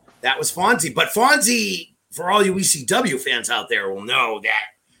 that was Fonzie. But Fonzie, for all you ECW fans out there, will know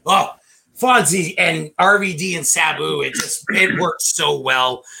that, Fonzie and RVD and Sabu, it worked so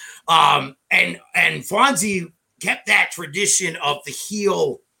well. And Fonzie kept that tradition of the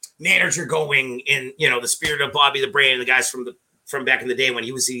heel manager going in, the spirit of Bobby the Brain and the guys from back in the day when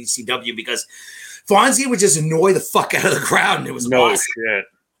he was in ECW, because Fonzie would just annoy the fuck out of the crowd, and it was awesome. Shit.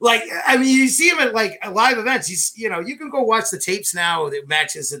 Like, I mean, you see him at like live events. He's, you can go watch the tapes now, the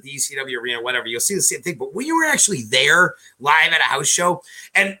matches at the ECW arena, whatever. You'll see the same thing. But when you were actually there live at a house show,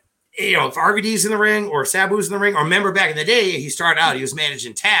 and if RVD's in the ring or Sabu's in the ring, or remember back in the day, he started out, he was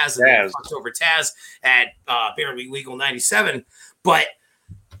managing Taz, and then fucked over Taz at Barely Legal 97. But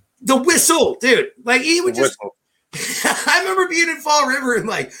the whistle, dude, like he would just. I remember being in Fall River and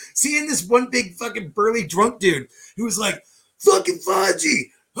like seeing this one big fucking burly drunk dude who was like, "Fucking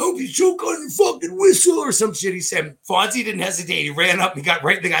Fonzie, hope you choke on your fucking whistle," or some shit. He said. Fonzie didn't hesitate. He ran up and got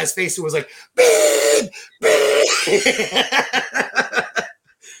right in the guy's face and was like, "Big, big."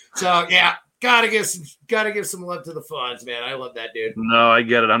 So yeah, gotta give some love to the Fonz, man. I love that dude. No, I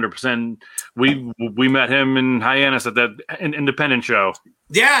get it 100%. We met him in Hyannis at that independent show.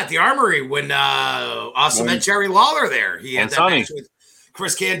 Yeah, at the Armory when also met Jerry Lawler there. He had that match with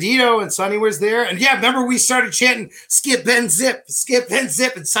Chris Candido, and Sonny was there. And yeah, remember we started chanting "Skip and Zip, Skip and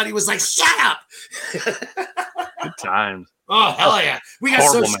Zip," and Sonny was like, "Shut up!" Good times. Oh hell yeah, we got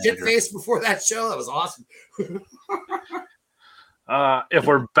so shit faced before that show. That was awesome. If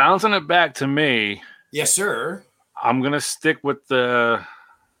we're bouncing it back to me, yes, sir, I'm gonna stick with the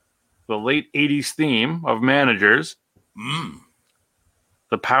late '80s theme of managers.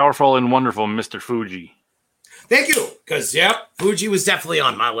 The powerful and wonderful Mr. Fuji. Thank you, because Fuji was definitely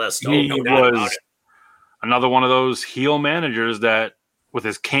on my list. He was another one of those heel managers that, with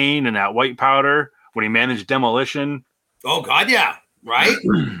his cane and that white powder, when he managed Demolition. Oh God, yeah, right.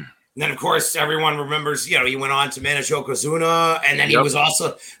 And then, of course, everyone remembers, he went on to manage Yokozuna, and then he was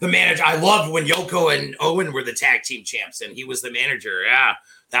also the manager. I loved when Yoko and Owen were the tag team champs, and he was the manager. Yeah,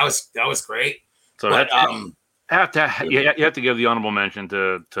 that was great. So you have to give the honorable mention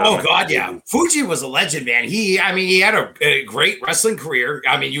to oh God, yeah. Fuji was a legend, man. He had a great wrestling career.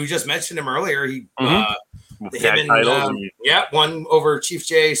 I mean, you just mentioned him earlier. He won over Chief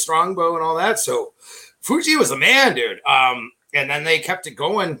Jay Strongbow and all that. So Fuji was a man, dude. And then they kept it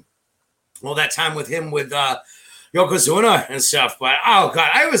going all that time with him with Yokozuna and stuff. But oh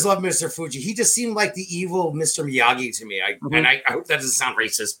God, I always loved Mr. Fuji. He just seemed like the evil Mr. Miyagi to me. And I hope that doesn't sound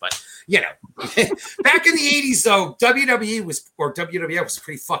racist, but back in the 80s though, WWF was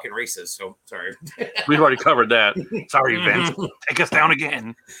pretty fucking racist. So sorry. We've already covered that. Sorry, Vince. Take us down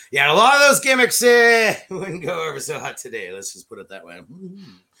again. Yeah, a lot of those gimmicks wouldn't go over so hot today. Let's just put it that way.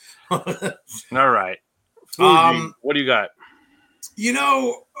 All right. Fuji, what do you got?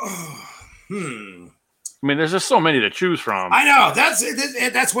 I mean, there's just so many to choose from. I know.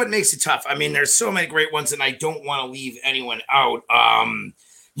 That's what makes it tough. I mean, there's so many great ones, and I don't want to leave anyone out. I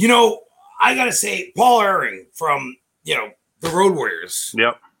got to say, Paul Ellering from, the Road Warriors.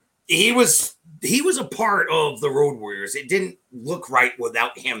 Yep. He was a part of the Road Warriors. It didn't look right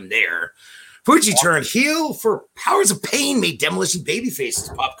without him there. Fuji turned heel for Powers of Pain, made Demolition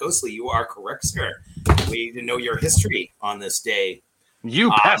babyfaces. Pop Ghostly, you are correct, sir. We need to know your history on this day.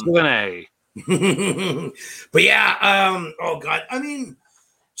 You passed with an A. But yeah, oh God, I mean,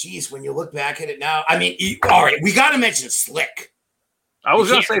 geez, when you look back at it now, I mean, all right, we got to mention Slick. I was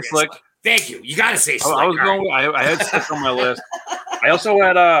going to say Slick. Thank you. You got to say Slick. I had Slick on my list. I also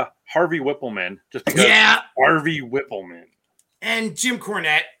had Harvey Whippleman, just because Harvey Whippleman. And Jim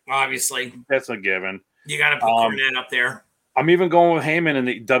Cornette, obviously. That's a given. You got to put Cornette up there. I'm even going with Heyman in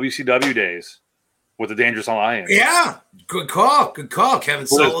the WCW days with the Dangerous Alliance. Yeah, good call. Kevin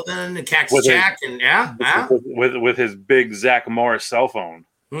Sullivan and Cactus Jack, with his big Zach Morris cell phone.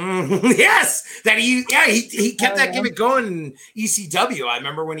 Yes, that he kept that gimmick going in ECW. I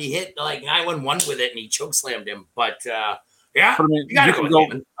remember when he hit like 911 with it and he chokeslammed him. But you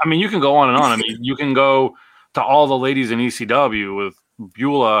can go on and on. I mean, you can go to all the ladies in ECW with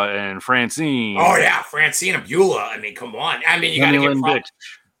Beulah and Francine. Oh yeah, Francine and Beulah. I mean, come on. I mean, you got to give props.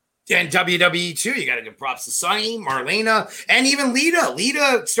 And WWE too. You got to give props to Sonny, Marlena, and even Lita.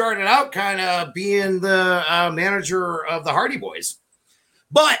 Lita started out kind of being the manager of the Hardy Boys.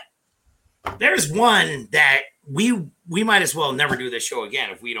 But there's one that we might as well never do this show again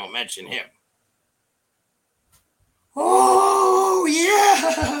if we don't mention him. Oh,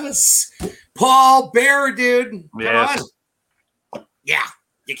 yes. Paul Bearer, dude. Yes. Come on. Yeah,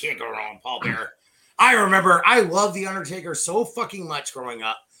 you can't go wrong, Paul Bearer. I remember I loved The Undertaker so fucking much growing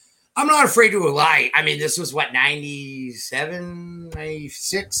up. I'm not afraid to lie. I mean, this was 97,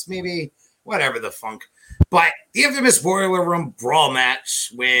 96, maybe, whatever the funk. But the infamous Boiler Room Brawl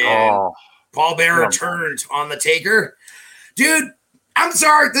match when Paul Bearer turned on the Taker. Dude, I'm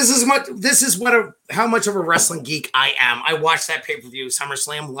sorry. This is how much of a wrestling geek I am. I watched that pay-per-view,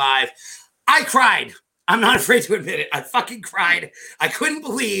 SummerSlam Live. I cried. I'm not afraid to admit it. I fucking cried. I couldn't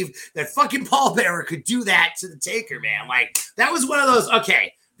believe that fucking Paul Bearer could do that to the Taker, man. Like, that was one of those,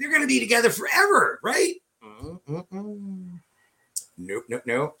 okay, they're going to be together forever, right?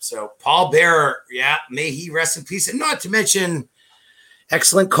 Nope. So Paul Bearer, yeah, may he rest in peace. And not to mention,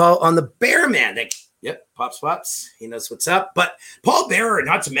 excellent call on the Bear Man. Yep, Pops. He knows what's up. But Paul Bearer,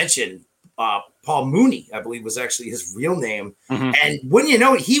 not to mention Paul Mooney, I believe was actually his real name. Mm-hmm. And when you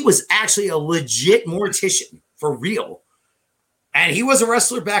know it, he was actually a legit mortician for real. And he was a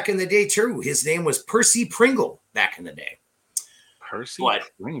wrestler back in the day too. His name was Percy Pringle back in the day.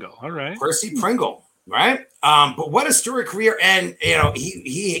 Pringle, all right. Percy Pringle, right? But what a storied career. And, you know,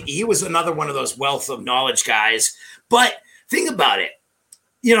 he was another one of those wealth of knowledge guys. But think about it.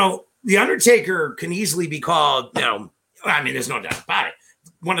 You know, The Undertaker can easily be called, you know, I mean, there's no doubt about it,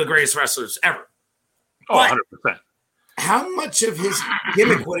 one of the greatest wrestlers ever. Oh, but 100%. How much of his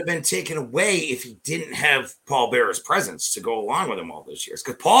gimmick would have been taken away if he didn't have Paul Bearer's presence to go along with him all those years?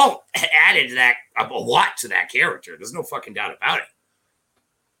 Because Paul added that a lot to that character. There's no fucking doubt about it.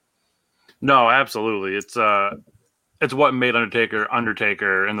 No, absolutely. It's what made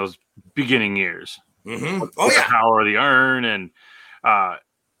Undertaker in those beginning years. Mm-hmm. With the power of the urn, and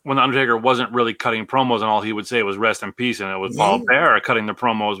when the Undertaker wasn't really cutting promos, and all he would say was "rest in peace," and it was Paul Bearer cutting the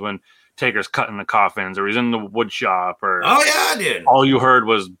promos when Taker's cutting the coffins, or he's in the wood shop, or dude. All you heard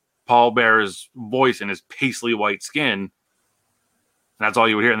was Paul Bearer's voice in his paisley white skin. And that's all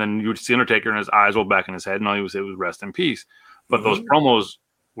you would hear. And then you would see Undertaker and his eyes roll back in his head, and all he would say was "rest in peace." But those promos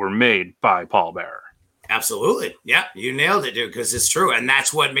were made by Paul Bearer. Absolutely. Yeah, you nailed it, dude, because it's true. And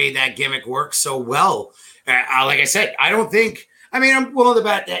that's what made that gimmick work so well. Like I said, I'm willing to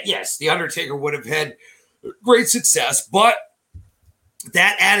bet that, yes, The Undertaker would have had great success, but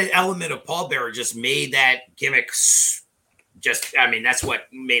that added element of Paul Bearer just made that gimmick that's what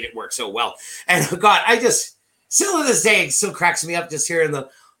made it work so well. And God, still to this day, it still cracks me up just hearing the,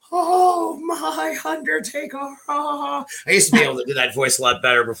 "Oh, my Undertaker." Oh. I used to be able to do that voice a lot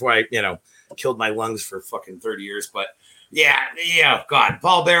better before I, killed my lungs for fucking 30 years. But yeah, God,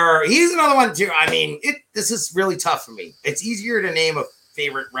 Paul Bearer, he's another one too. I mean, this is really tough for me. It's easier to name a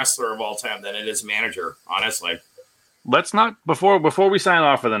favorite wrestler of all time than it is manager, honestly. Let's not, before we sign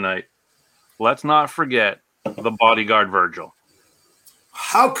off for the night, let's not forget the Bodyguard Virgil.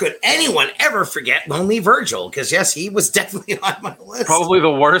 How could anyone ever forget Lonely Virgil? Because, yes, he was definitely on my list. Probably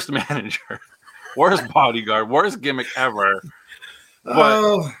the worst manager, worst bodyguard, worst gimmick ever.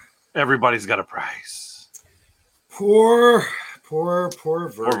 But everybody's got a price. Poor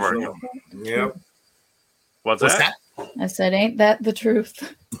Virgil. Yep. What's that? I said, ain't that the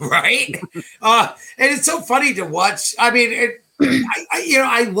truth? Right? And it's so funny to watch. I mean,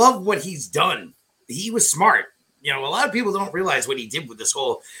 I love what he's done. He was smart. A lot of people don't realize what he did with this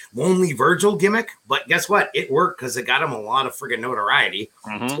whole Lonely Virgil gimmick, but guess what? It worked because it got him a lot of friggin' notoriety,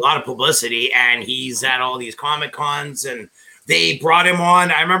 a lot of publicity, and he's at all these Comic Cons, and they brought him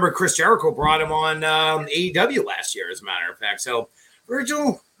on. I remember Chris Jericho brought him on AEW last year, as a matter of fact. So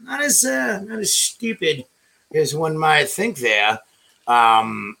Virgil, not as stupid as one might think there.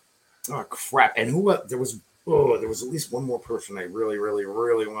 Oh crap! And there was at least one more person I really, really,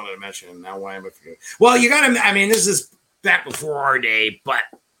 really wanted to mention. Now why am I forgetting? Well, you got to. I mean, this is back before our day,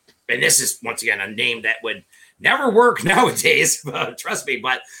 and this is once again a name that would never work nowadays. Trust me.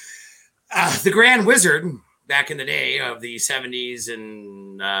 But the Grand Wizard back in the day of the 70s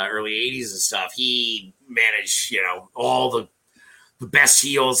and early 80s and stuff, he managed, all the best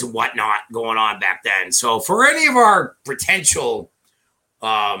heels and whatnot going on back then. So for any of our potential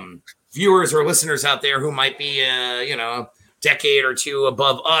viewers or listeners out there who might be, a decade or two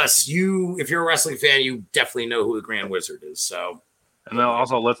above us, if you're a wrestling fan, you definitely know who the Grand Wizard is. So, and then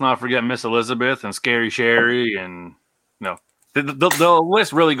also let's not forget Miss Elizabeth and Scary Sherry, and the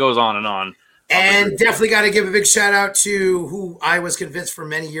list really goes on and on. And definitely got to give a big shout out to who I was convinced for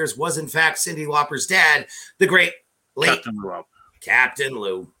many years was in fact Cyndi Lauper's dad, the great late Captain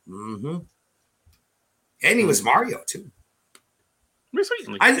Lou. Mm-hmm. And he was Mario too.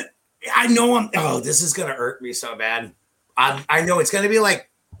 Recently. I know this is gonna hurt me so bad. I know it's gonna be like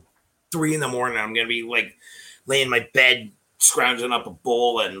 3 a.m. I'm gonna be like laying in my bed, scrounging up a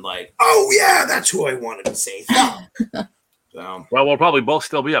bowl, and like, oh yeah, that's who I wanted to say. So, well, we'll probably both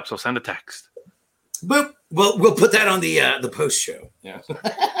still be up, so send a text. But we'll put that on the post show. Yeah.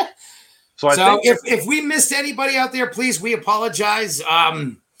 So if we missed anybody out there, please, we apologize.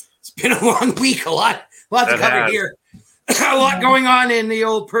 It's been a long week, a lot to cover here. A lot going on in the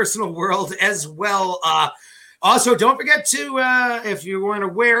old personal world as well. Also, don't forget to, if you weren't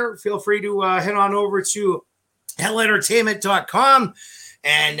aware, feel free to head on over to hellentertainment.com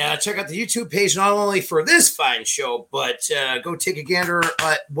And check out the YouTube page, not only for this fine show, but go take a gander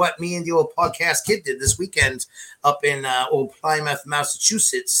at what me and the old podcast kid did this weekend up in old Plymouth,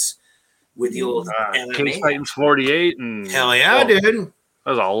 Massachusetts with the old Cage Titans 48. And hell yeah, dude.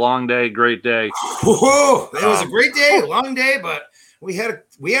 That was a long day, great day. Whoa, it was a great day, long day, but we had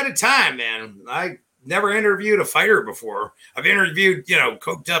a time, man. I never interviewed a fighter before. I've interviewed,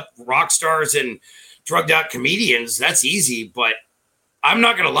 coked up rock stars and drugged out comedians. That's easy, but I'm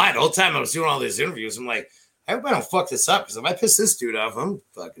not going to lie. The whole time I was doing all these interviews, I'm like, I hope I don't fuck this up, because if I piss this dude off, I'm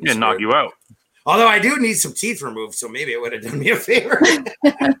fucking knock you out. Although I do need some teeth removed, so maybe it would have done me a favor.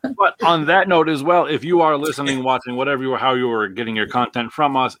 But on that note as well, if you are listening, watching, whatever how you are getting your content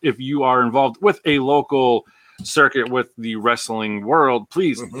from us, if you are involved with a local circuit with the wrestling world,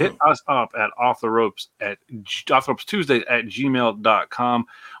 please hit us up at Off the Ropes Tuesdays at gmail.com.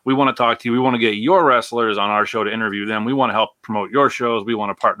 We want to talk to you. We want to get your wrestlers on our show to interview them. We want to help promote your shows. We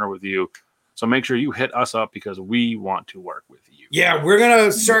want to partner with you. So make sure you hit us up, because we want to work with you. Yeah, we're going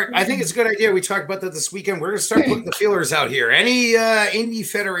to start. I think it's a good idea. We talked about that this weekend. We're going to start putting the feelers out here. Any indie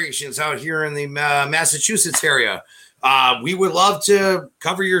federations out here in the Massachusetts area, we would love to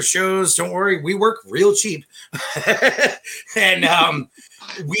cover your shows. Don't worry. We work real cheap. And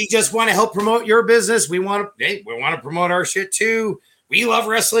we just want to help promote your business. We want to promote our shit too. We love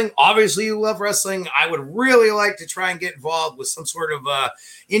wrestling. Obviously, you love wrestling. I would really like to try and get involved with some sort of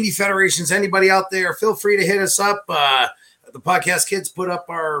indie federations. Anybody out there, feel free to hit us up. The podcast kids put up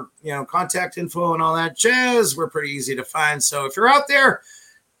our contact info and all that jazz. We're pretty easy to find. So if you're out there,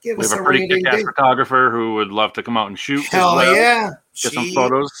 give us a rating. We have a pretty kick-ass photographer who would love to come out and shoot. Hell yeah. Get some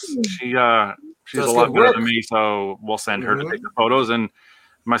photos. She's a lot better than me, so we'll send her to take the photos, and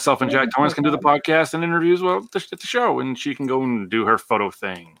myself and Jack Torrance can do the podcast and interviews at the show, and she can go and do her photo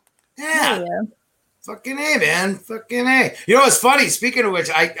thing. Yeah. Fucking A, man. Fucking A. You know what's funny? Speaking of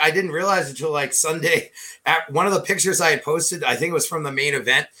which, I didn't realize until like Sunday, at one of the pictures I had posted, I think it was from the main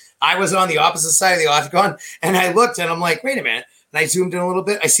event, I was on the opposite side of the octagon, and I looked, and I'm like, wait a minute. And I zoomed in a little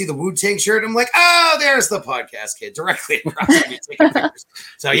bit. I see the Wu-Tang shirt. I'm like, oh, there's the podcast kid directly across me taking pictures.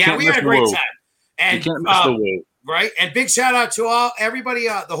 So, yeah, we had a great time. And right. And big shout out to everybody,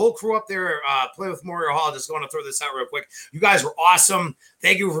 the whole crew up there, Play with Memorial Hall. Just want to throw this out real quick. You guys were awesome.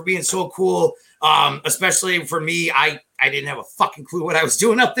 Thank you for being so cool. Especially for me, I didn't have a fucking clue what I was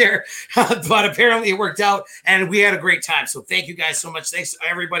doing up there, but apparently it worked out, and we had a great time. So thank you guys so much. Thanks to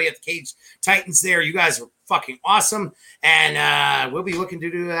everybody at the Cage Titans there. You guys are fucking awesome. And we'll be looking to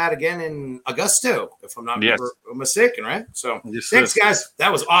do that again in Augusta, if I'm not mistaken, right? So thanks, guys.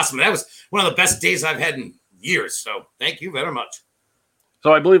 That was awesome. That was one of the best days I've had in years. So thank you very much.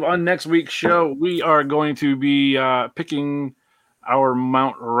 So I believe on next week's show, we are going to be picking our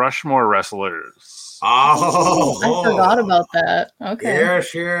Mount Rushmore wrestlers. I forgot about that. Okay.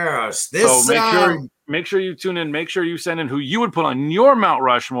 Yes. So make sure you tune in. Make sure you send in who you would put on your Mount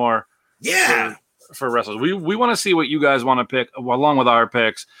Rushmore. Yeah. For wrestlers, we want to see what you guys want to pick along with our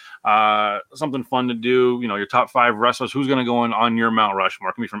picks. Something fun to do. Your top 5 wrestlers. Who's going to go on your Mount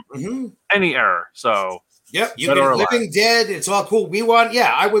Rushmore? It can be from any era. So. Yep, you can living dead. It's all cool. We want,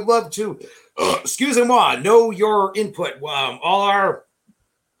 I would love to, excusez-moi, know your input. All our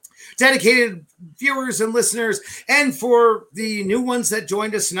dedicated viewers and listeners, and for the new ones that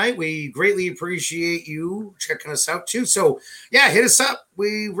joined us tonight, we greatly appreciate you checking us out too. So, hit us up.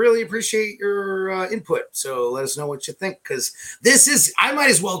 We really appreciate your input. So let us know what you think, because I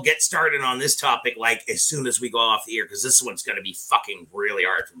might as well get started on this topic like as soon as we go off the air, because this one's going to be fucking really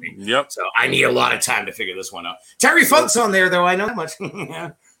hard for me. Yep. So I need a lot of time to figure this one out. Terry Funk's on there, though. I know that much.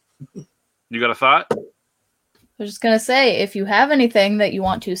 You got a thought? I was just going to say, if you have anything that you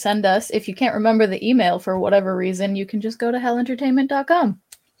want to send us, if you can't remember the email for whatever reason, you can just go to hellentertainment.com.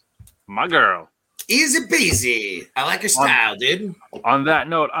 My girl. Easy peasy. I like your style, dude. On that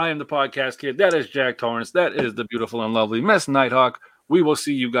note, I am the podcast kid. That is Jack Torrance. That is the beautiful and lovely Miss Nighthawk. We will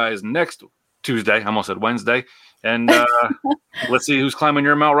see you guys next Tuesday. I almost said Wednesday. And let's see who's climbing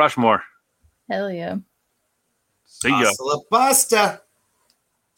your Mount Rushmore. Hell yeah. See ya. Hasta la pasta.